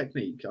 There's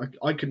technique.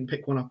 I couldn't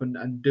pick one up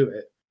and do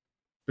it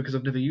because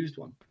I've never used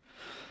one.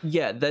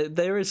 Yeah,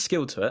 there is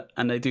skill to it,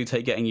 and they do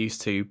take getting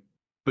used to.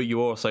 But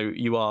you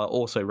are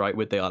also right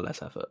with they are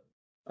less effort.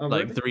 Oh,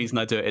 Like really? the reason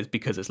I do it is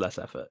because it's less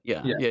effort.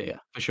 Yeah,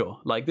 for sure.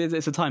 Like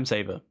it's a time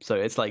saver. So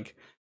it's like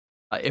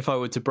if I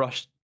were to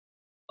brush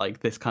like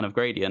this kind of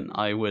gradient,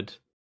 I would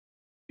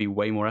be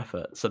way more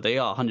effort. So they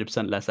are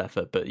 100% less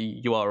effort. But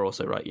you are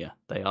also right. Yeah,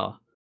 they are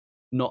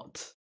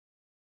not.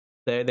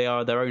 They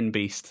are their own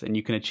beast, and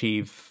you can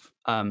achieve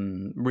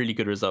really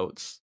good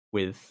results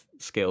with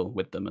skill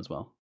with them as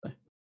well.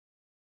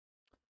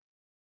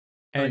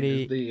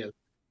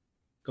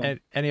 So.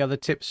 Any other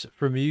tips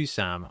from you,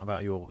 Sam,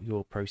 about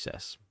your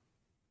process?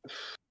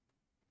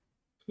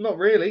 Not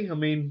really. I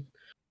mean,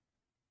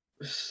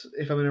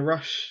 if I'm in a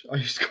rush, I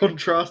use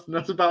contrast, and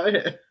that's about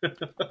it.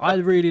 I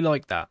really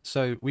like that.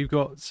 So we've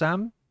got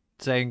Sam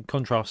saying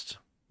contrast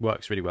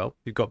works really well.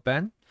 We've got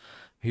Ben,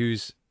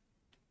 who's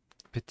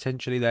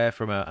potentially there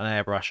from an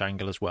airbrush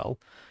angle as well.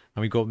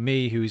 And we've got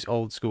me, who's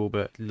old school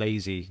but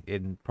lazy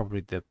in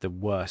probably the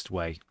worst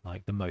way,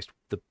 like the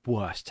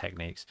worst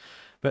techniques.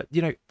 But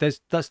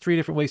that's 3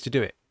 different ways to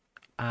do it,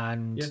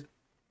 and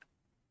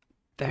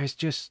there's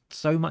just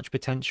so much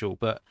potential.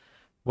 But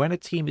when a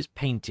team is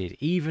painted,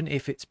 even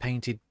if it's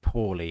painted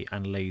poorly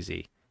and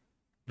lazy,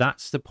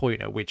 that's the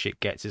point at which it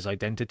gets its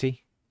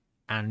identity.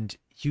 And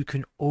you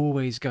can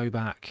always go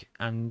back,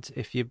 and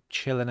if you're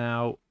chilling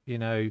out,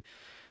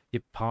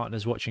 your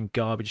partner's watching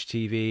garbage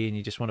TV and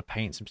you just want to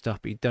paint some stuff,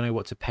 but you don't know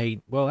what to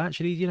paint. Well,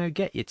 actually,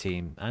 get your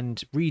team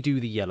and redo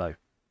the yellow.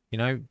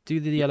 Do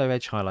the yellow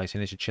edge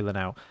highlighting as you're chilling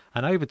out.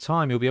 And over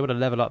time, you'll be able to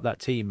level up that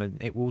team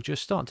and it will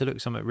just start to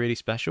look something really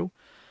special.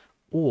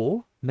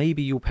 Or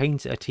maybe you'll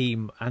paint a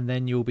team and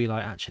then you'll be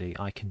like, actually,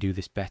 I can do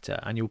this better.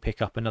 And you'll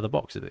pick up another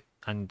box of it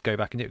and go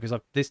back and do it.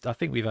 Because I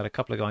think we've had a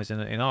couple of guys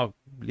in our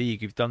league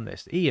who've done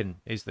this.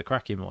 Ian is the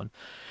cracking one.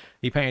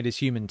 He painted his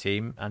human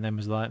team and then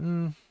was like,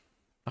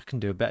 I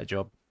can do a better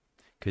job,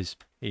 because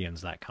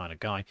Ian's that kind of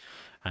guy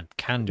and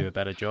can do a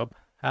better job.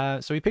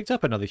 So he picked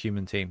up another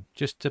human team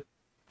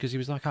because he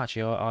was like,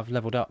 actually, I've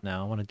leveled up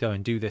now. I want to go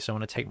and do this. I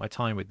want to take my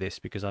time with this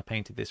because I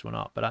painted this one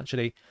up. But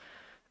actually,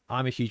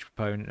 I'm a huge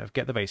proponent of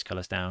get the base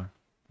colors down,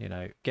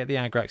 get the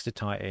agrax to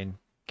tie in,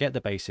 get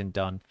the basing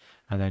done,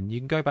 and then you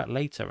can go back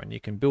later and you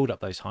can build up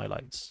those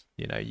highlights.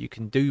 You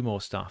can do more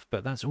stuff,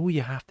 but that's all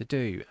you have to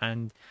do.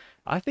 And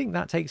I think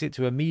that takes it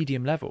to a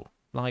medium level.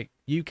 Like,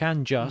 you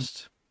can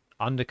just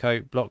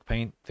undercoat, block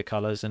paint the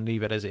colors and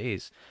leave it as it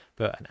is,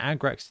 but an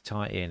agrax to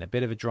tie in, a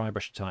bit of a dry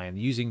brush to tie in,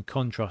 using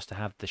contrast to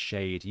have the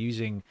shade,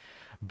 using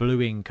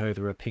blue ink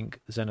over a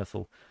pink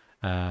zenithal.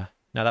 No,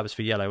 that was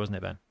for yellow, wasn't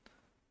it, Ben?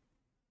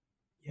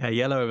 Yeah,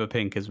 yellow over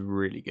pink is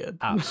really good.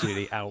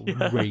 Absolutely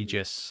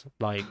outrageous.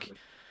 Like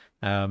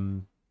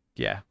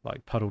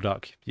like puddle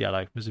duck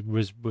yellow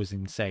was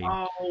insane.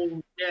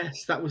 Oh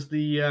yes, that was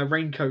the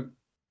raincoat.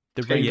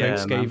 The raincoat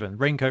Skaven,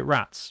 raincoat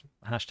rats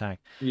hashtag.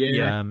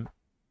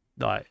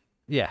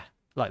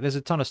 Like there's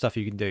a ton of stuff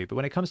you can do, but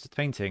when it comes to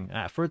painting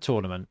for a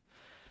tournament,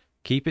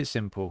 keep it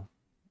simple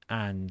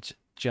and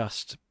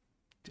just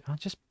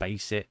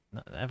base it.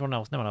 No one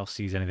else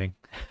sees anything.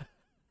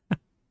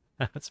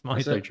 That's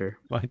my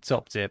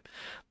top tip.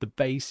 The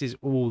base is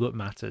all that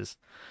matters,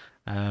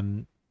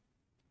 and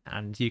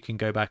you can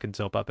go back and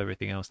top up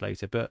everything else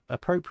later, but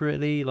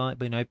appropriately, like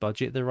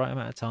budget the right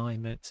amount of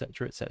time,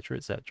 etc., etc.,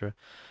 etc.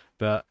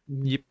 But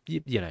you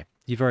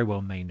very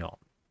well may not.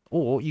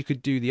 Or you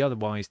could do the other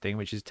wise thing,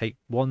 which is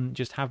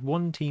just have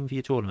one team for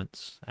your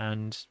tournaments.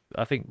 And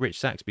I think Rich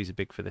Saxby's a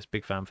big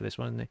fan for this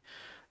one, isn't he?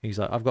 He's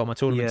like, I've got my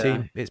tournament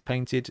team. It's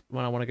painted.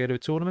 When I want to go to a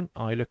tournament,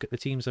 I look at the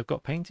teams I've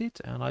got painted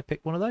and I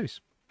pick one of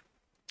those.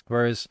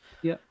 Whereas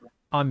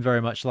I'm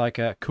very much like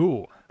a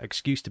cool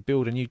excuse to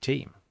build a new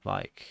team.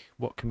 Like,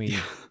 what can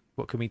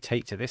we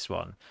take to this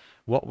one?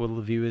 What will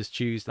the viewers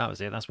choose? That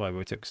was it. That's why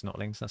we took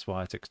Snotlings. That's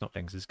why I took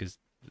Snotlings, is because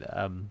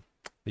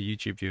the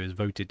YouTube viewers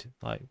voted.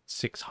 Like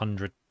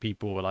 600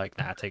 people were like,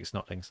 nah, take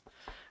Snotlings.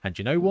 And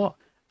you know what?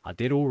 I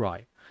did all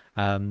right.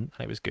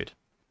 It was good.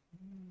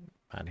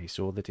 And he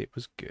saw that it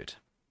was good.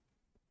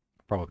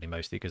 Probably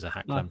mostly because of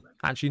hack them.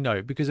 Actually,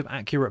 no, because of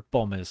accurate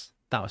bombers.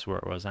 That was where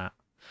it was at.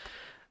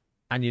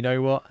 And you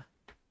know what?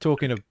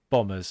 Talking of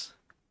bombers,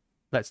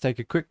 let's take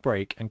a quick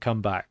break and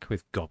come back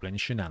with Goblin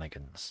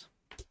Shenanigans.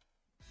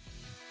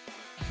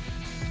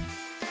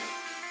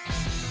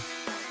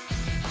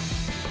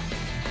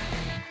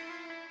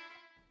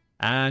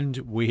 And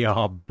we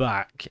are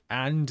back.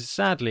 And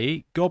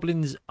sadly,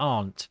 goblins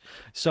aren't.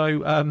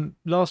 So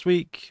last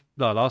week,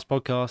 no, last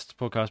podcast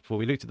before,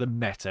 we looked at the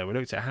meta. We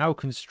looked at how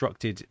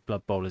constructed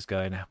Blood Bowl is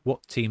going,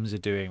 what teams are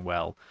doing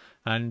well.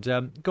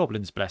 And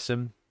goblins, bless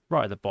them,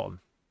 right at the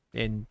bottom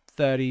in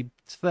 30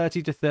 to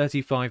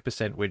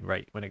 35% win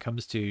rate when it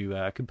comes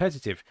to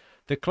competitive.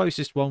 The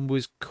closest one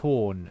was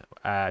Khorne,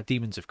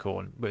 Demons of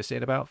Khorne, we're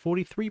sitting about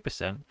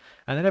 43%, and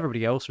then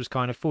everybody else was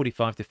kind of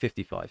 45 to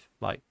 55.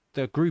 Like,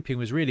 the grouping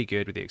was really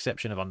good with the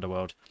exception of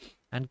Underworld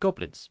and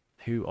Goblins,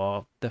 who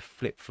are the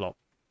flip-flop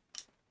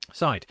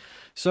side.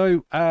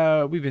 So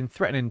we've been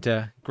threatening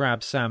to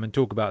grab Sam and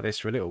talk about this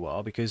for a little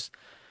while because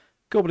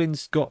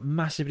Goblins got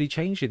massively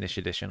changed in this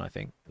edition, I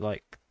think.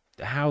 Like,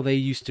 how they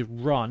used to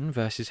run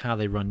versus how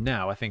they run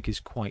now, I think, is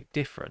quite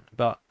different.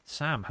 But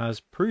Sam has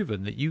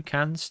proven that you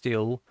can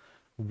still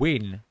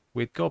win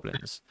with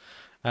Goblins.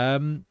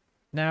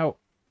 Now,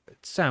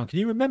 Sam, can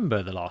you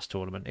remember the last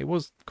tournament? It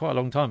was quite a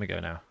long time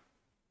ago now.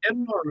 Yeah,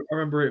 I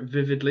remember it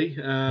vividly.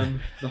 The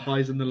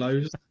highs and the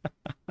lows.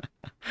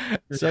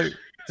 So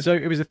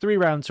it was a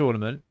 3-round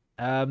tournament.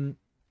 How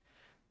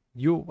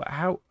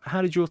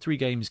did your 3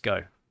 games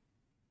go?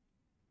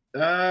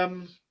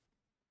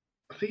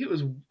 I think it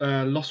was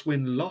loss,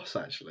 win, loss,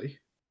 actually.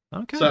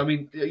 Okay. So I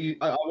mean,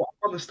 I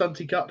won the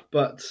Stunty Cup,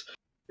 but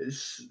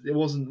it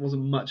wasn't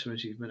much of an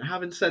achievement.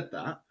 Having said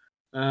that,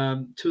 2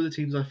 of the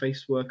teams I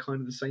faced were kind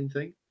of the same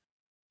thing.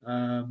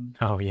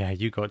 Oh yeah,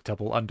 you got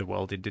double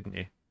underworlded, didn't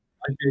you?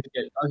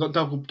 I got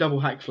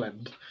double hack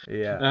flemmed.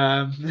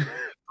 Yeah.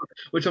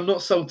 Which I'm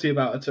not salty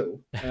about at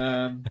all.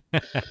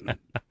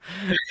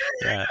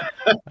 Yeah.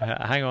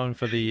 Hang on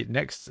for the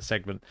next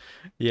segment.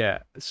 Yeah.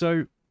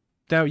 So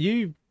now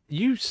you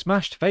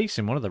smashed face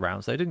in one of the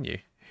rounds, though, didn't you?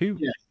 Who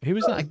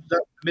was that?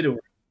 That middle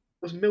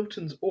was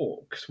Milton's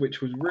Orcs,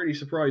 which was really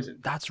surprising.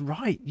 That's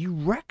right. You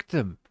wrecked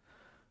them.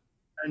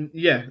 And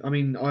yeah, I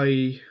mean,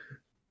 I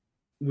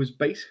was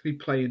basically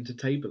playing to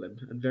table him,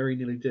 and very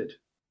nearly did.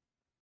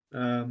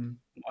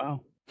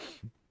 Wow.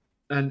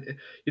 And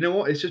you know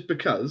what? It's just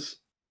because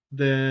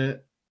I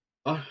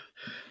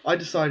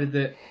decided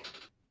that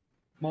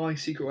my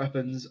secret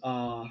weapons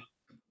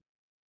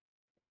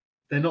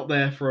they're not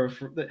there for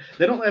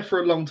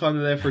a long time.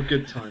 They're there for a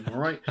good time. All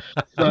right.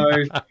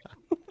 So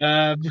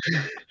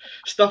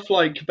stuff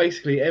like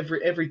basically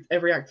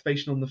every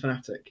activation on the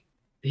Fanatic,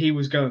 he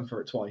was going for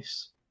it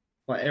twice,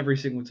 like every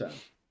single turn,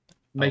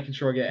 making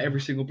sure I get every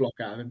single block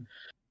out of him.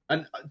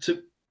 And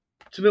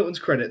to Milton's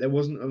credit, there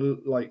wasn't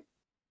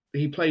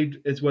he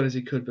played as well as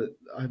he could, but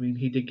I mean,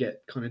 he did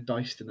get kind of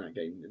diced in that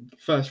game. In the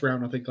first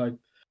round, I think I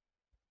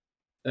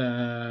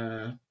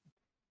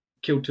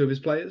killed 2 of his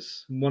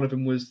players. One of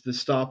them was the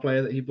star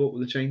player that he bought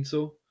with the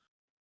chainsaw.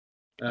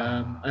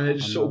 And it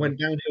just sort of went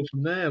downhill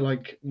from there.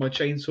 Like, my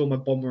chainsaw, my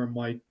bomber, and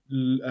my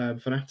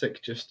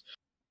Fanatic just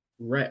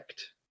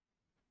wrecked.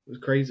 It was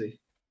crazy.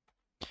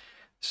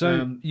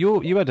 So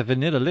you had a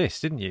vanilla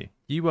list, didn't you?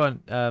 You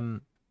weren't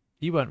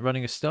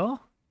running a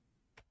star?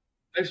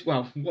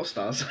 Well, what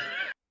stars?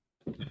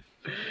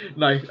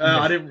 No,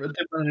 I didn't run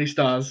any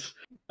stars.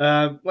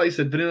 Like you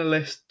said, vanilla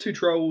list, 2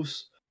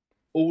 trolls,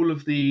 all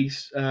of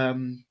these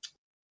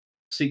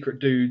secret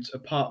dudes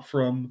apart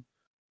from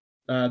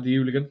the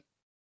hooligan.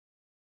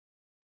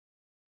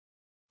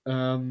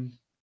 And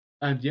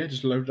yeah,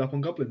 just loaded up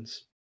on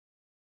goblins.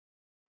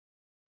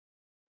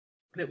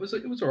 And it was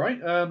all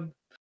right.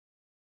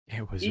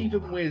 It was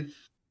even all right. with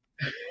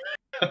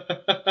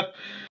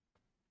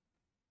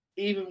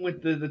even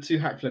with the 2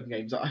 Hackflip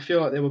games, I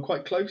feel like they were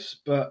quite close,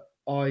 but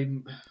I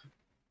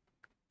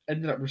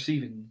ended up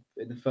receiving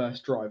in the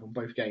first drive on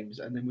both games,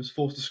 and then was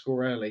forced to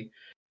score early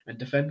and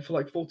defend for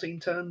like 14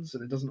 turns,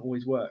 and it doesn't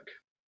always work.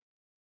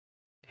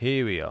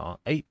 Here we are,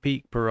 8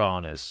 peak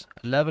piranhas,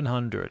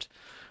 1100,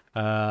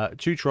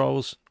 2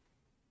 trolls,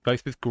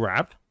 both with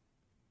grab.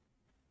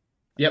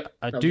 Yep.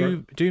 A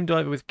Doom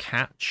Diver with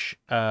catch,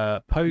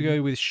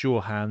 Pogo with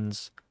sure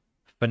hands,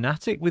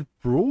 Fanatic with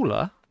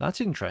brawler. That's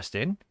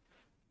interesting.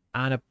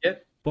 And a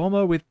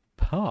bomber with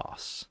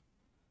pass.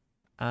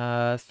 3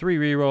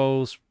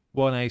 rerolls,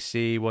 1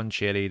 AC, 1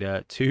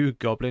 cheerleader, 2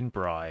 goblin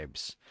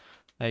bribes.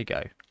 There you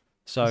go.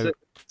 So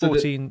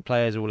 14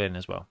 players all in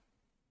as well.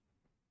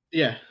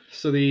 Yeah.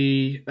 So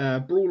the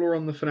brawler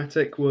on the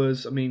Fanatic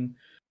was, I mean,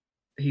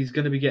 he's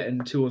going to be getting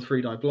 2 or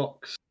 3 die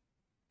blocks.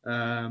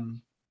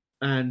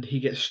 And he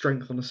gets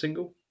strength on a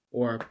single,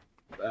 or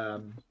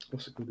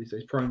what's it called these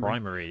days?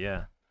 Primary,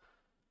 yeah.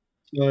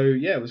 So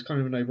yeah, it was kind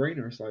of a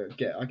no-brainer. It's like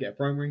I get a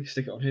primary,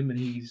 stick it on him, and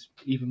he's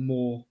even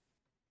more.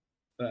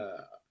 I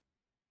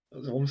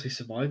don't want to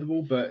say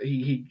survivable, but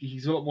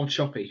he's a lot more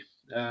choppy.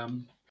 Now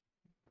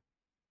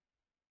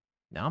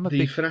I'm a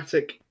big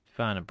Fanatic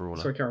fan of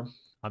brawler. Sorry, Carol.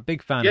 I'm a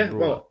big fan of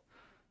brawler. Well,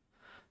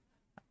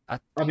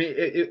 I mean,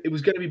 it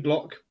was going to be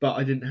block, but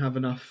I didn't have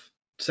enough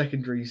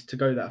secondaries to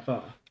go that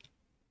far.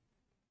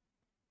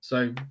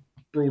 So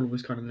brawler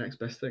was kind of the next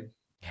best thing.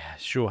 Yeah,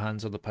 sure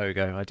hands on the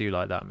pogo. I do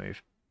like that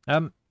move.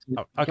 Okay.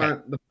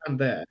 The plan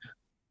there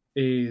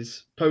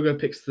is Pogo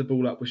picks the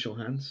ball up with sure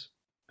hands,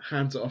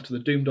 hands it off to the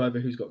Doom Diver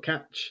who's got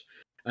catch,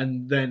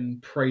 and then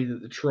pray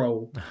that the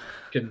troll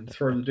can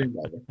throw the Doom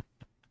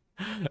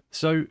Diver.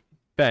 So,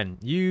 Ben,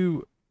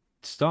 you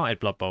started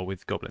Blood Bowl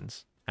with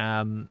goblins.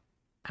 And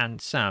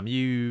Sam,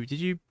 did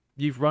you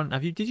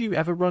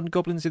ever run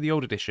goblins in the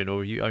old edition,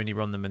 or you only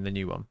run them in the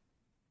new one?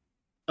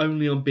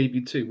 Only on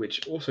BB2,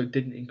 which also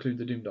didn't include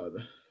the Doom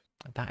Diver.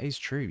 That is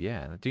true,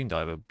 yeah. The Doom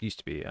Diver used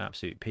to be an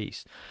absolute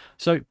piece.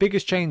 So,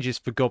 biggest changes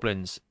for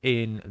goblins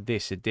in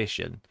this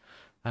edition.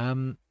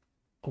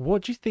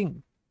 What do you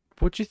think?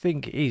 What do you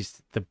think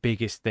is the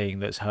biggest thing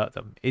that's hurt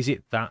them? Is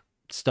it that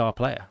star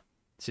player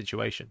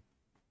situation?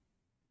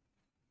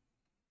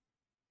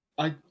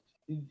 I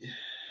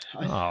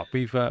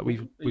We've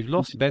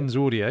lost Ben's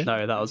audio.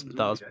 No, that was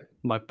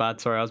my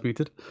bad. Sorry, I was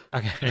muted.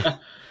 Okay.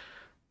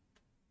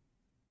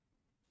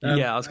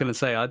 Yeah, I was going to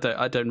say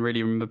I don't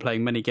really remember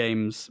playing many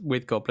games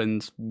with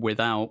goblins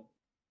without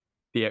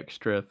the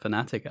extra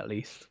fanatic, at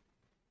least,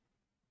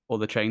 or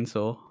the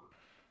chainsaw.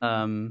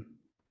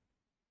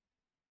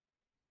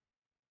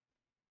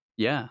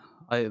 Yeah,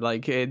 I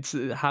like it's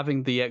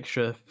having the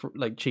extra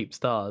like cheap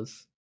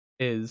stars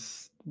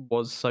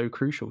was so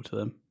crucial to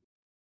them.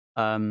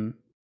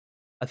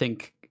 I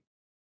think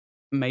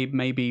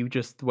maybe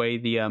just the way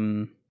the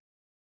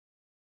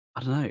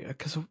I don't know,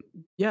 because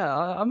yeah,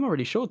 I'm not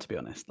really sure, to be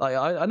honest. Like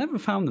I never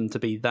found them to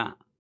be that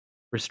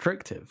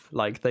restrictive.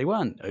 Like they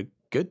weren't a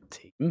good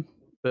team,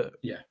 but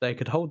Yeah. they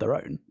could hold their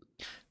own.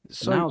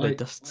 So now it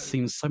just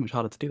seems so much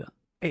harder to do that.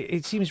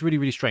 It seems really,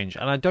 really strange,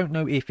 and I don't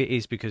know if it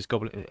is because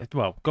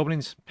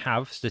goblins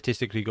have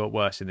statistically got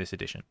worse in this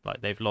edition.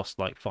 Like they've lost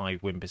like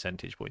 5 win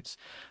percentage points,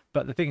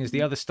 but the thing is,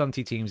 the other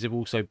stunty teams have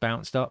also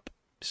bounced up.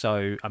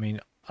 So I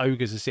mean,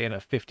 ogres are sitting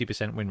at a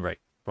 50% win rate,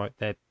 right?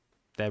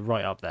 They're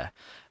right up there.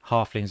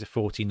 Halflings are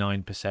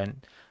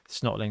 49%.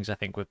 Snotlings, I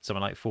think, with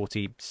something like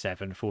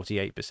 47,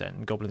 48%.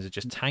 And goblins are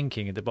just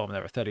tanking at the bottom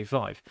there at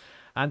 35.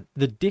 And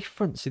the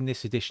difference in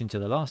this edition to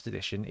the last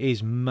edition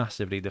is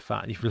massively the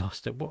fact you've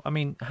lost it. Well, I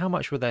mean, how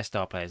much were their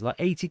star players? Like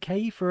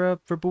 80k for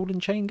a ball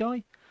and chain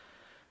guy?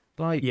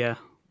 Like, yeah.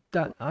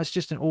 That's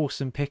just an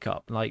awesome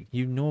pickup. Like,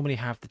 you normally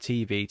have the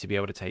TV to be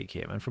able to take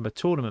him, and from a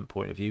tournament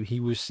point of view, he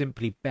was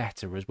simply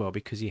better as well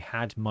because he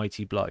had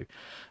Mighty Blow.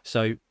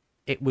 So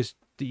it was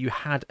that you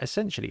had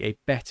essentially a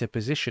better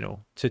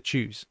positional to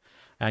choose,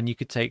 and you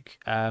could take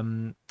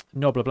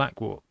Nobler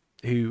Blackwart,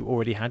 who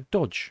already had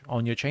dodge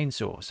on your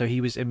chainsaw, so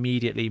he was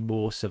immediately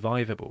more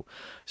survivable.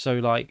 So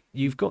like,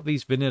 you've got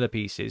these vanilla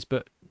pieces,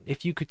 but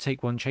if you could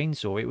take one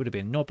chainsaw, it would have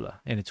been Nobler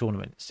in a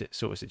tournament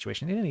sort of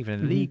situation, and even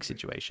in a league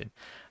situation.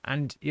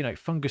 And you know,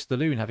 Fungus the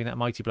Loon having that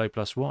Mighty Blow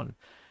 +1,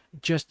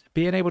 just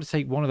being able to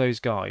take one of those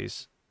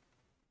guys.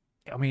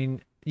 I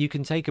mean, you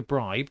can take a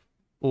bribe,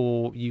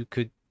 or you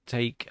could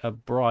take a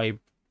bribe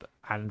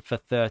and for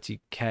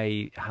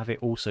 30k have it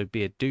also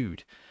be a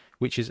dude,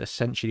 which is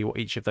essentially what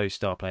each of those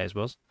star players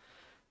was.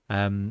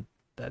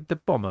 The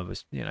bomber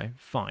was, you know,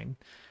 fine,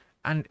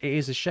 and it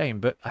is a shame,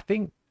 but I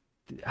think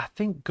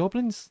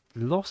goblins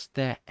lost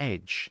their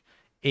edge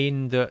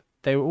in that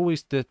they were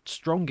always the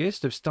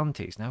strongest of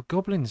stunties. Now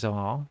goblins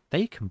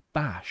they can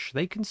bash,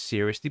 they can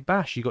seriously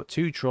bash. You've got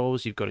 2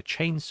 trolls, you've got a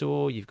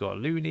chainsaw, you've got a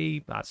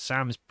loony.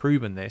 Sam's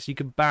proven this. You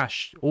can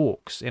bash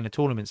orcs in a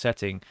tournament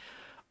setting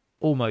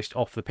almost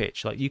off the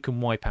pitch. Like, you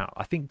can wipe out.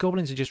 I think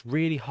goblins are just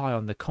really high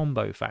on the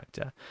combo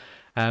factor,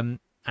 and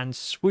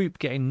swoop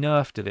getting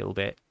nerfed a little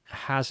bit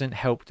hasn't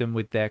helped them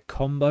with their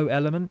combo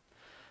element.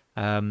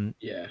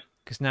 Yeah,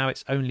 because now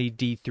it's only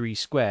D3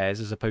 squares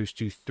as opposed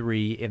to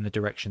 3 in the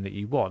direction that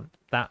you want.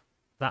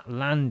 That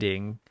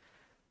landing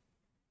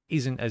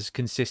isn't as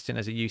consistent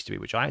as it used to be,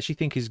 which I actually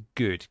think is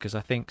good, because I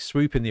think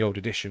swoop in the old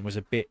edition was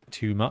a bit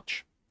too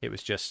much. It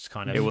was just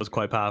kind of, it was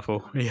quite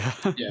powerful.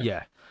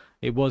 Yeah,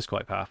 it was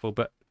quite powerful,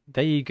 but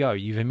there you go.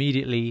 You've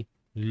immediately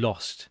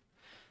lost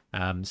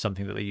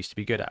something that they used to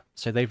be good at.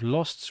 So they've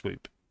lost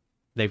swoop.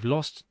 They've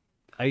lost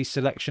a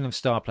selection of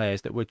star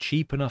players that were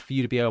cheap enough for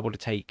you to be able to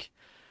take,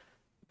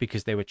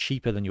 because they were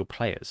cheaper than your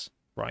players,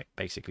 right?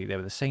 Basically, they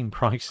were the same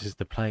price as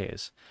the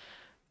players.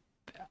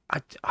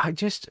 I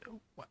just,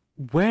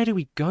 where do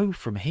we go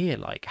from here?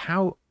 Like,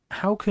 how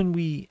can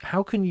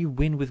you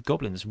win with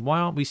goblins? Why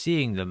aren't we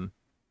seeing them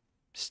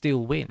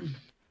still win?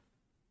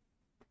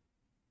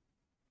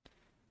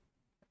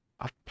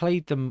 I've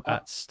played them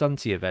at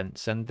stunty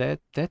events, and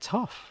they're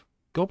tough.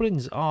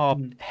 Goblins are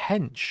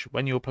hench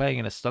when you're playing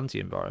in a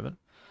stunty environment.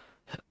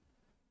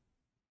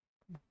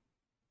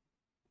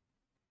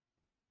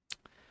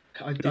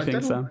 I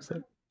don't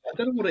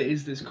know what it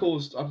is that's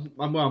caused.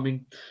 Well, I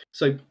mean,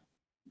 so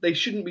they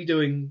shouldn't be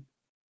doing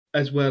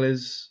as well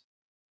as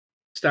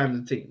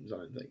standard teams, I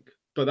don't think.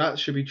 But that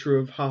should be true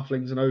of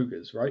halflings and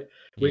ogres, right?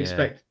 We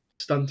expect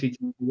stunty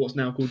teams, what's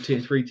now called tier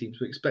 3 teams,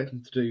 we expect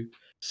them to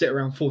sit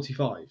around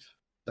 45.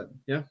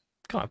 Yeah?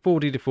 Kind of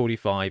 40 to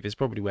 45 is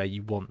probably where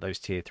you want those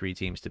tier 3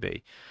 teams to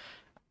be.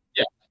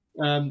 Yeah.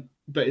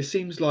 But it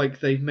seems like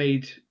they've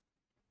made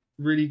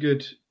really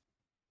good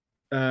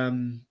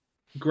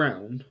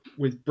ground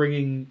with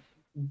bringing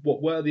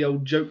what were the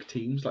old joke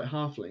teams like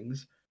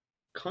halflings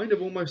kind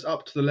of almost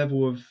up to the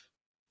level of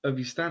of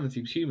your standard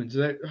teams humans.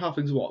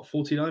 Halflings what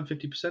 49,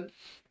 50%?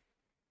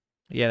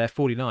 Yeah, they're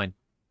 49.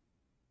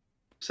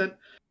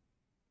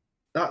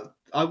 That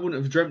I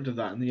wouldn't have dreamt of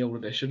that in the old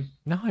edition.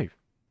 No,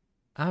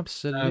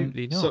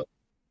 absolutely not. So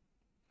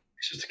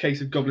it's just a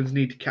case of goblins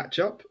need to catch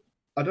up.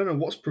 I don't know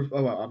what's.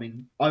 Oh, well, I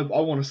mean, I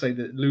want to say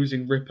that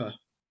losing Ripper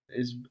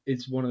is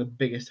one of the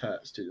biggest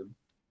hurts to them.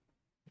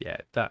 Yeah,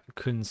 that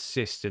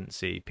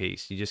consistency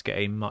piece. You just get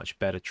a much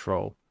better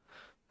troll.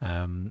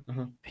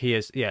 He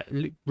is, yeah,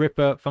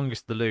 Ripper,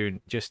 Fungus the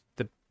Loon, just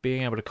the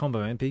being able to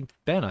combo him.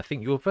 Ben, I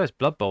think your first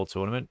Blood Bowl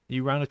tournament,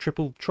 you ran a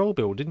triple troll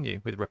build, didn't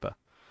you, with Ripper?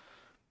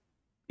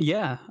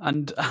 Yeah,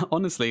 and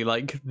honestly,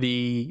 like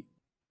the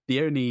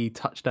only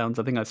touchdowns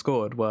I think I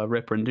scored were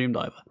Ripper and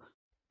Doomdiver,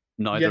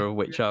 neither of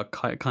which are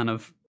kind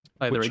of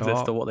either Which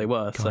exist are or what they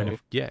were. kind So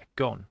of, yeah,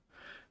 gone.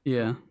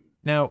 yeah.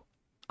 Now,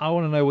 I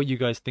want to know what you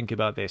guys think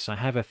about this. I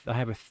have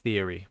a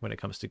theory when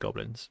it comes to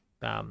goblins.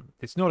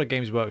 It's not a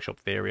Games Workshop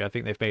theory. I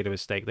think they've made a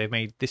mistake.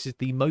 This is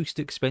the most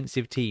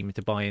expensive team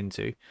to buy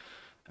into.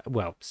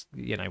 Well,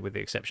 you know, with the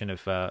exception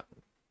of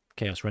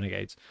Chaos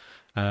Renegades.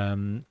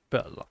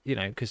 But you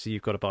know, because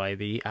you've got to buy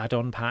the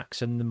add-on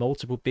packs and the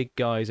multiple big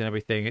guys and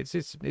everything.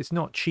 It's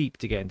not cheap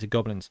to get into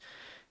goblins.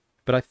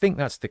 But I think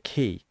that's the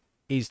key.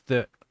 Is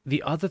that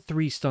the other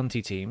three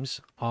stunty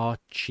teams are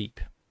cheap.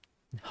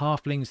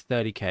 Halflings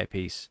 30k a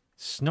piece.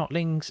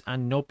 Snotlings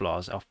and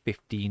Noblars are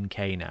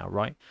 15k now,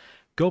 right?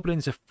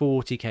 Goblins are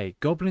 40k.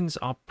 Goblins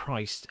are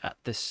priced at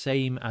the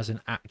same as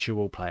an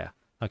actual player.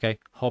 Okay,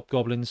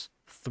 hobgoblins,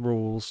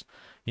 thralls,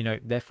 you know,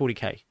 they're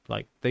 40k.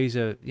 Like, these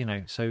are, you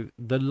know, so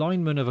the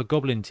lineman of a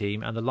goblin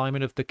team and the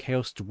lineman of the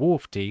Chaos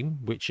Dwarf team,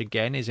 which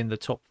again is in the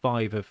top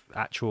 5 of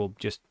actual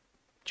just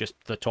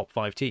the top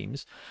 5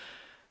 teams,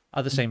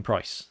 are the same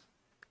price.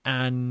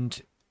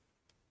 And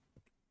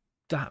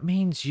that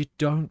means you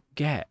don't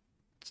get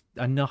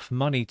enough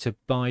money to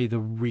buy the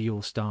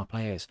real star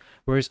players.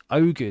 Whereas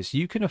ogres,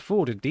 you can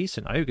afford a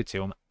decent ogre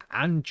team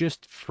and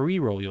just free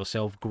roll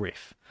yourself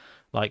Griff.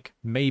 Like,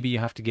 maybe you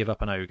have to give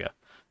up an ogre,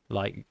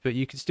 like, but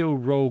you can still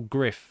roll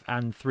Griff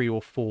and 3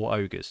 or 4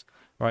 ogres,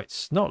 right?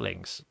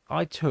 Snotlings,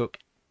 I took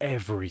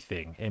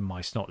everything in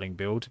my Snotling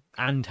build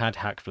and had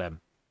Hack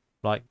Phlegm.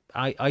 Like,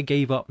 I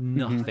gave up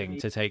nothing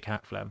to take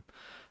Hack Phlegm,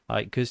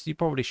 like, because you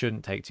probably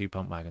shouldn't take 2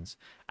 pump wagons.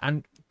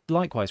 And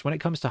likewise, when it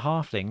comes to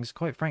halflings,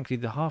 quite frankly,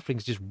 the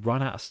halflings just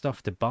run out of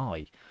stuff to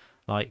buy,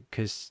 like,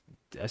 because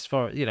as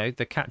far, you know,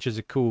 the catchers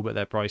are cool but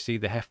they're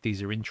pricey, the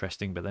hefties are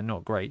interesting but they're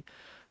not great.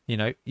 You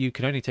know, you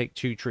can only take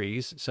 2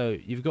 trees, so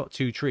you've got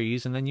 2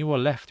 trees, and then you are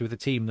left with a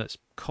team that's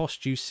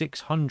cost you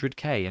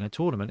 600k, and a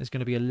tournament is going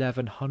to be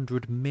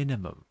 1100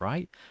 minimum,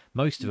 right?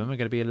 Most of them are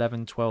going to be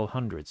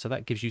 1200, so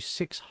that gives you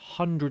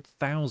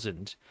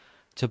 600,000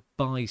 to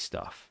buy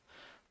stuff.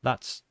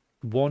 That's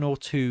 1 or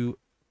 2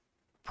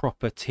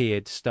 proper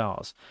tiered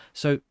stars.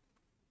 So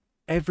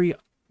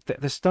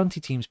the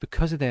stunty teams,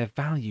 because of their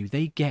value,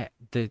 they get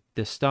the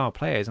star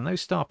players, and those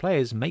star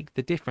players make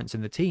the difference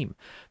in the team.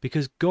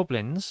 Because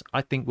goblins,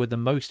 I think, were the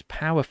most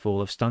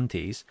powerful of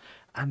stunties,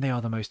 and they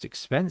are the most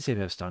expensive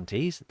of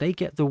stunties. They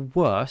get the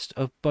worst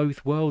of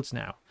both worlds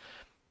now.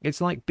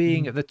 It's like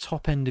being at the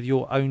top end of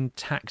your own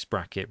tax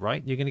bracket,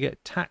 right? You're going to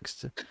get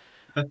taxed,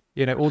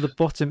 you know, or the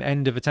bottom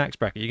end of a tax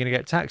bracket. You're going to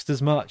get taxed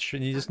as much,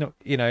 and you're just not,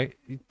 you know,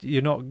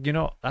 you're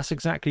not. That's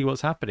exactly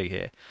what's happening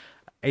here.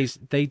 Is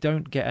they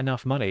don't get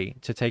enough money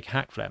to take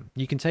Hack Phlegm.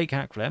 You can take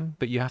Hack Phlegm,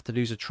 but you have to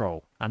lose a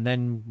troll. And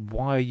then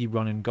why are you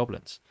running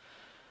goblins?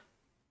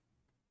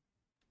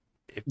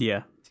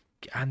 Yeah.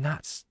 And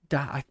that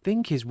I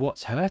think is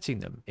what's hurting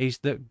them, is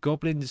that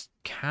goblins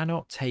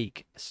cannot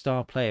take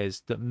star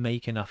players that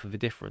make enough of a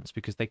difference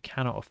because they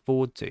cannot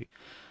afford to.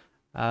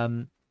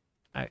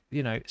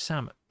 You know,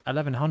 Sam,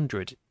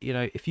 1100, you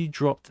know, if you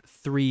dropped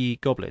 3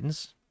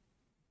 goblins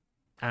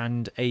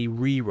and a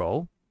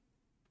reroll,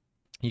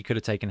 you could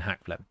have taken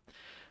Hack Phlegm.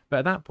 But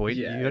at that point,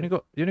 Yeah. you only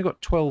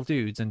got 12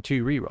 dudes and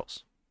 2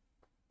 rerolls.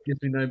 Gives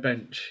me no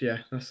bench. Yeah,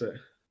 that's it.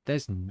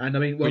 There's And I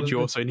mean, well, Which you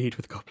also need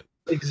with Goblin.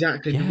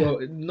 exactly. Yeah. Well,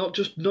 not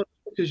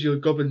because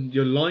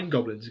your line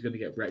goblins are going to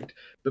get wrecked,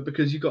 but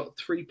because you've got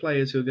 3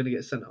 players who are going to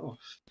get sent off.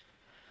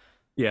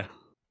 Yeah.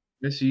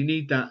 So you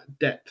need that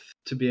depth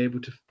to be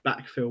able to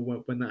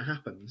backfill when that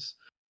happens.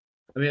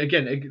 I mean,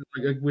 again,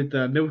 like with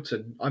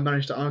Milton, I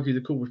managed to argue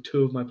the call with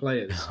 2 of my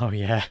players. Oh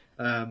yeah.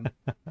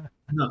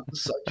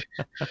 Nuts.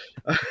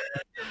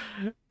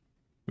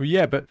 Well,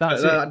 yeah, but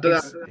that's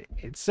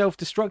it's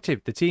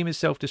self-destructive. The team is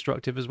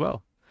self-destructive as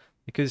well,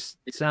 because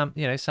Sam,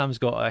 you know, Sam's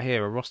got a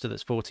roster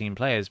that's 14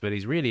 players, but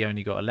he's really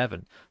only got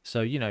 11.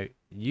 So you know,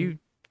 you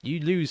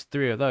lose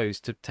 3 of those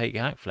to take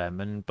Hack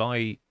Phlegm, and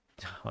by,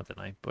 I don't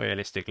know,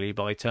 realistically,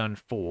 by turn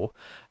 4,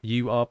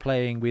 you are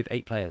playing with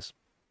 8 players,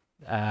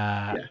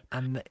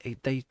 and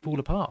they fall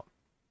apart.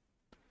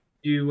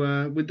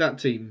 You with that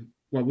team,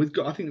 well,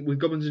 I think with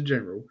goblins in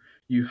general,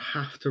 you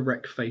have to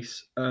wreck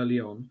face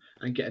early on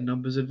and get a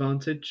numbers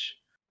advantage.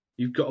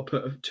 You've got to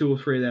put 2 or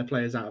 3 of their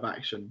players out of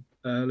action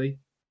early,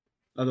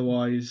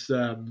 otherwise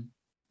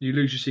you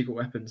lose your secret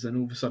weapons, and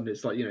all of a sudden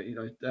it's like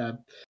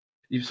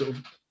you've sort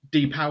of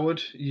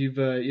depowered.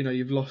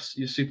 You've lost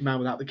your Superman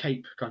without the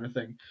cape, kind of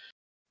thing.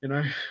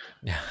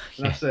 Yeah.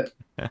 That's it.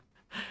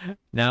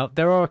 Now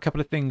there are a couple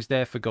of things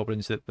there for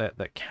goblins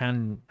that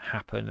can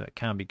happen, that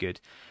can be good.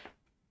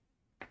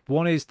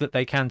 One is that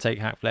they can take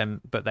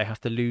Hackflem, but they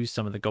have to lose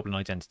some of the goblin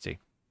identity.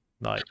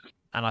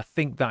 And I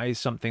think that is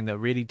something that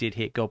really did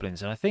hit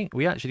goblins. And I think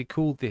we actually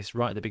called this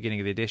right at the beginning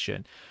of the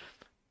edition.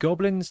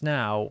 Goblins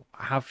now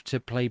have to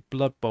play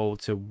Blood Bowl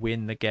to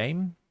win the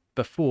game.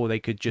 Before, they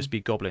could just be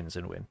goblins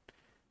and win.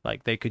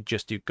 Like, they could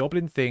just do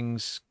goblin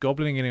things,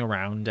 goblining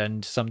around,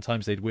 and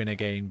sometimes they'd win a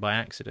game by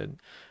accident.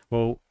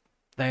 Well,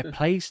 their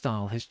play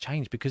style has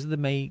changed because of the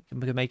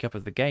makeup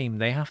of the game.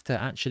 They have to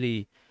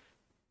actually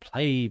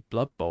play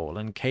Blood Bowl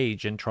and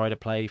Cage and try to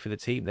play for the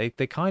team. They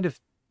kind of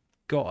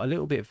got a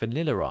little bit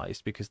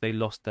vanillaized because they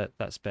lost that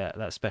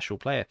special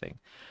player thing.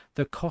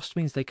 The cost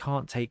means they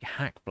can't take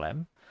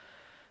Hackflem,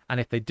 and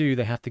if they do,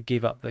 they have to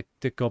give up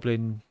the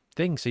goblin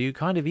thing. So you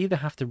kind of either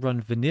have to run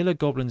vanilla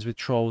goblins with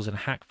trolls and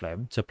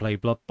Hackflem to play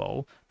Blood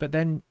Bowl, but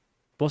then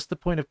what's the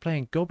point of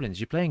playing goblins?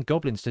 You're playing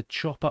goblins to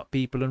chop up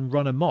people and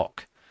run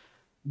amok.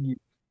 And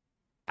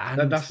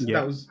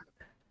that was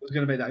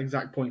going to make that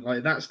exact point. Like,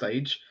 at that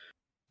stage,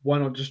 why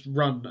not just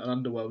run an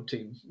underworld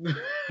team?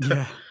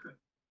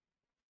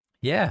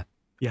 Yeah.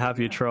 You have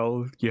your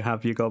troll, you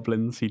have your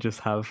goblins, you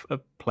just have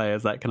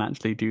players that can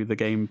actually do the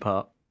game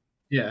part.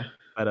 Yeah.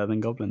 Better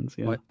than goblins.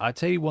 Yeah. Well, I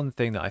tell you one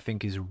thing that I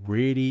think is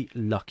really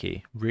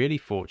lucky, really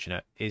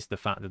fortunate, is the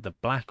fact that the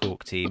Black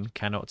Orc team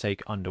cannot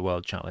take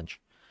Underworld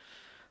Challenge.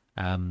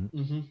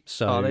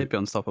 So they'd be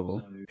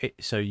unstoppable.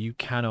 So you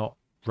cannot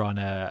run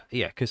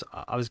because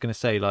I was going to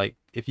say, like,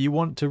 if you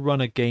want to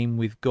run a game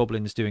with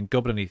goblins doing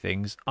goblin-y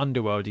things,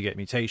 Underworld you get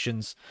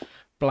mutations,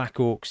 Black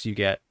Orcs you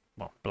get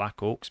Black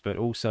Orcs, but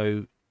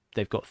also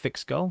they've got thick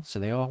skull, so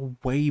they are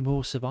way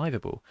more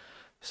survivable.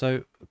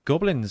 So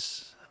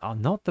goblins are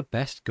not the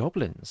best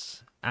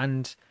goblins,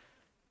 and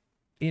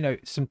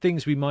some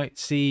things we might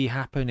see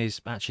happen is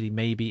actually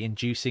maybe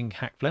inducing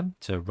Hackflem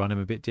to run them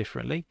a bit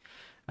differently,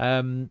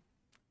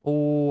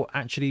 or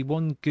actually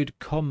one good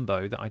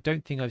combo that I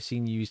don't think I've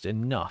seen used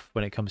enough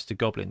when it comes to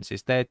goblins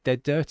is their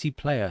dirty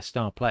player,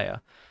 star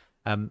player,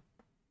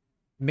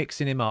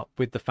 mixing him up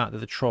with the fact that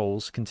the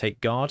trolls can take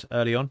guard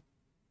early on.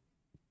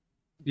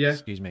 Yeah.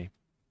 Excuse me.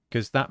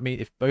 Because that means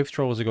if both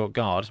trolls have got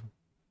guard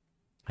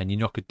and you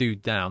knock a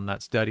dude down,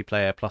 that's dirty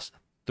player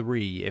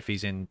 +3 if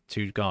he's in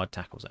 2 guard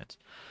tackle zones.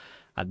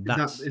 And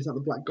is that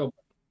the Black Goblin?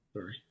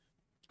 Sorry.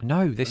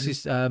 No, this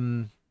is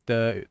the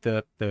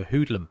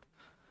hoodlum.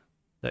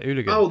 The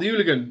hooligan. Oh, the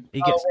hooligan. He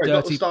gets dirty.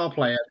 Not the star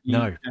player.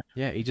 No.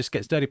 Yeah, he just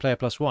gets dirty player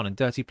 +1 and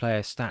dirty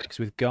player stacks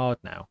with guard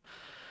now.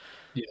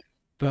 Yeah.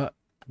 But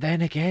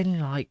then again,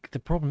 like, the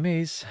problem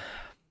is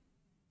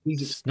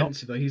he's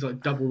expensive though. He's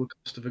like double the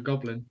cost of a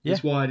goblin. Yeah.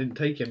 That's why I didn't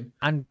take him.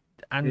 And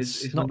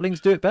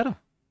Snotlings do it better.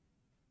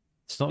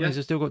 Snotlings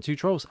have still got 2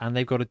 trolls, and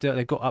they've got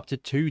up to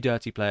 2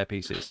 dirty player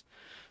pieces.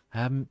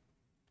 And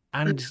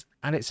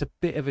it's a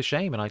bit of a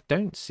shame, and I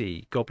don't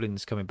see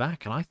goblins coming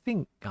back. And I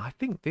think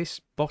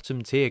this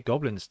bottom tier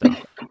goblin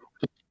stuff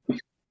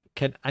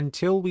can,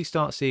 until we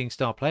start seeing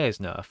star players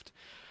nerfed,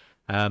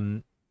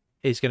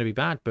 is going to be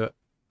bad. But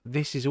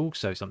this is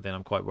also something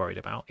I'm quite worried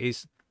about.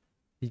 Is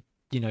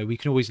we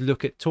can always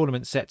look at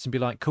tournament sets and be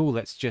like, cool,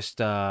 let's just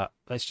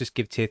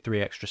give tier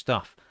 3 extra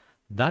stuff.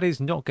 That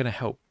is not going to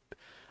help,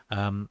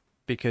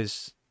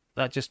 because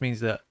that just means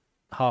that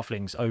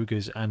halflings,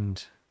 ogres,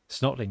 and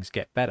snotlings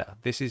get better.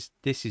 This is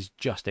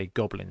just a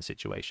goblin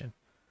situation.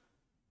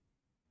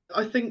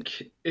 I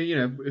think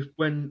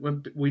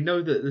when we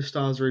know that the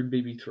stars are in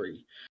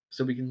BB3,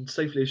 so we can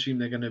safely assume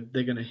they're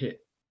gonna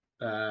hit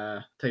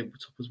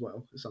tabletop as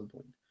well at some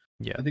point.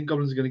 Yeah, I think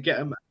goblins are going to get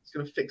them. It's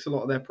going to fix a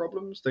lot of their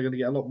problems. They're going to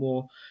get a lot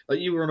more. Like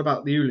you were on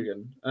about the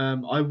hooligan.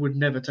 I would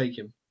never take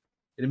him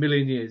in a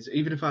million years,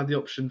 even if I had the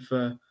option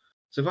for.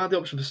 So if I had the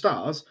option for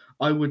stars,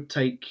 I would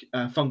take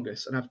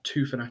fungus and have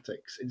 2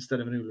 fanatics instead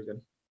of an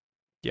hooligan.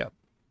 Yeah.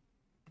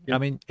 Yeah. I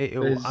mean,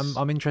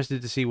 I'm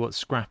interested to see what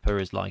Scrapper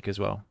is like as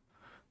well.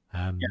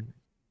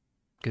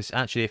 Because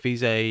actually, if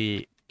he's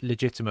a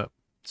legitimate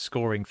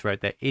scoring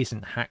threat, there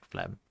isn't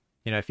Hackflem.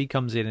 If he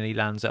comes in and he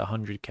lands at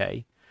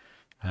 100k.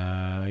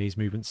 He's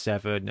movement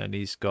 7 and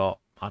he's got,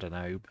 I don't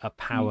know, a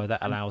power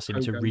that allows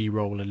him to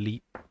re-roll a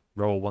leap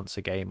roll once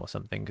a game or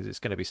something, because it's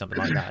going to be something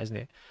like that, isn't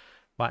it?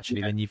 Well,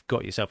 actually, then you've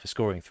got yourself a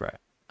scoring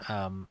threat,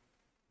 and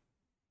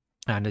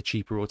a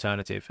cheaper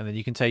alternative, and then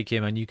you can take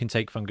him and you can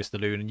take Fungus the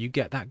Loon and you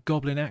get that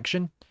goblin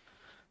action.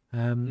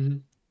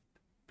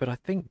 But I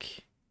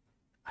think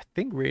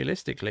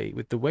realistically,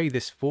 with the way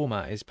this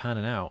format is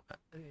panning out,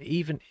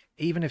 even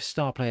if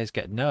star players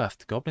get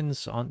nerfed,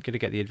 goblins aren't going to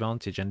get the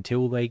advantage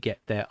until they get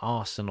their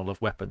arsenal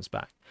of weapons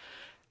back.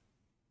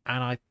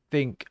 And I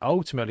think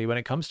ultimately, when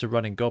it comes to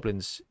running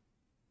goblins,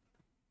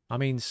 I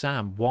mean,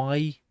 Sam,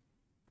 why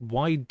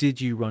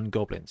did you run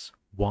goblins?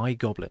 Why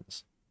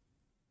goblins?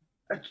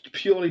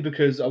 Purely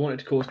because I wanted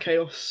to cause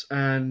chaos,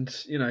 and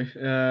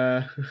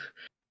they're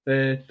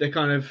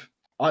kind of.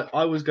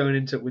 I was going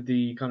into it with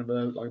the kind of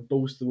a like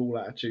balls to the wall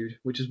attitude,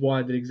 which is why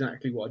I did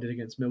exactly what I did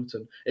against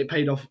Milton. It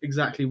paid off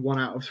exactly 1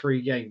 out of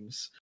 3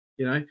 games,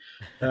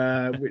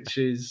 which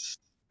is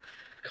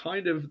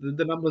kind of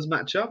the numbers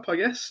match up, I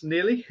guess,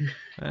 nearly.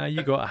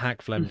 You got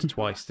hack flemmed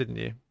twice, didn't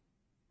you?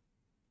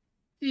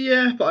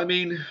 Yeah, but I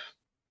mean,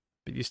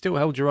 But you still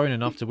held your own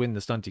enough to win the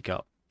Stunty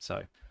Cup.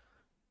 So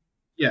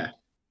yeah.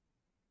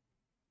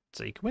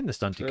 you can win the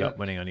Stunty Cup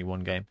winning only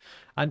 1 game.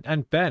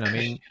 And Ben, I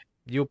mean,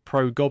 you're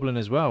pro Goblin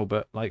as well,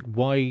 but like,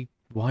 why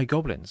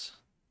Goblins?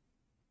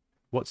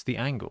 What's the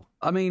angle?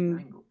 I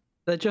mean,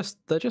 they're just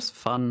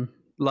fun.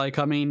 Like,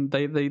 I mean,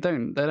 they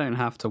don't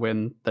have to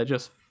win. They're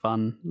just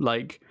fun.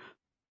 Like,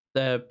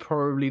 they're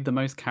probably the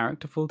most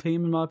characterful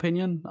team in my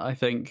opinion. I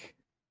think,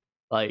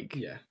 like,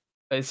 Yeah.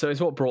 it's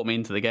what brought me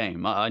into the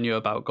game. I knew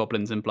about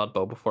Goblins in Blood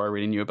Bowl before I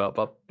really knew about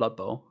Blood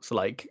Bowl. So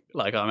like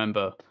I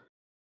remember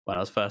when I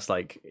was first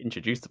like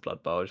introduced to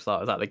Blood Bowl, I just thought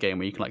it was like the game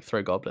where you can like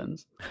throw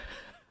goblins.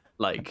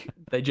 Like,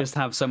 they just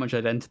have so much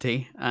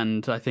identity,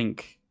 and I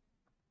think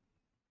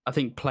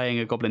playing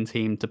a Goblin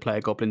team to play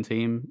a Goblin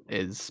team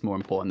is more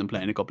important than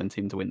playing a Goblin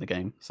team to win the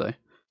game. So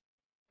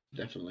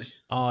Definitely.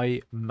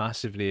 I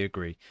massively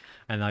agree.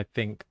 And I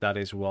think that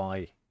is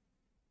why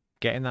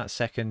getting that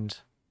second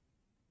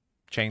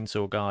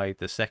chainsaw guy,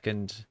 the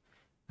second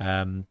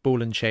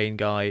ball and chain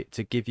guy,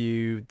 to give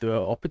you the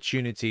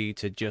opportunity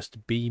to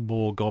just be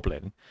more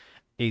Goblin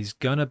is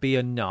going to be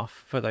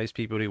enough for those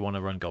people who want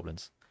to run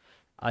Goblins.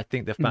 I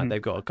think the fact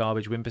they've got a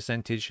garbage win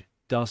percentage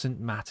doesn't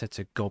matter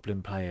to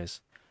Goblin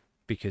players,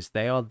 because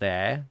they are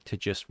there to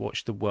just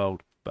watch the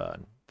world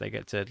burn. They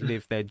get to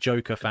live their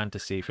Joker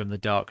fantasy from the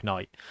Dark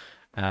Knight.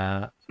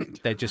 They're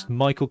just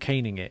Michael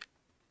Caineing it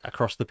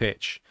across the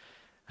pitch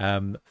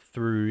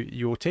through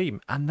your team,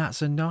 and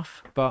that's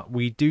enough. But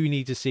we do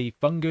need to see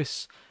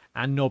Fungus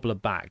and Nobbler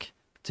back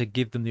to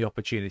give them the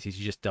opportunity to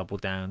just double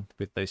down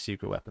with those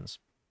secret weapons.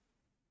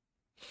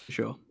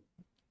 sure.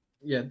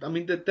 Yeah, I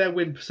mean, their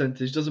win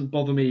percentage doesn't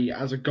bother me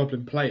as a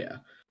Goblin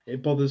player.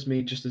 It bothers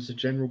me just as a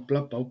general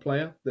Blood Bowl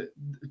player, that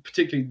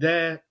particularly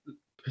their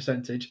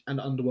percentage and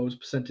Underworld's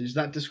percentage.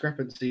 That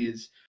discrepancy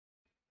is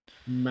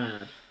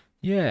mad.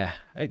 Yeah,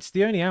 it's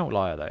the only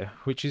outlier though,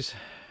 which is,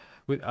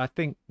 I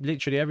think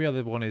literally every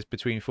other one is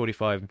between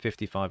 45 and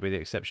 55, with the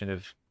exception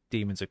of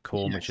Demons of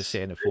Khorne, which are Yes.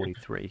 sitting at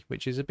 43,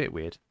 which is a bit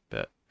weird.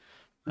 But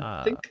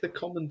I think the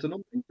common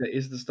denominator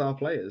is the star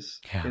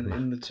players Yeah.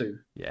 in the two.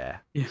 yeah,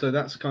 So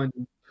that's kind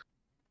of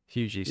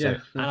hugely so. Yeah.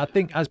 And I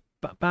think as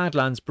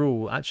Badlands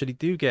Brawl actually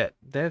do get,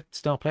 their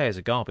star players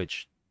are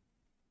garbage.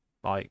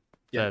 Like,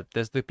 Yeah.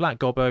 there's the Black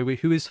Gobbo,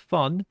 who is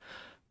fun,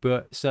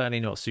 but certainly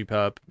not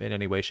superb in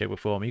any way, shape, or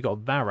form. You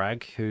got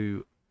Varag,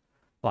 who,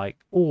 like,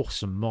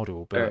 awesome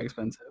model, but Very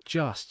expensive.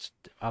 just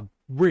a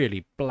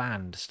really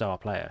bland star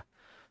player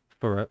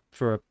for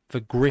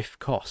Griff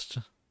cost.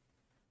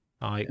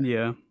 I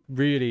Yeah.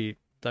 really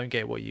don't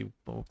get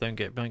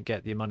don't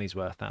get your money's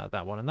worth out of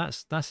that one, and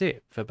that's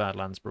it for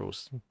Badlands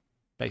Brawls,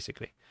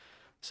 basically.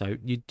 So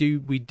we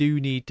do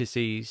need to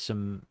see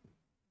some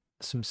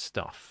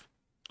stuff.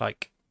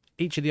 Like,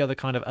 each of the other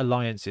kind of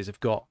alliances have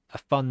got a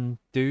fun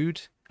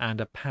dude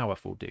and a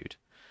powerful dude,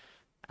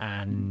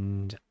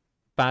 and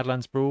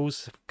Badlands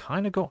Brawls have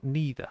kind of got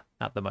neither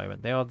at the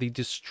moment. They are the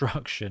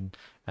destruction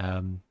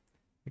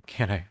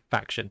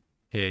faction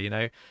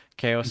here,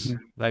 Chaos.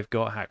 They've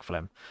got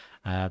Hackflem.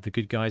 The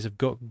good guys have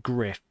got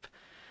Griff,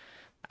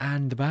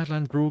 and the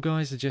Badlands Brawl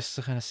guys are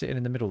just kind of sitting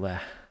in the middle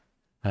there,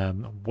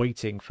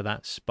 waiting for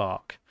that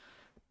spark.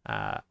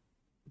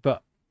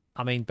 But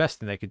I mean, best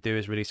thing they could do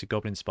is release a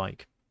Goblin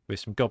Spike with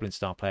some Goblin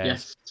star players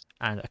yes.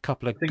 and a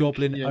couple of think,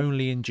 Goblin yeah.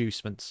 only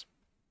inducements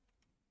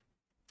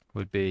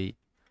would be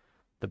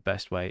the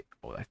best way.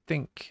 I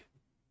think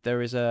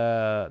there is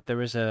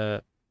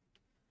an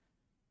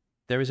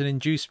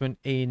inducement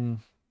in,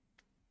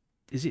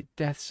 is it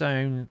Death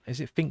Zone? Is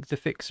it Think the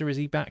Fixer? Is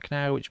he back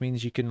now? Which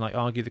means you can like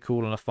argue the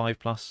call on a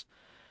 5+.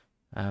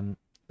 The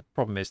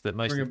problem is that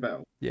most Ring a of,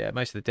 bell.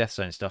 most of the Death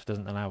Zone stuff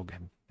doesn't allow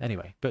him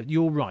anyway. But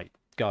you're right,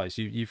 guys.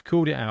 You've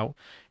called it out.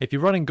 If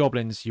you're running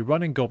Goblins, you're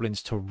running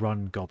Goblins to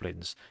run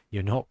Goblins.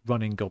 You're not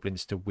running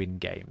Goblins to win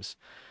games.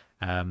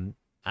 And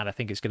I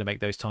think it's going to make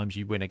those times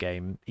you win a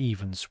game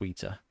even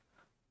sweeter,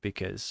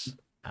 because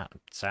that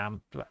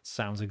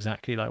sounds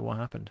exactly like what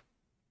happened.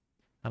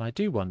 And I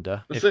do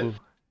wonder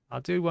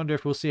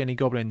if we'll see any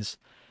Goblins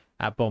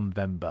at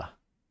Bombvember.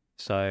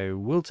 So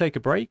we'll take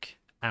a break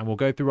and we'll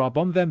go through our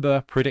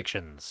Bombvember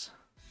predictions.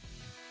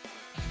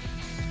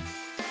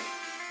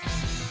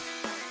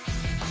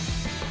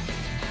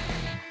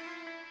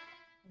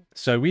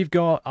 So we've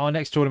got our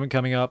next tournament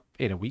coming up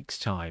in a week's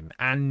time,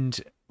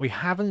 and we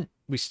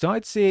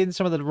started seeing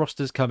some of the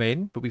rosters come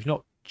in, but we've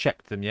not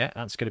checked them yet.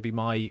 That's going to be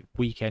my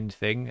weekend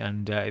thing,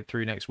 and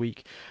through next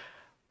week.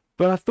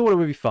 But I thought it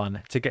would be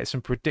fun to get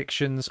some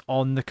predictions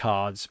on the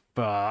cards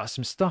for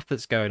some stuff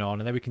that's going on,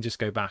 and then we can just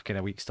go back in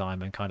a week's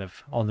time and kind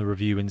of on the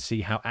review and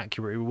see how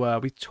accurate we were.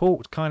 We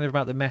talked kind of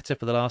about the meta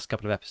for the last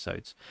couple of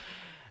episodes.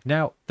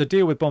 Now, the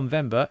deal with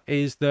Bombvember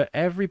is that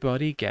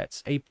everybody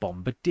gets a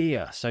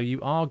Bombardier. So you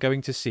are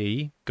going to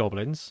see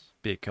Goblins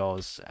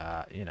because,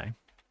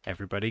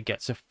 everybody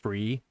gets a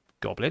free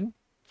Goblin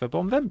for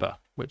Bombvember,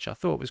 which I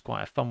thought was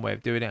quite a fun way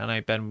of doing it. I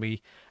know, Ben,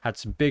 we had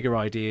some bigger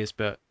ideas,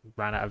 but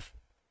ran out of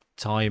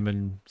time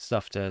and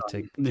stuff to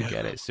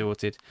get it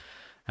sorted.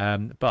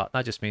 But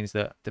that just means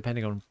that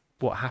depending on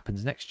what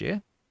happens next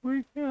year,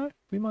 we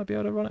might be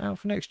able to run it out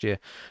for next year.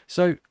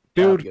 So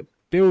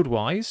build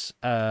wise,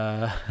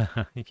 yeah,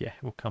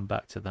 we'll come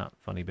back to that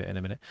funny bit in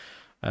a minute.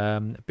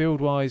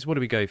 Build wise, what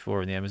do we go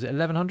for in the end? Was it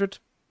 1100?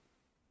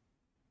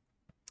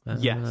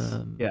 Yes.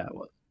 Yeah.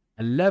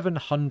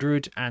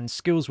 1100, and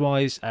skills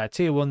wise,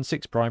 tier 1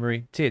 6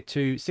 primary, tier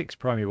 2 6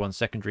 primary 1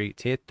 secondary,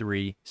 tier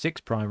 3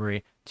 6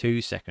 primary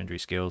 2 secondary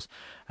skills.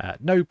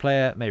 No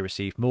player may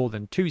receive more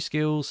than 2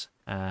 skills,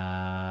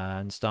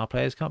 and star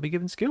players can't be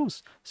given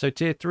skills. So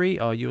tier 3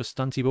 are your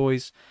stunty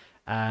boys,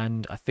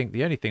 and I think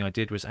the only thing I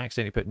did was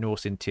accidentally put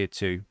Norse in tier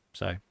 2,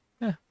 so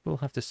yeah, we'll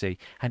have to see.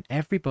 And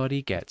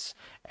everybody gets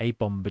a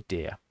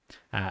Bombardier.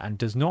 And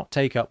does not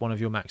take up one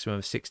of your maximum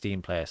of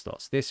 16 player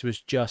slots. This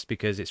was just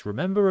because it's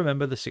remember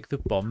the 6th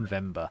of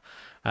Bombvember,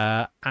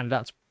 and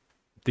that's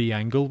the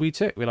angle we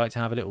took. We like to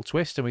have a little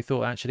twist, and we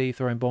thought actually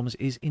throwing bombs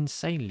is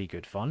insanely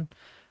good fun.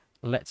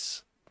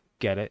 Let's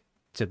get it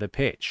to the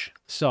pitch.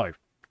 So,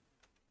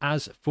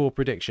 as for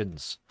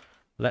predictions,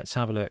 let's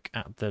have a look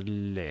at the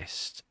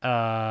list.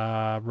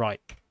 Right,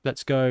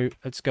 let's go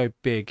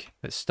big.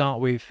 Let's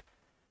start with,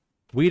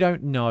 we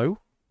don't know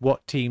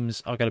what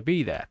teams are going to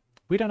be there.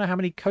 We don't know how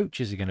many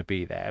coaches are going to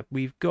be there.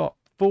 We've got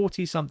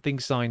 40-something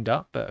signed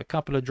up, but a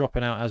couple are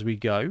dropping out as we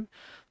go.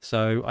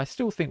 So I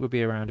still think we'll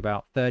be around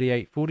about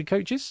 38, 40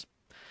 coaches.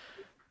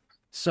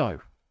 So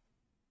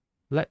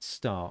let's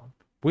start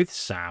with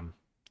Sam.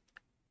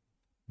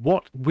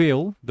 What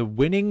will the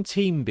winning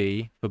team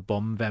be for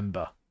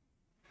Bombvember?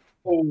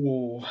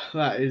 Oh,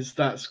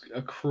 that's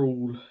a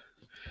cruel.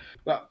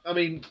 But I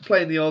mean,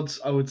 playing the odds,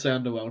 I would say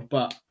Underworld,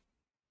 but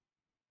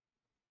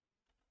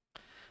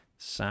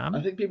Sam?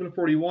 I think people are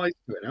probably wise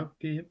to it now.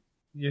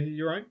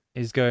 You're right.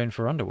 Is going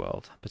for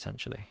Underworld,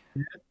 potentially.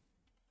 Yeah.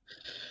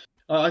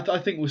 I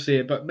think we'll see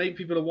it, but maybe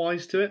people are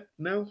wise to it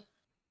now.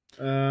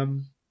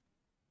 No,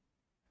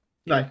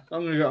 I'm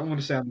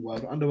gonna say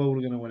Underworld. Underworld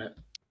are gonna win it.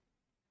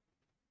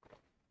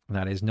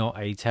 That is not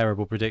a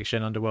terrible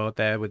prediction, Underworld,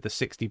 there with the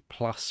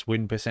 60+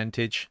 win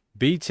percentage.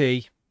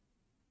 BT,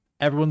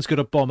 everyone's got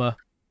a bomber.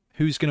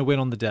 Who's going to win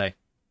on the day?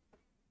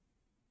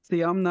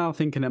 See, I'm now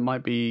thinking it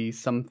might be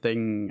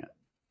something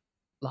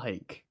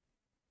like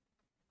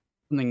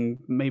something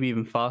maybe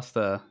even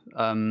faster.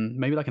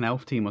 Maybe like an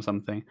elf team or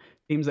something.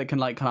 Teams that can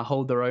like kind of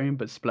hold their own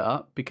but split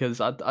up,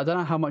 because I don't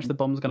know how much the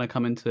bomb's going to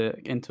come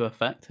into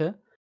effect here.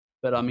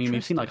 But I mean,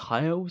 we've seen like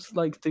high elves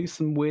like do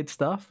some weird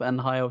stuff, and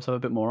high elves have a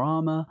bit more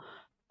armor.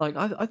 Like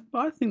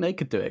I think they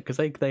could do it because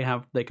they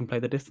can play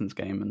the distance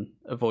game and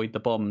avoid the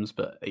bombs.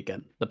 But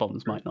again, the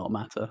bombs might not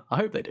matter. I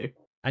hope they do.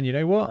 And you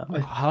know what?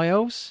 High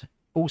elves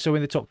also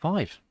in the top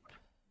 5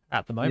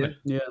 at the moment.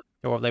 Yeah.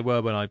 Or they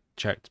were when I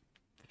checked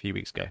a few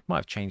weeks ago. Might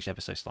have changed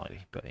ever so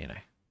slightly, but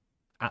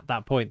at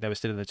that point they were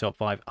still in the top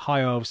 5.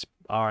 High elves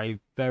are a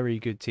very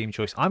good team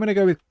choice. I'm going to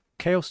go with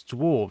Chaos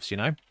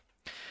Dwarves.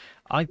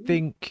 I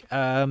think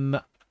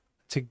to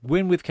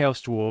win with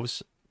Chaos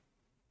Dwarves,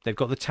 they've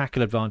got the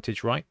tackle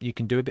advantage, right? You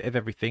can do a bit of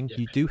everything. Yeah.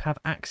 You do have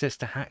access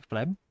to Hack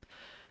Phlegm,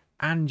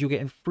 and you're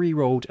getting free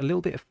rolled a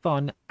little bit of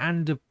fun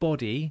and a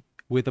body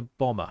with a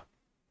bomber.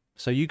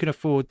 So you can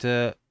afford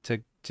to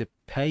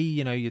pay,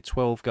 your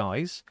 12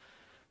 guys.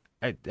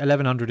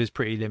 1100 is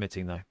pretty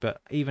limiting though.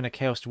 But even a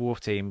Chaos Dwarf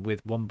team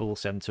with 1 Bull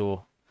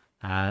Centaur,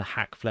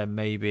 Hack Phlegm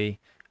maybe,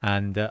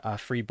 and a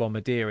free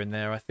Bombardier in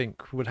there, I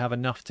think would have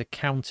enough to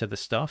counter the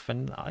stuff.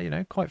 And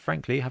quite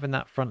frankly, having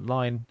that front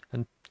line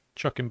and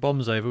chucking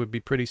bombs over would be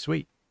pretty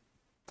sweet.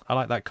 I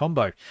like that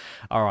combo.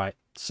 All right,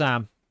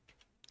 Sam,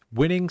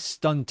 winning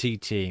stunty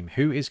team.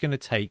 Who is going to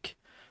take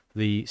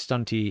the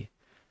stunty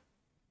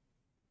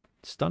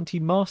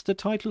master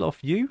title off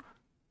you?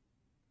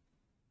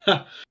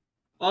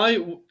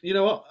 You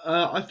know what?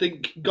 I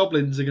think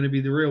Goblins are going to be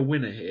the real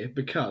winner here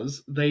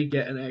because they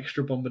get an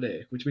extra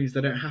Bombardier, which means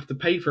they don't have to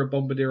pay for a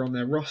Bombardier on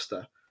their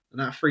roster, and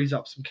that frees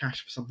up some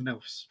cash for something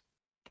else.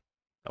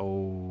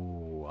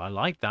 Oh, I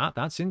like that.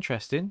 That's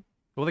interesting.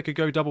 Or they could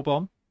go double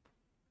bomb.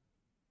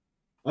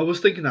 I was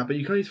thinking that, but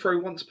you can only throw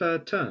once per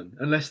turn,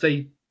 unless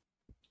they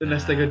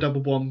go double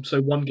bomb, so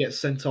one gets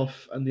sent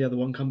off and the other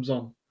one comes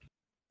on.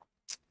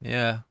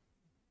 Yeah,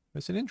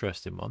 it's an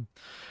interesting one.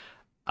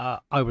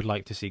 I would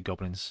like to see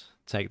Goblins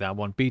take that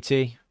one.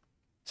 BT,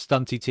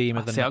 stunty team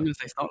of the night. I'm going to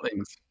say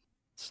Snotlings.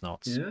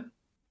 Snots. Yeah.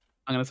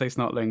 I'm going to say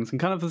Snotlings, and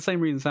kind of for the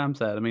same reason Sam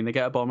said. I mean, they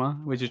get a bomber,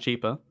 which is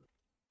cheaper.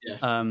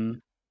 Yeah.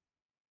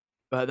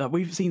 But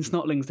we've seen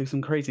Snotlings do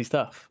some crazy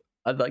stuff.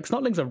 Like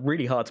Snotlings are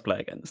really hard to play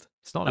against.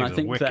 Snotlings and I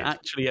think wicked. They're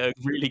actually a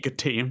really good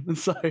team.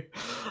 So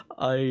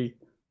I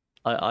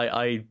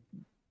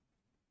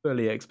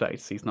fully expect to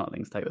see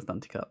Snotlings take the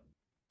Stunty Cup.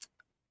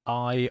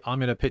 I'm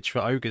going to pitch for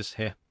Ogres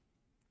here.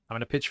 I'm going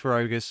to pitch for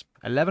ogres.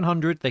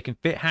 1100. They can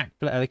fit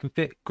they can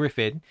fit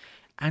Griffin,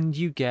 and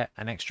you get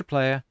an extra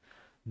player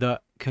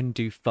that can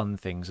do fun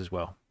things as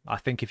well. I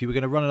think if you were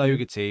going to run an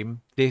ogre team,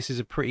 this is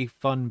a pretty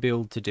fun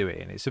build to do it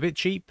in. It's a bit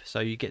cheap,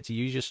 so you get to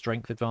use your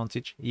strength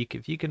advantage.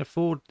 If you can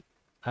afford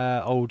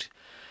old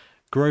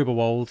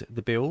Groberwald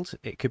the build,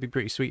 it could be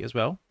pretty sweet as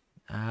well.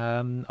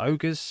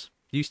 Ogres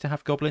used to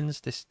have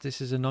goblins.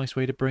 This is a nice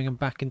way to bring them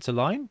back into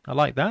line. I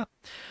like that.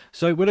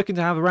 So we're looking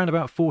to have around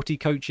about 40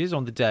 coaches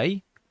on the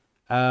day.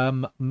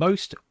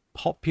 Most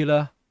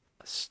popular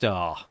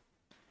star.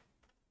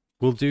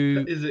 We'll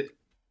do. Is it?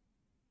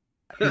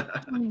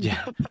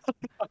 Yeah.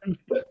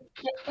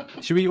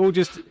 Should we all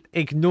just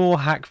ignore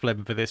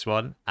Hackflem for this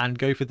one and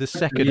go for the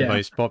second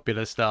most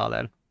popular star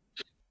then?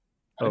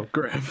 Oh,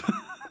 Griff.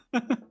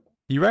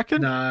 You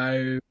reckon? No,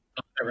 I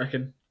don't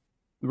reckon.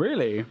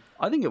 Really?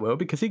 I think it will,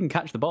 because he can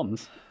catch the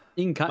bombs.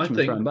 He can catch them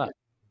and throw them back.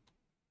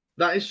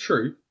 That is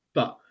true,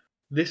 but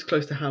this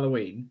close to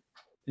Halloween,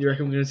 you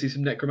reckon we're going to see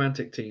some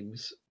necromantic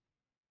teams?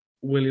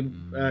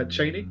 William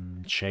Cheney?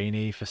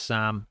 Cheney for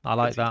Sam. I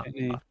like that.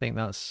 I think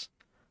that's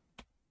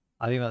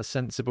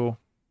sensible.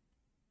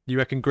 You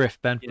reckon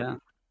Griff, Ben? Yeah.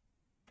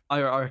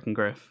 I reckon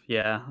Griff.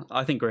 Yeah.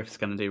 I think Griff's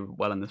going to do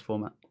well in this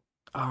format.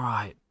 All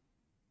right.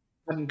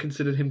 I hadn't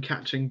considered him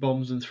catching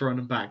bombs and throwing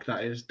them back.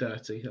 That is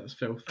dirty. That's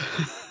filth.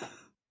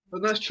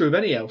 But that's true of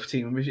any elf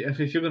team. I mean,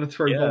 if you're going to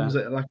throw bombs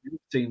at like an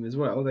elf team as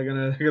well, they're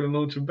going to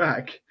launch them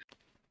back.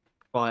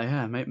 Well,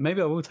 yeah,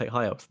 maybe I will take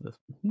high elves for this.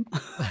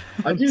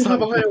 I do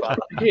have a high elf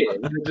team here.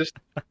 Just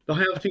the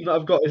high elf team that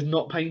I've got is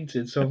not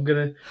painted, so I'm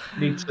going to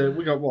need to.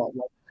 We got what,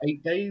 like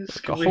 8 days?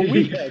 Got a whole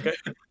week. Yeah,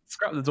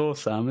 scrap the door,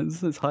 Sam.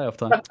 It's high elf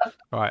time.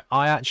 Right,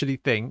 I actually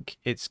think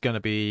it's going to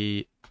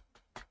be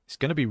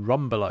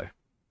Rumbelow.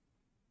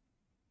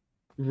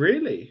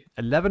 Really?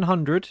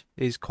 1100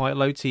 is quite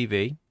low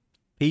TV.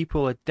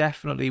 People are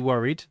definitely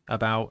worried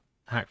about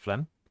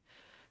Hackflem.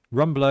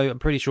 Rumbelow, I'm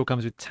pretty sure,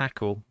 comes with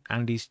tackle,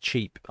 and he's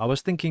cheap. I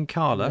was thinking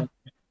Carla,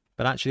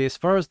 but actually, as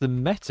far as the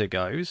meta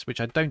goes, which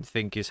I don't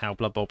think is how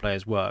Blood Bowl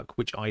players work,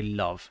 which I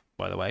love,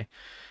 by the way,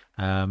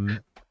 I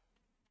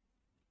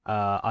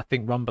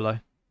think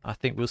Rumbelow. I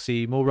think we'll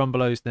see more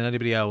Rumbelows than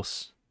anybody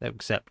else,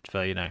 except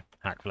for,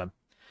 Hackflem.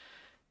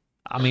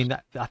 I mean,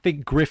 I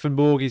think Griff and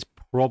Morg is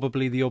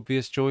probably the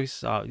obvious choice.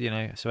 So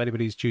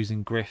anybody who's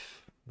choosing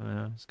Griff,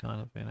 it's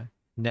kind of,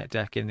 net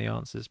deck in the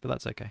answers, but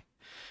that's okay.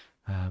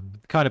 The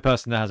kind of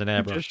person that has an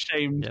airbrush. Just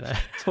shamed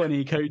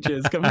 20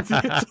 coaches coming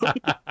to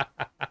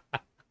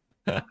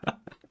your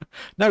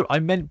No, I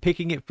meant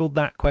picking it for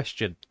that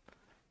question.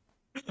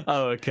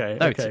 Oh, okay.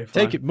 No, okay,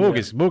 take it. Morg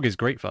is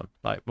great fun.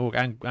 Like Morg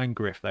and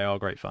Griff, they are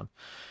great fun.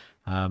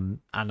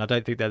 And I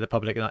don't think they're the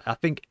public. I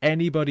think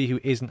anybody who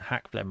isn't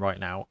Hackflem right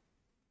now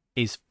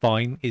is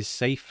fine, is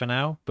safe for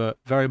now, but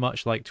very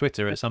much like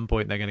Twitter, at some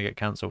point they're going to get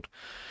cancelled.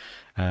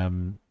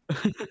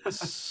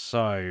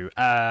 So,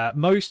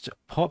 most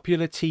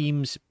popular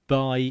teams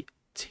by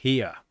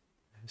tier.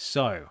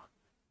 So,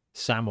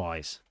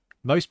 Samwise,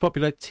 most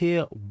popular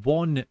tier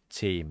 1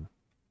 team.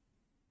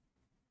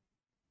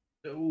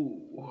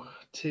 Oh,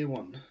 tier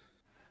 1.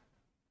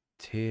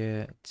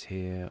 Tier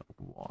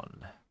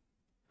 1.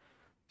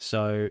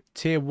 So,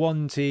 tier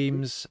 1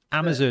 teams: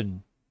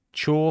 Amazon,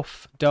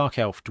 Chorf, Dark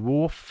Elf,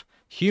 Dwarf,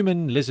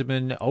 Human,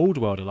 Lizardman, Old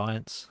World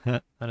Alliance.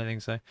 I don't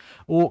think so.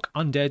 Orc,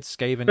 Undead,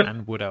 Skaven,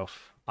 and Wood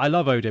Elf. I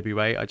love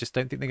OWA. I just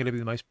don't think they're going to be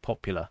the most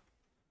popular.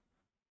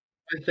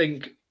 I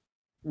think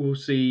we'll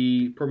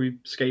see probably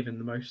Skaven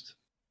the most.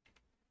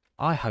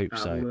 I hope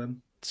so.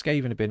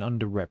 Skaven have been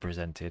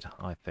underrepresented,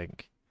 I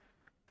think.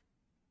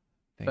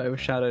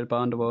 Overshadowed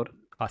by Underworld.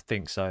 I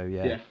think so,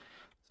 yeah.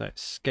 So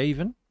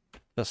Skaven,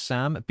 the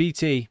Sam,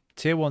 BT,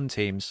 tier 1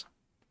 teams.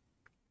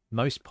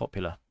 Most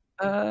popular.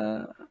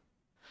 Dark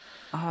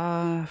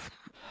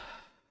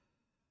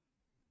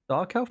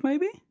Elf,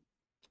 maybe?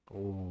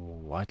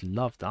 Oh, I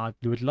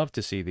would love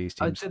to see these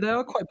teams. They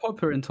are quite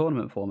popular in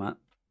tournament format.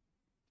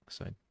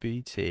 So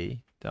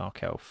BT,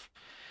 Dark Elf.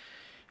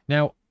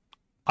 Now,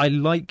 I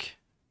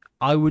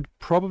would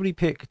probably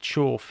pick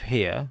Chorf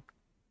here,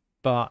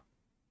 but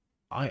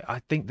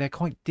I think they're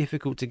quite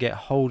difficult to get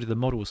hold of the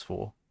models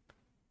for,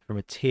 from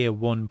a tier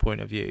 1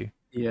 point of view.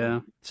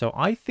 Yeah. So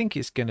I think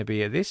it's going to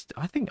be I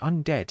think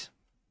Undead.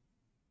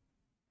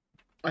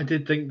 I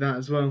did think that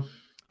as well.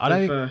 I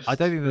don't think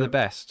they're the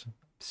best.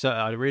 So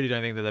I really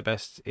don't think they're the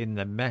best in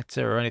the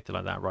meta or anything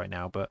like that right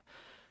now. But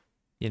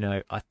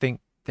I think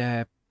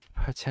they're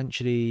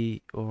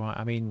potentially all right.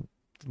 I mean,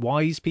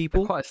 wise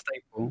people. They're quite a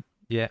staple.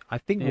 Yeah, I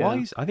think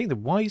wise. I think the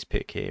wise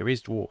pick here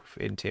is Dwarf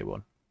in tier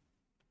 1.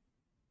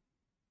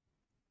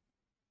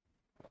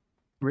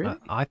 Really?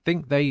 I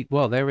think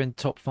they're in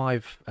top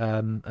 5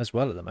 as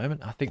well at the moment.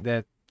 I think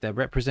they're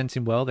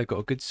representing well. They've got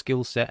a good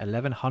skill set.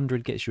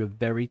 1100 gets you a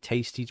very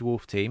tasty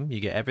dwarf team. You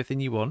get everything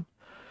you want.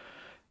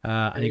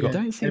 And you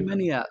don't see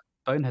many at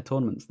Bonehead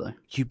tournaments though.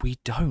 We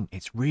don't.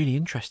 It's really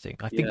interesting.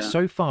 I think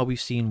so far we've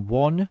seen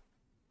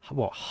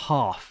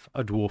half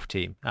a dwarf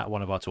team at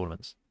one of our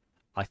tournaments.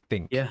 I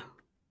think. Yeah.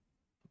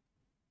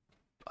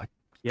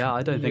 Yeah,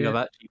 I don't think Yeah. I've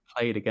actually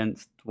played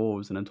against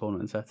dwarves in a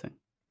tournament setting.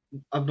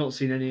 I've not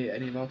seen any of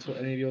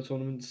any of your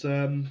tournaments.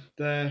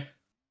 There.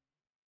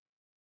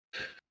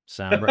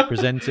 Sam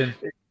representing,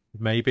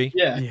 maybe,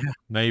 Yeah. Yeah.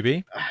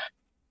 maybe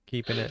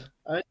keeping it.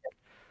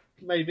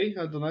 Maybe,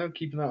 I don't know. I'm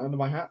keeping that under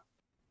my hat.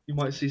 You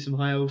might see some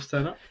high elves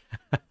turn up.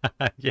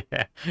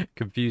 Yeah,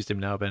 confused him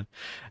now, Ben.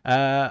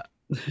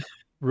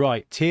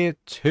 Right, tier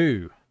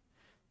 2.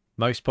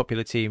 Most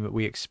popular team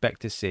we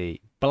expect to see: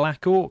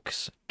 Black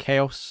Orcs,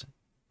 Chaos,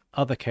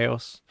 other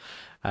Chaos.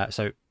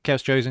 So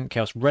Chaos Chosen,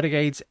 Chaos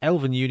Renegades,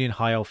 Elven Union,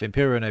 High Elf,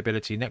 Imperial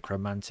Nobility,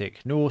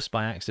 Necromantic, Norse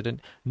by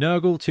accident,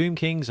 Nurgle, Tomb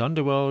Kings,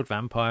 Underworld,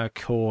 Vampire,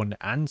 Khorne,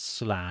 and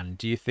Slan.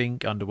 Do you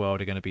think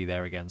Underworld are going to be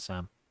there again,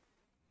 Sam?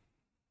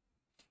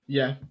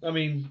 Yeah, I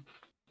mean,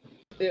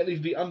 it'll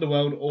either be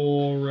Underworld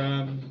or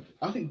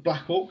I think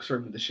Black Orcs are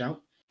in with the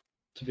shout.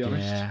 To be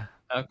honest, Yeah,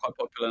 Quite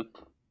popular.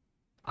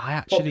 I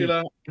actually,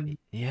 popular.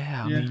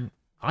 yeah, I Yeah. mean,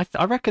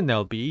 I reckon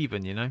they'll be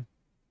even.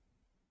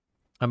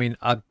 I mean,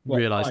 I What?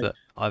 realise Why? that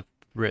I've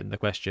written the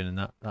question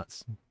and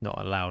that's not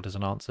allowed as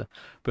an answer,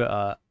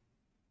 but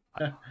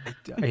you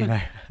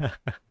know.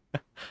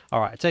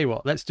 All right, I tell you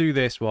what, let's do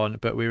this one,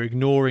 but we're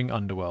ignoring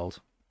Underworld.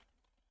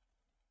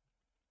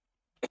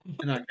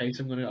 In that case,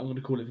 I'm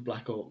gonna call it the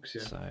Black Orcs.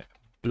 Yeah. So,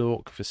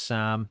 Blork for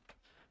Sam.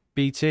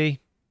 BT.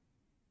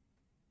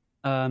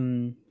 I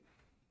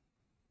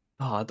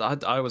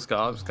was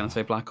going to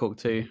say Black Hawk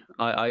too.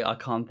 I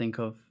can't think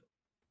of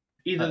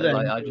Either them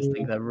I just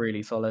think they're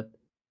really solid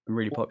and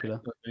really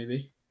popular.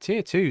 maybe.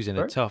 Tier 2's in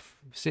a Sorry? tough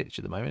sitch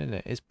at the moment, isn't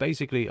it? It's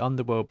basically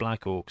Underworld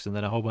Black Orcs and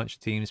then a whole bunch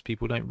of teams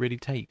people don't really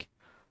take.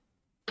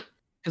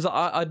 Because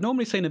I'd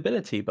normally say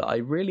nobility, but I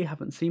really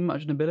haven't seen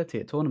much nobility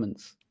at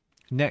tournaments.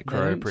 Necro They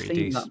are don't pretty seem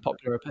decent. that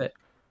popular a pick.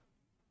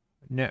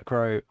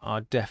 Necro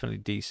are definitely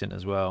decent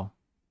as well.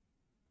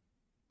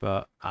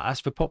 But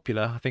as for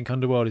popular, I think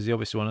Underworld is the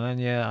obvious one. And then,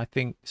 yeah, I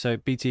think so.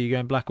 BT, you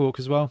going Black Orc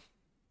as well?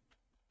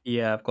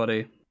 Yeah, I've got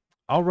to.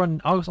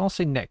 I'll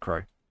say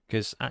Necro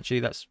because actually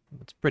that's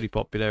pretty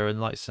popular.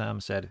 And like Sam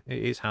said, it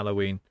is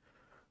Halloween.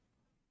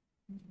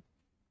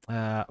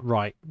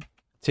 Right,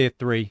 tier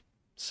 3,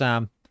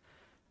 Sam.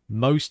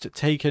 Most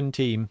taken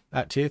team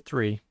at tier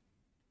 3.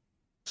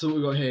 So what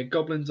we've got here: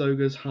 goblins,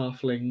 ogres,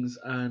 halflings,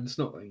 and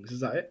snotlings. Is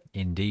that it?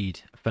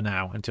 Indeed, for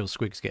now, until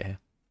Squigs get here.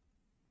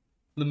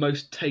 The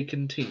most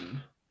taken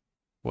team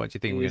What do you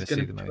think we're going is to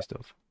see gonna the most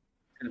of?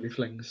 be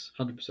flings,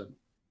 100%.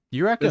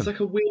 You reckon? There's like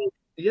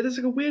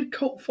a weird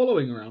cult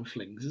following around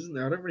flings, isn't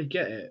there? I don't really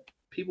get it.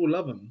 People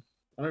love them.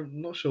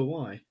 I'm not sure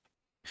why.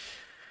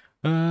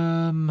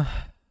 I've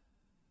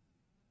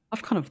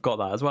kind of got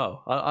that as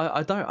well.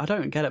 I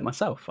don't get it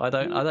myself. I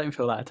don't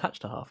feel that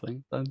attached to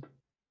halfling.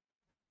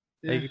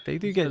 They do So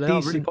get they are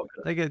really decent.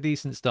 popular. They get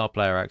decent star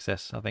player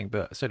access, I think,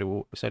 but so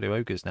do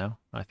ogres now.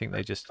 I think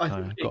they just I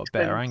kind think of it got a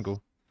better extends-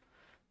 angle.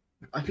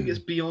 I think it's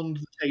beyond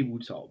the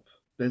tabletop.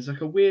 There's like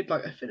a weird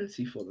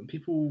affinity for them.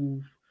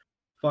 People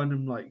find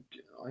them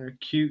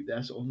cute.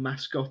 They're sort of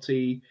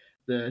mascotty.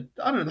 I don't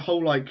know, the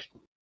whole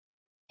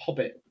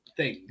Hobbit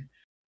thing.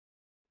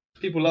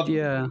 People love them.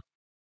 Yeah.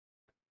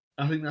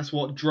 I think that's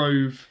what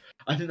drove.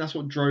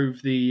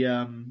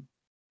 The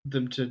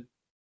them to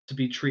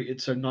be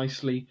treated so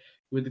nicely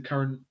with the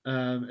current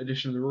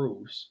edition of the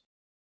rules,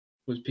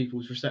 was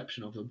people's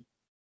reception of them.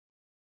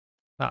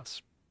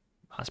 That's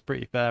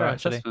pretty fair, Fair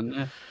actually. assessment,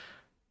 yeah.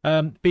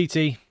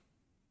 BT,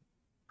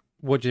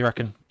 what do you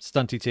reckon?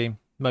 Stunty team,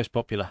 most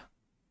popular.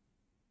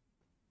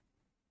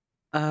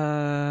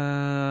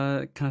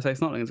 Can I say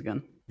Snotlings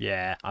again?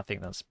 Yeah, I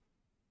think that's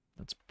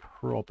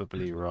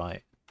probably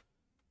right.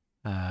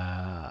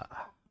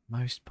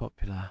 Most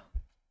popular.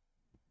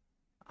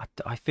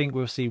 I think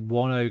we'll see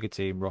one ogre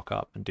team rock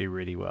up and do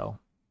really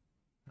well.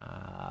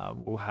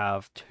 We'll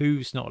have 2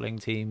 snotling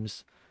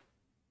teams,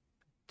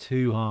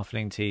 2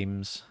 halfling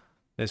teams.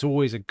 There's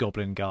always a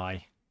goblin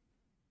guy.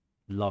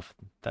 Love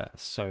that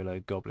solo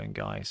goblin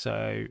guy.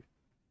 So,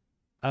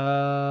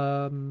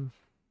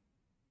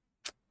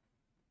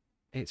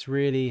 it's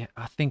really,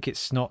 I think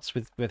it's Snots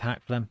with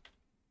Hackflem.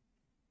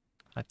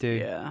 I do.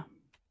 Yeah.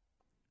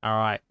 All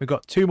right, we've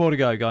got 2 more to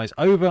go, guys.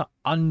 Over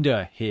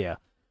under here.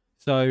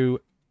 So,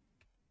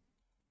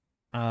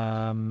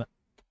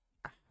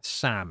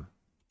 Sam,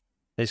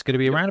 there's going to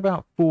be around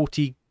about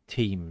 40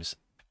 teams.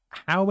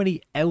 How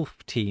many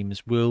elf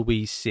teams will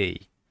we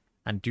see?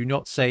 And do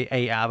not say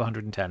 8 out of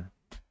 110.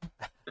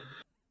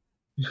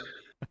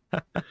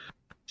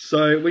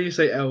 So when you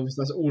say elves,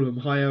 that's all of them: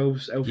 high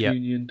elves, elf Yep.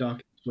 union, dark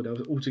elves, wood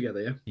elves, all together.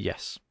 Yeah,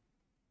 Yes.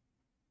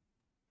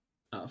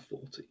 out of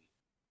 40.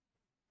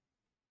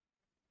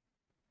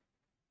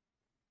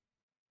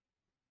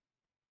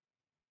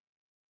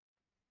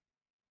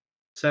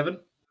 Seven.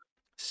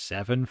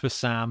 7 for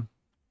Sam.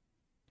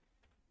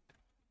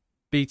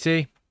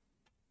 BT?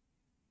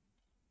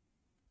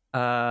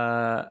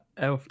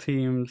 Elf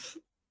teams.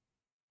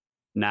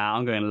 Nah,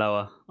 I'm going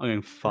lower. I'm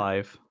going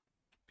 5.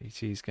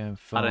 BT's going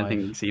 5. I don't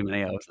think you see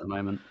many elves at the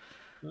moment.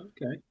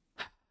 Okay.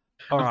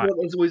 All I right. feel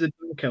like there's always a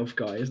dark elf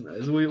guy, isn't there?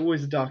 There's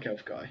always a dark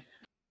elf guy.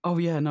 Oh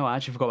yeah, no, I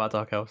actually forgot about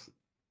Dark Elves.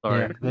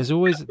 Sorry. Yeah, there's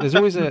always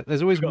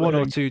Forgot one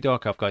or who- two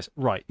Dark Elf guys.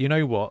 Right, you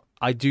know what?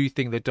 I do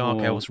think the Dark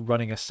Oh. Elves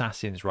running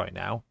Assassins right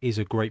now is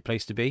a great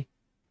place to be.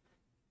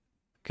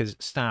 Because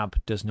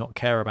Stab does not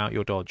care about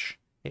your dodge.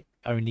 It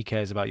only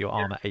cares about your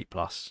armor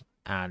 8+.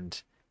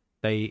 And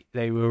they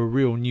were a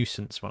real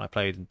nuisance when I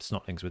played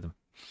Snotlings with them.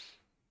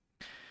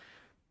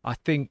 I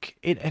think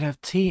in a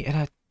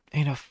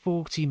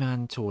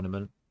 40-man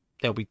tournament,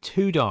 there'll be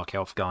 2 Dark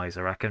Elf guys,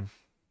 I reckon.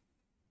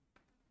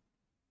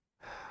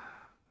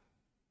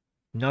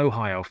 No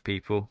High Elf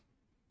people.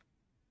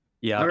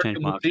 Yeah, I've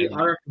changed my.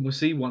 I reckon we'll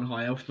see one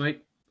high elf,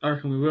 mate. I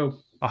reckon we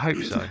will. I hope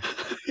so.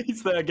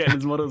 He's there getting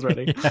his models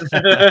ready.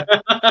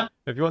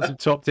 If you want some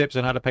top tips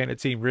on how to paint a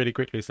team really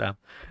quickly, Sam.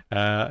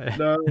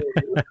 No,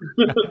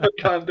 I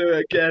can't do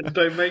it again.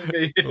 Don't make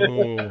me.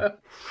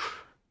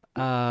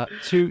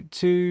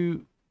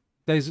 Two.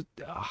 There's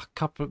a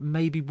couple,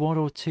 maybe 1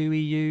 or 2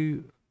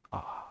 EU.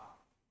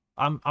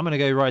 I'm gonna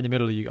go right in the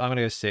middle of you. I'm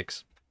gonna go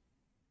 6.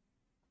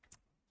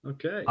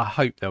 Okay. I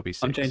hope there'll be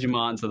 6. I'm changing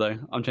my answer though.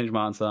 I'm changing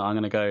my answer. I'm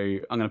gonna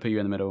put you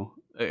in the middle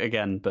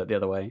again, but the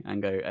other way,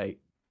 and go 8.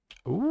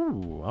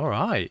 Ooh, all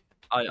right.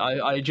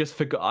 I just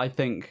forgot. I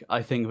think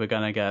we're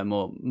gonna get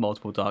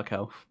multiple Dark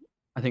Elf.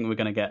 I think we're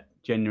gonna get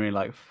genuinely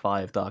like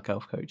 5 Dark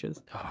Elf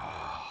coaches.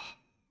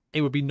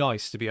 It would be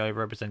nice to be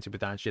overrepresented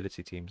with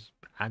agility teams.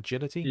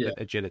 Yeah. With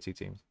agility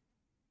teams.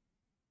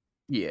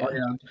 Yeah. Oh,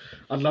 yeah.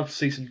 I'd love to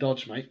see some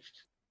dodge, mate.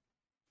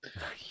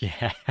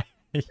 Yeah.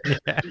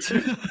 Yeah.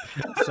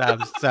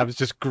 Sam's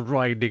just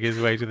grinding his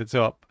way to the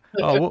top.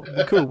 Oh,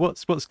 cool. What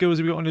skills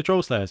have you got on your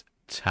Troll Slayers?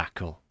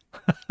 Tackle.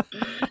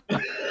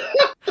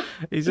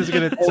 He's just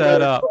going to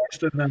turn up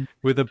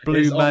with a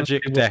blue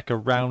magic deck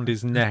around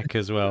his neck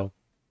as well.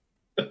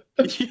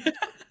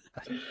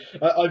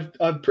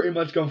 I've pretty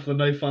much gone for the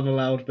no fun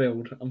allowed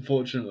build,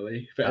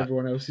 unfortunately, for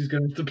everyone else who's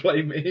going to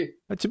play me.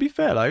 To be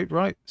fair though,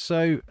 right?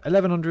 So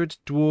 1100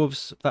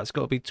 dwarves, that's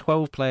got to be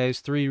 12 players,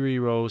 3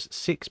 rerolls,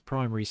 6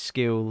 primary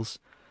skills.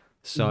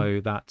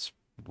 So that's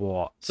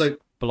what? So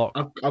block.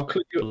 I'll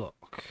clue you.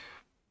 Block.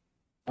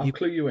 I'll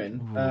clue you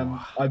in.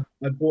 I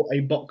bought a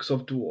box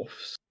of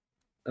dwarfs,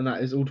 and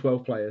that is all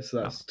 12 players.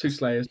 So that's 2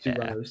 slayers, 2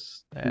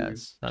 runners. Yeah,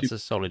 that's a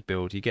solid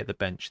build. You get the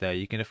bench there.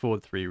 You can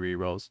afford 3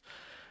 rerolls.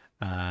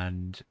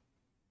 And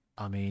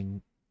I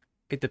mean,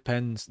 it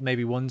depends.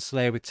 Maybe 1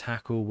 slayer with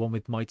tackle, 1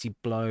 with mighty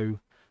blow,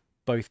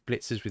 both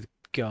blitzers with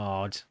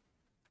guard,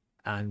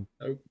 and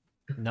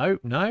no.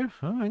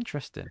 Oh,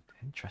 interesting.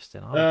 So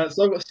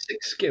I've got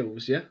 6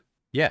 skills, yeah.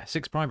 Yeah,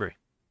 6 primary,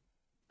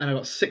 and I've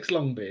got 6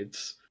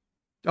 longbeards.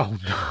 Oh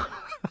no!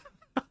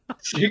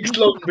 6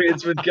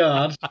 longbeards with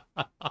guard.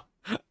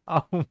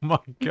 Oh my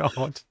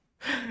god!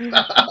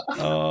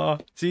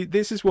 See,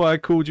 this is why I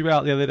called you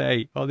out the other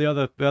day on the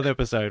other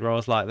episode where I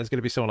was like, "There's going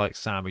to be someone like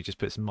Sam who just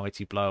puts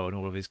mighty blow on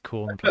all of his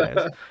corn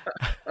players."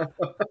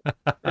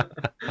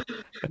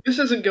 This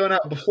isn't going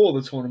out before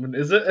the tournament,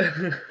 is it?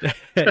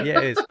 Yeah,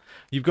 it is.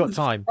 You've got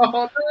time.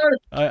 Oh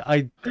no!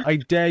 I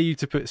dare you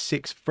to put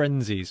 6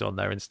 frenzies on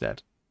there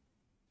instead.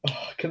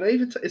 Oh, can they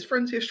even? Is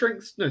frenzy a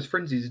strength? No,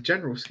 frenzy is a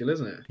general skill,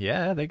 isn't it?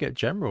 Yeah, they get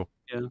general.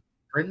 Yeah.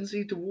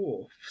 Frenzy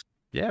dwarf.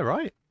 Yeah,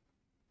 right.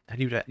 And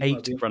you'd have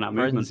 8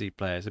 frenzy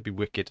players. It'd be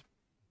wicked.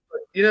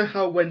 You know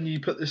how when you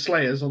put the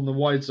slayers on the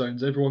wide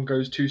zones, everyone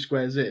goes 2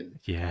 squares in.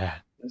 Yeah.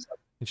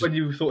 When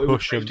you thought it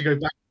was safe to go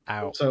back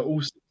out. So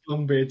all 6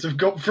 longbeards have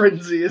got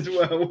frenzy as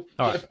well.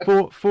 All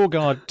right, 4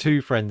 guard,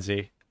 2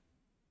 frenzy.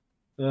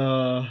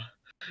 We'll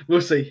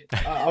see.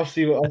 I'll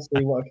see what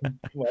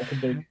I can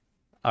do.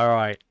 All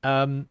right.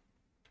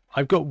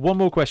 I've got one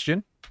more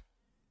question,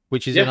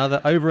 which is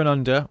another over and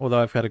under.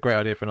 Although I've had a great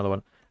idea for another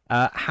one.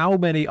 How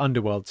many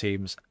Underworld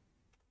teams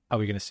are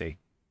we going to see?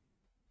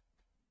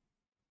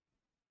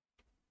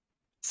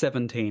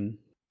 17.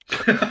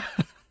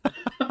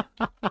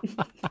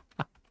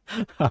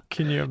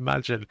 Can you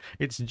imagine?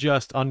 It's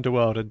just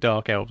Underworld and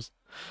Dark Elves,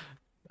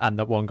 and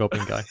that 1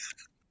 Goblin guy.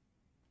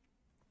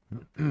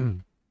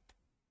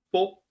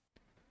 4.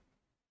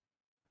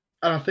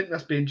 And I think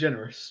that's being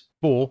generous.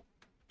 4.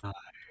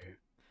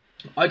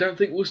 I don't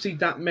think we'll see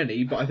that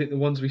many, but I think the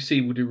ones we see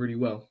will do really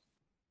well.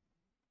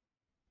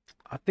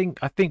 I think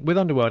with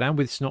Underworld and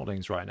with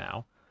Snotlings right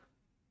now,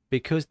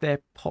 because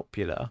they're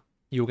popular,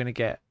 you're going to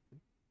get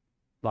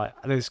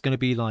there's going to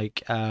be they're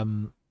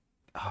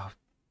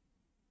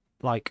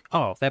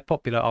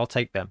popular, I'll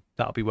take them.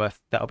 That'll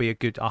be a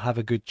good. I'll have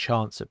a good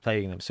chance at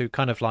playing them. So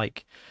kind of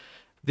like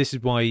this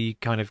is why you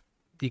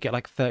get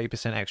like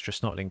 30% extra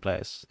Snotling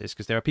players. It's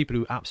because there are people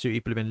who absolutely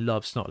believe in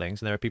love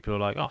Snotlings, and there are people who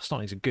are like, oh,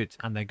 Snotlings are good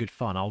and they're good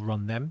fun. I'll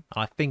run them.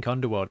 And I think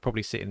Underworld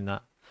probably sit in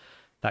that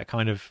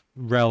kind of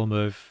realm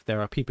of there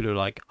are people who are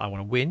like, I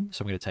want to win,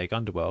 so I'm going to take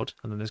Underworld,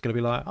 and then there's going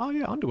to be like, oh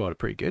yeah, Underworld are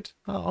pretty good.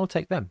 I'll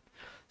take them.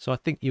 So I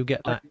think you'll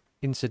get that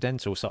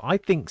incidental. So I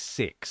think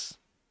 6.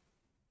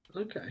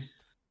 Okay.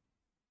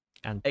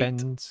 And 8.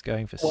 Ben's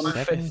going for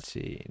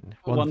 17.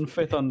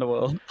 1/5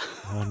 Underworld.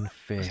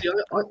 1/5. See,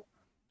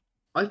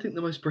 I think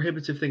the most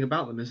prohibitive thing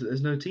about them is that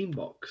there's no team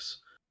box.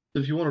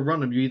 So if you want to run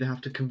them, you either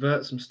have to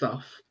convert some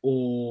stuff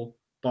or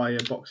buy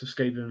a box of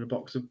Skaven and a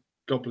box of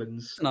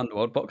goblins. An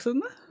underworld box,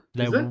 isn't there?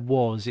 There there?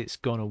 was. It's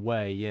gone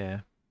away.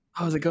 Yeah.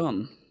 Oh, is it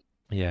gone?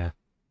 Yeah.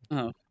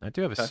 Oh, I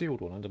do have a okay.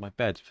 sealed one under my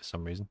bed for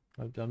some reason.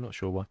 I'm not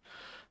sure why.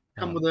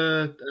 Come with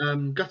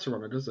a gutter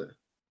runner, does it?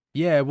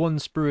 Yeah, one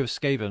sprue of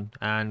Skaven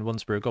and one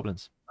sprue of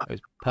Goblins. It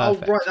was Oh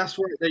perfect. right, that's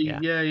right.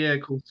 Yeah. Yeah,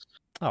 of course.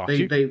 Oh,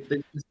 They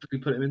specifically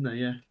put him in there.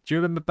 Yeah. do you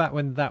remember back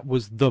when that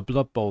was the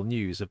Blood Bowl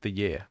news of the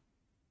year?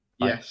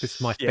 Like, Yes. this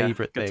is my Yeah,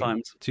 favourite good thing.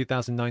 times.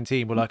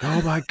 2019, we're like,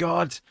 oh my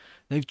god,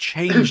 they've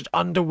changed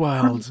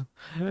Underworld.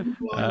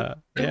 Yeah,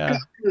 it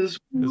was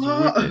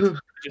wicked.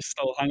 Just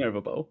stole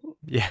Hangover Bowl.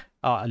 Yeah,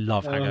 oh, I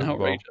love Hangover Bowl.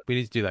 outrageous. We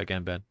need to do that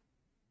again, Ben.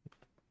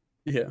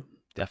 Yeah,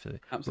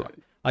 Definitely. absolutely.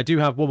 Right. I do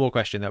have one more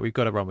question that we've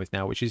got to run with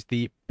now, which is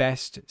the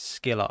best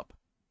skill up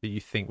that you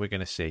think we're going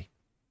to see.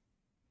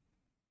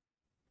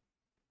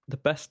 The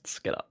best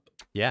skill up.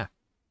 Yeah,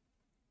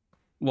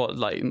 What,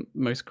 like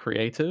most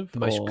creative?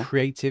 most or...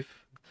 creative,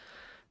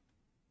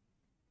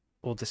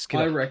 or the skill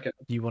I up reckon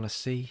you want to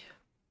see.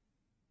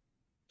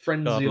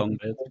 Frenzy God, of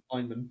Longbeard.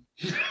 Lineman.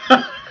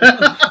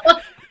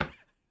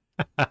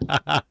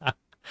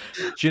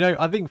 Do you know?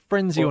 I think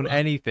frenzy on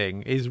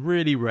anything is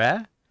really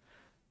rare.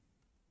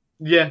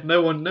 Yeah,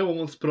 no one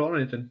wants to put it on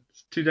anything.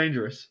 It's too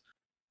dangerous.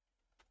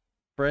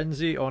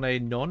 Frenzy on a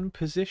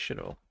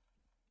non-positional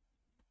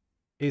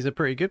is a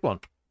pretty good one.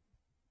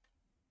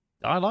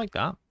 I like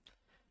that.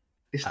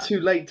 It's too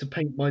late to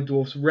paint my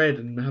dwarfs red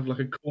and have like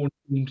a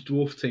corn-themed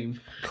dwarf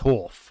team.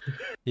 Corf.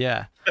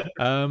 Yeah.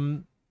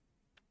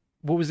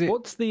 What was it?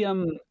 What's the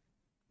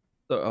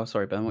Oh,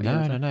 sorry, Ben. What you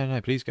No, gonna say?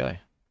 no. Please go. I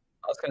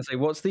was going to say,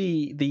 what's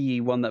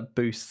the one that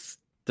boosts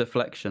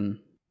deflection?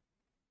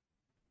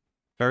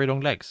 Very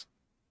long legs.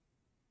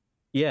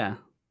 Yeah,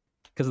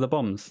 because of the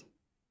bombs.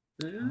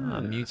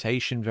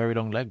 Mutation, very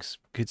long legs.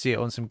 Could see it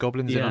on some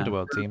goblins in Yeah.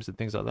 underworld teams and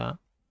things like that.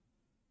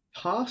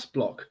 Pass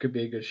block could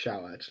be a good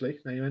shout, actually.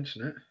 Now you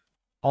mention it.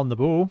 On the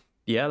ball.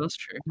 Yeah, that's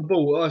true. The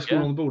ball. Oh, it's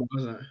Yeah. on the ball,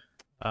 wasn't it?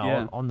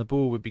 Yeah. On the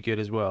ball would be good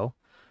as well.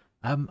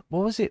 What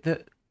was it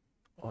that?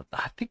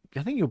 I think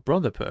your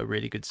brother put a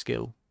really good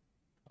skill.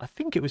 I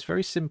think it was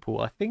very simple.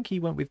 I think he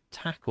went with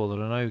tackle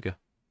on an ogre,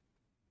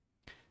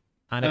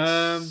 and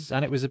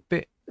it was a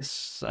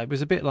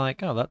bit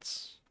like, oh,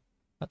 that's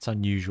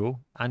unusual,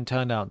 and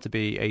turned out to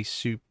be a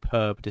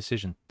superb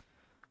decision.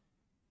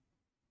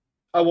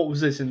 Oh, what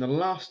was this in the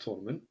last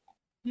tournament?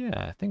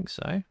 Yeah, I think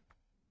so. I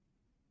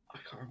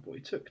can't remember what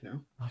he took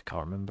now. I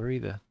can't remember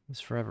either.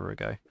 It's forever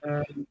ago.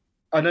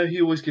 I know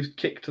he always gives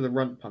kick to the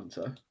runt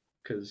punter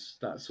because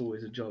that's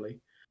always a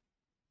jolly.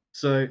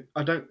 So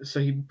I don't.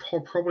 So he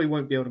probably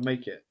won't be able to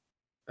make it.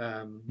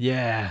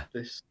 Yeah.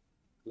 This,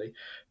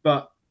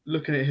 but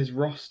looking at his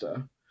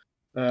roster,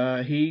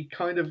 he's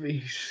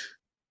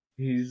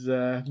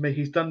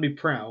done me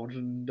proud,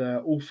 and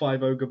all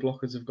 5 ogre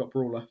blockers have got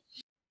brawler.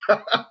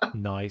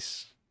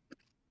 Nice.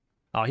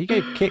 Oh, he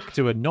gave kick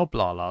to a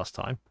Noblar last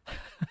time.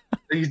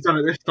 He's done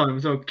it this time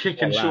as well.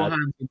 Kick and What a sure lad.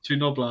 hands and 2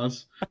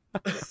 Noblars.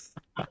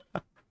 I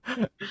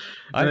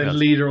And then think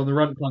leader on the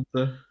runt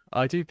punter.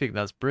 I do think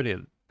that's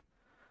brilliant.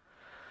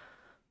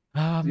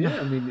 Yeah,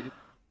 I mean,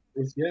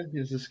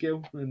 he's a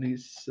skill, and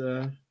he's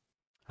I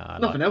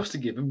nothing like else to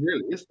give him,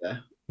 really, is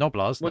there?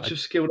 Noblars. Once you've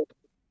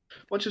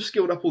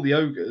skilled up all the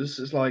ogres,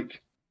 it's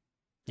like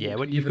Yeah, what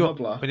when can you you've give a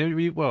got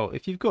Noblar? well,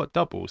 if you've got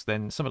doubles,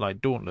 then something like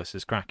Dauntless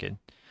is cracking.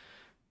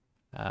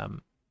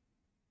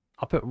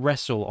 I put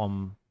Wrestle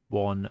on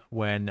one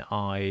when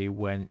I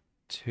went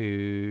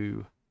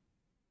to,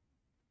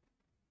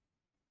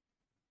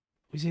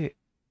 was it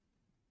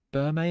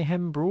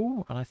Birmingham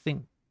Brawl? And I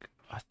think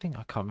I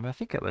can't remember. I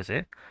think it was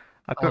it.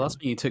 I Oh, put, that's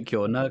when you took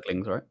your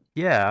Nurglings, right?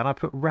 yeah, and I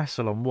put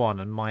Wrestle on one,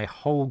 and my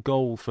whole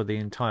goal for the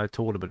entire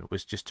tournament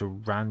was just to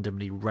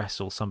randomly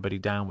wrestle somebody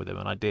down with him,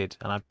 and I did.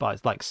 And I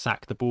like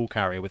sacked the ball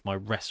carrier with my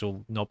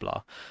Wrestle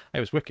Noblar. It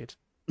was wicked.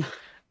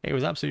 It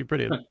was absolutely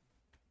brilliant.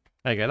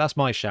 There you go. That's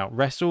my shout.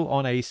 Wrestle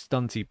on a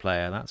stunty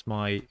player. That's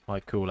my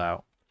call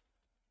out.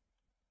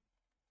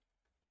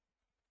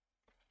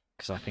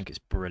 Because I think it's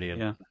brilliant.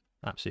 Yeah.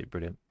 Absolutely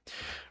brilliant.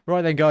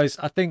 Right then, guys.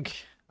 I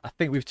think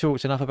we've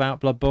talked enough about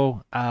Blood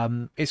Bowl.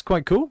 It's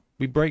quite cool.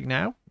 We break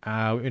now.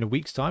 In a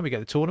week's time, we get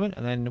the tournament,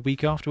 and then the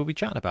week after, we'll be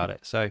chatting about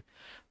it. So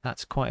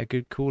that's quite a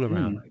good call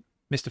around.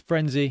 Mr.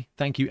 Frenzy,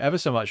 thank you ever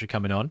so much for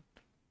coming on.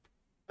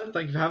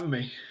 Thank you for having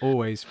me.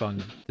 Always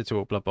fun to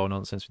talk Blood Bowl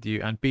nonsense with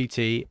you. And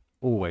BT,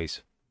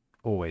 always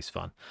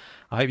fun.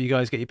 I hope you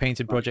guys get your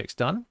painted projects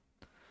done.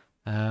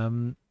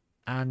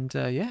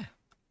 Yeah,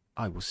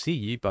 I will see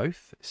you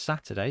both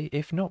Saturday,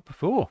 if not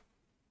before.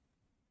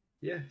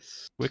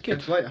 Yes. Wicked.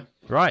 Catch you later.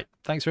 Right.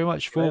 Thanks very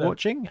much for Later.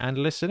 watching and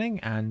listening,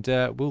 and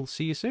we'll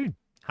see you soon.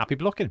 Happy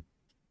blocking.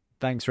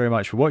 Thanks very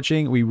much for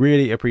watching. We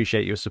really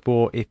appreciate your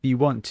support. If you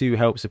want to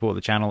help support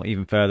the channel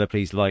even further,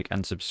 please like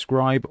and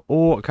subscribe,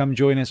 or come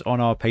join us on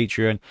our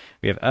Patreon.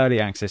 We have early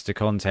access to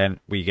content.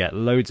 We get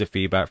loads of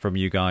feedback from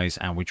you guys,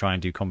 and we try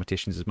and do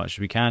competitions as much as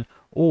we can.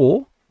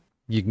 Or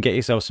you can get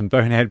yourself some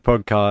Bonehead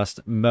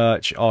podcast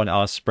merch on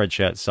our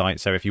Spreadshirt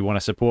site. So if you want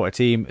to support a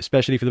team,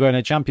 especially for the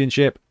Bonehead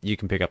Championship, you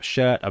can pick up a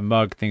shirt, a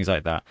mug, things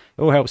like that.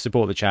 It all helps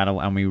support the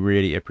channel and we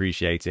really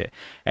appreciate it.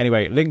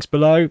 Anyway, links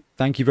below.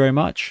 Thank you very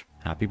much.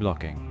 Happy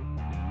blocking.